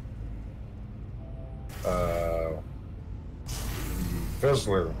the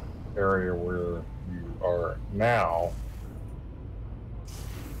fizzler area where you are now.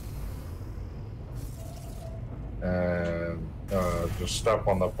 And just step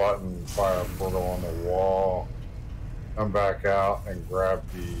on the button, fire a portal on the wall, come back out and grab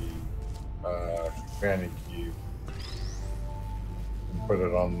the companion cube and put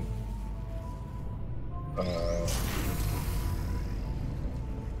it on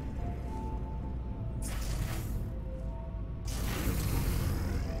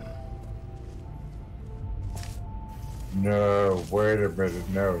no, wait a minute,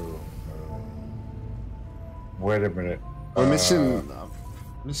 no. Wait a minute. We're missing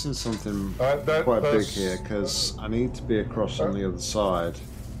something quite big here, because I need to be across on the other side.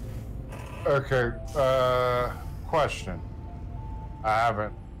 Okay, question. I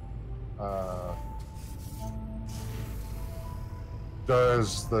haven't.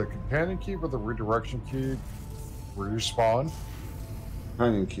 Does the companion cube or the redirection cube respawn?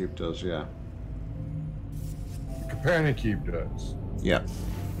 Companion cube does, yeah. The companion cube does. Yeah.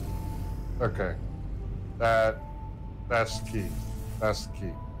 Okay. That's the key. That's the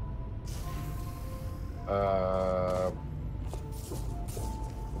key.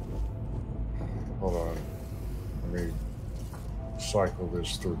 Hold on. Let me cycle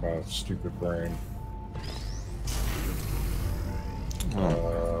this through my stupid brain.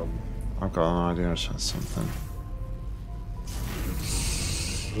 I've got an idea of something.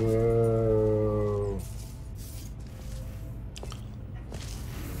 So...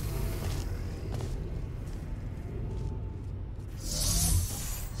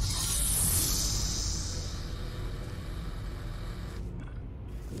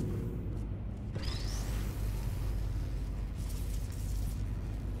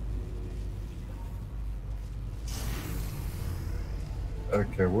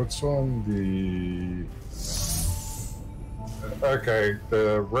 Okay, what's on the... Okay,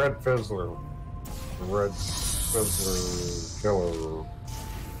 the red fizzler. The red fizzler killer.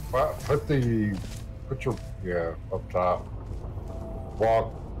 Put your... Yeah, up top.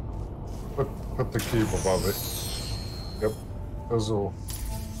 Walk. Put the cube above it. Yep. Fizzle.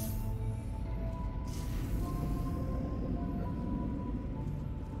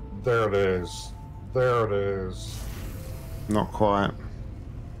 There it is. There it is. Not quite.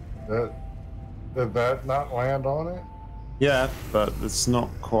 Did that not land on it? Yeah, but it's not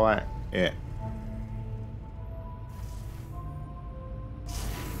quite it.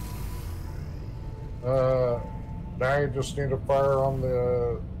 Now you just need to fire on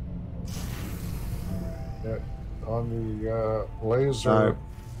the laser.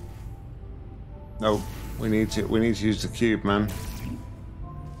 No, we need to use the cube, man.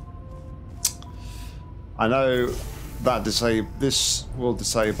 I know that this will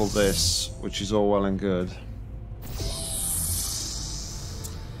disable this, which is all well and good.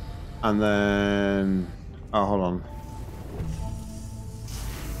 And then, oh, hold on.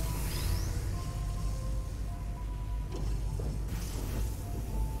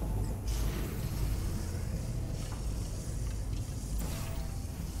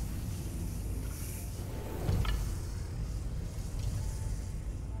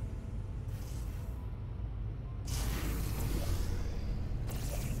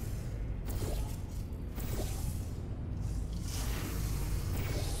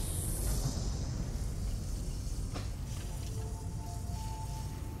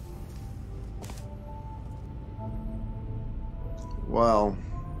 Well,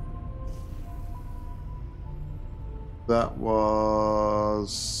 that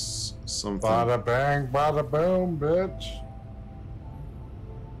was something. Bada bang, bada boom, bitch.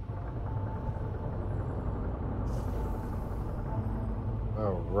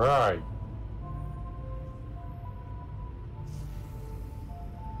 All right.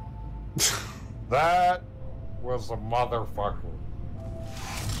 That was a motherfucker.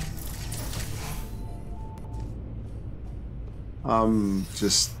 I'm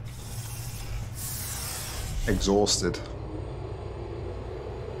just exhausted.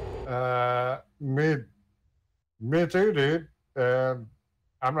 Me too, dude. And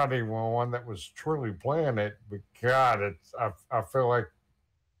I'm not even one that was truly playing it, but God, I feel like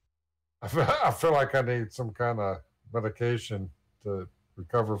I feel like I need some kind of medication to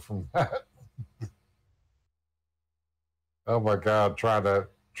recover from that. Oh my God, trying to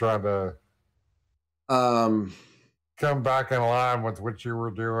Um, come back in line with what you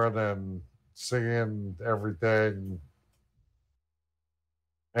were doing and seeing everything.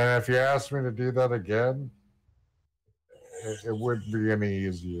 And if you asked me to do that again, it wouldn't be any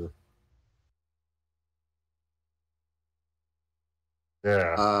easier.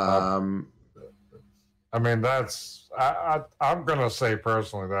 Yeah. I mean, I'm gonna say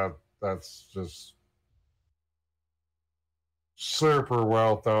personally that's just super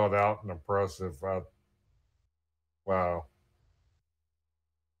well thought out and impressive. Wow.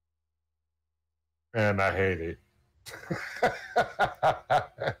 And I hate it.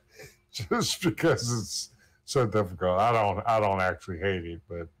 Just because it's so difficult. I don't actually hate it,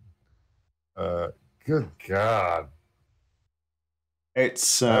 but good God.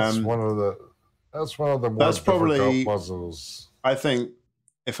 it's That's one of the more that's probably difficult puzzles. I think,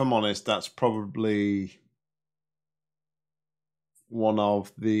 if I'm honest, that's probably one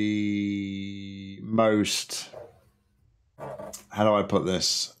of the most, how do I put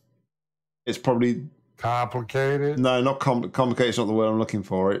this? It's probably Complicated. no, not complicated. It's not the word I'm looking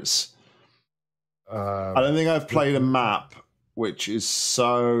for. It's I don't think I've played a map which is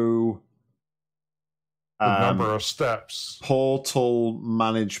so the number of steps, portal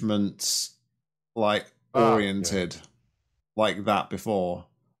management, like oriented, like that before.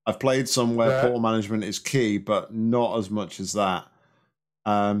 I've played some where portal management is key, but not as much as that.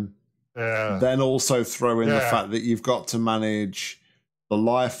 Then also throw in the fact that you've got to manage the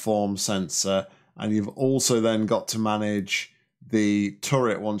life form sensor, and you've also then got to manage the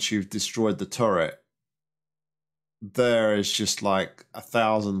turret once you've destroyed the turret. There is just like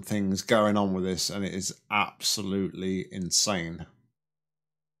 1,000 things going on with this, and it is absolutely insane.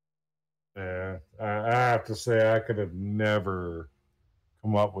 Yeah, I have to say I could have never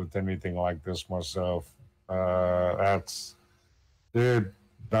come up with anything like this myself. That's, dude,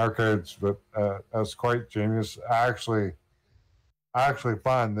 Narkodes, but that's quite genius. I actually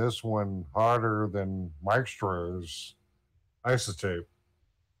find this one harder than Maestro's Isotape.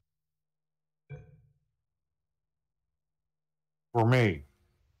 For me,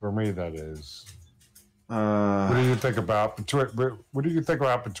 that is. What do you think about between? What do you think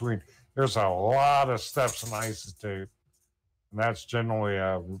about between? There's a lot of steps in Isotape, and that's generally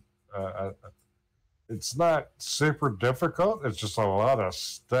it's not super difficult. It's just a lot of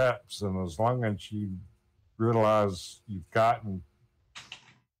steps, and as long as you realize you've gotten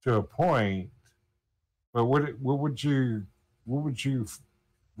to a point, but what would you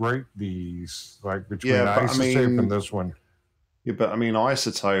rate these, like between Isotape and this one? Yeah, but I mean,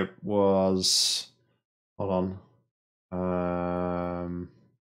 Isotope was, hold on,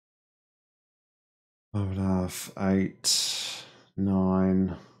 8,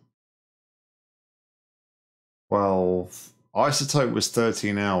 9, 12. Isotope was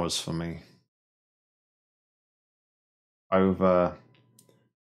 13 hours for me over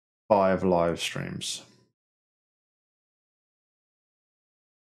 5 live streams.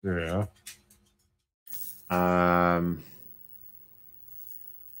 Yeah.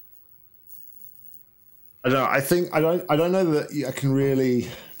 I don't know. I don't know that I can really.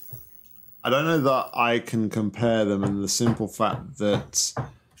 I don't know that I can compare them, and the simple fact that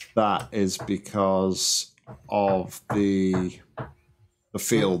is because of the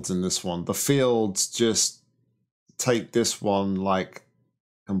fields in this one. The fields just take this one like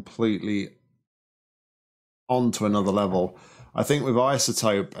completely onto another level. I think with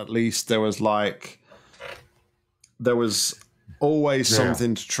Isotope, at least there was always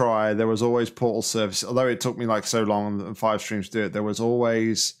something to try. There was always portal service. Although it took me like so long and 5 streams to do it, there was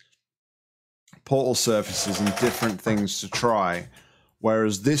always portal surfaces and different things to try.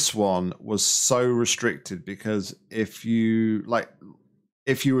 Whereas this one was so restricted, because if you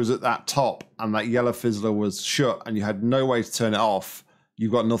was at that top and that yellow fizzler was shut and you had no way to turn it off,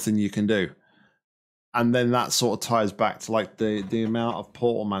 you've got nothing you can do. And then that sort of ties back to like the amount of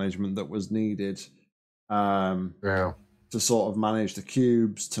portal management that was needed. To sort of manage the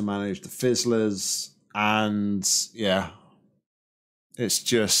cubes, to manage the fizzlers, and it's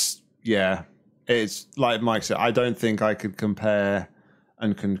just, it's like Mike said, I don't think I could compare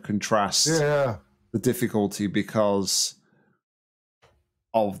and can contrast the difficulty because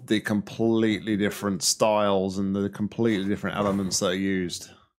of the completely different styles and the completely different elements that are used.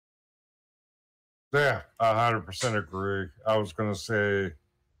 Yeah, 100% agree. I was going to say,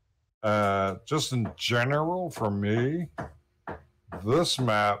 just in general, for me, this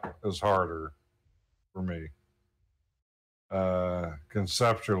map is harder for me.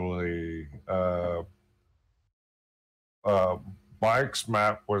 Conceptually, Mike's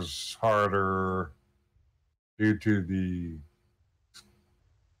map was harder due to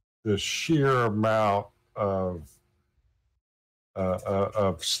the sheer amount of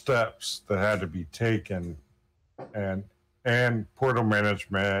steps that had to be taken, and portal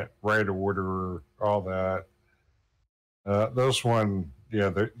management, right order, all that. This one, yeah,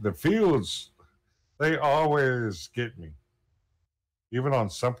 the fields, they always get me. Even on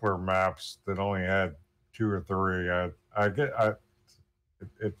simpler maps that only had 2 or 3,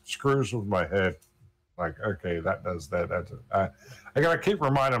 it screws with my head. Like, okay, that does that. I gotta keep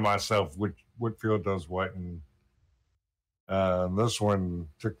reminding myself what field does what, and this one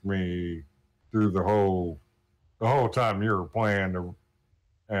took me through the whole time you were playing,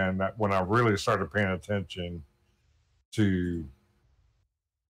 and when I really started paying attention to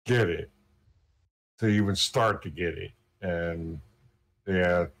get it, to even start to get it, and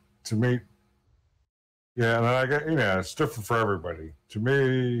yeah, to me, yeah, and I got, it's different for everybody. To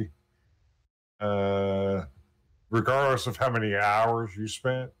me, regardless of how many hours you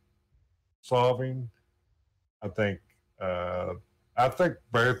spent solving, I think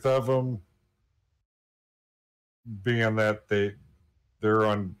both of them, being that they're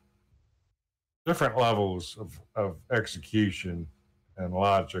on different levels of execution and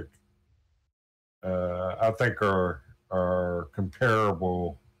logic, I think are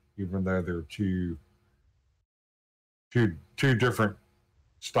comparable, even though they're two different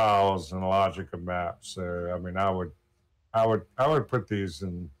styles and logic of maps. So I mean, I would put these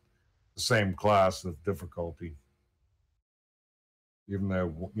in the same class of difficulty, even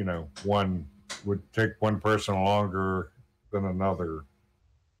though one would take one person longer than another.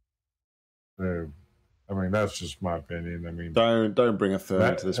 So, I mean, that's just my opinion. I mean, don't bring a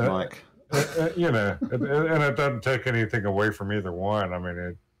third into this, Mike. And it doesn't take anything away from either one. I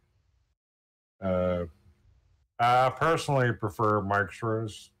mean, I personally prefer Mike's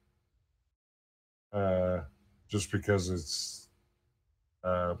Rose, just because it's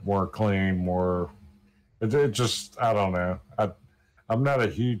more clean, more. It just, I don't know. I'm not a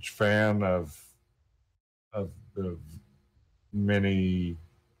huge fan of the many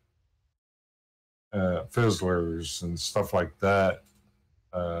fizzlers and stuff like that.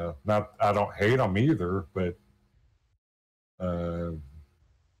 Not, I don't hate them either, but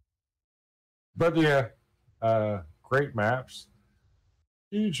yeah, great maps,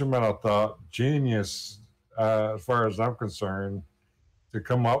 huge amount of thought, genius, as far as I'm concerned, to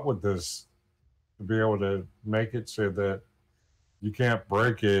come up with this, to be able to make it so that you can't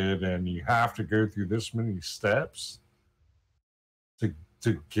break it, and you have to go through this many steps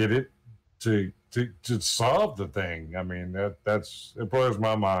to get it to solve the thing. I mean, that's it blows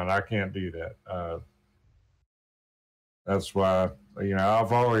my mind. I can't do that. That's why,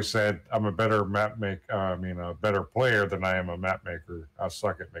 I've always said I'm a better map maker. A better player than I am a map maker. I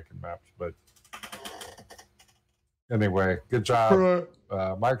suck at making maps, but anyway, good job,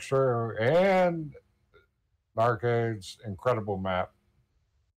 Mike Schreier and Narkodes. Incredible map.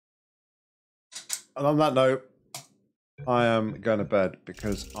 And on that note, I am going to bed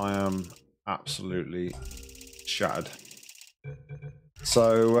because I am absolutely shattered.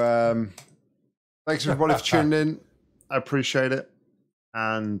 So thanks everybody for tuning in. I appreciate it,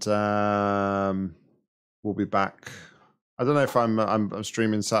 and we'll be back. I don't know if I'm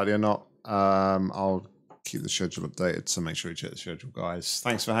streaming Saturday or not. I'll keep the schedule updated, so make sure you check the schedule, guys.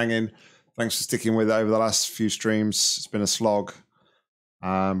 Thanks for hanging. Thanks for sticking with it over the last few streams. It's been a slog, but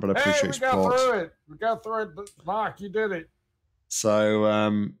I appreciate your support. We got through it. Nock, you did it.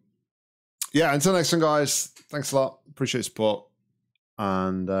 So yeah, until next time, guys. Thanks a lot. Appreciate your support,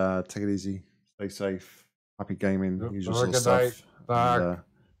 and take it easy. Stay safe. Happy gaming, usual sort of stuff. And,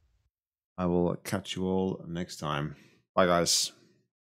 I will catch you all next time. Bye, guys.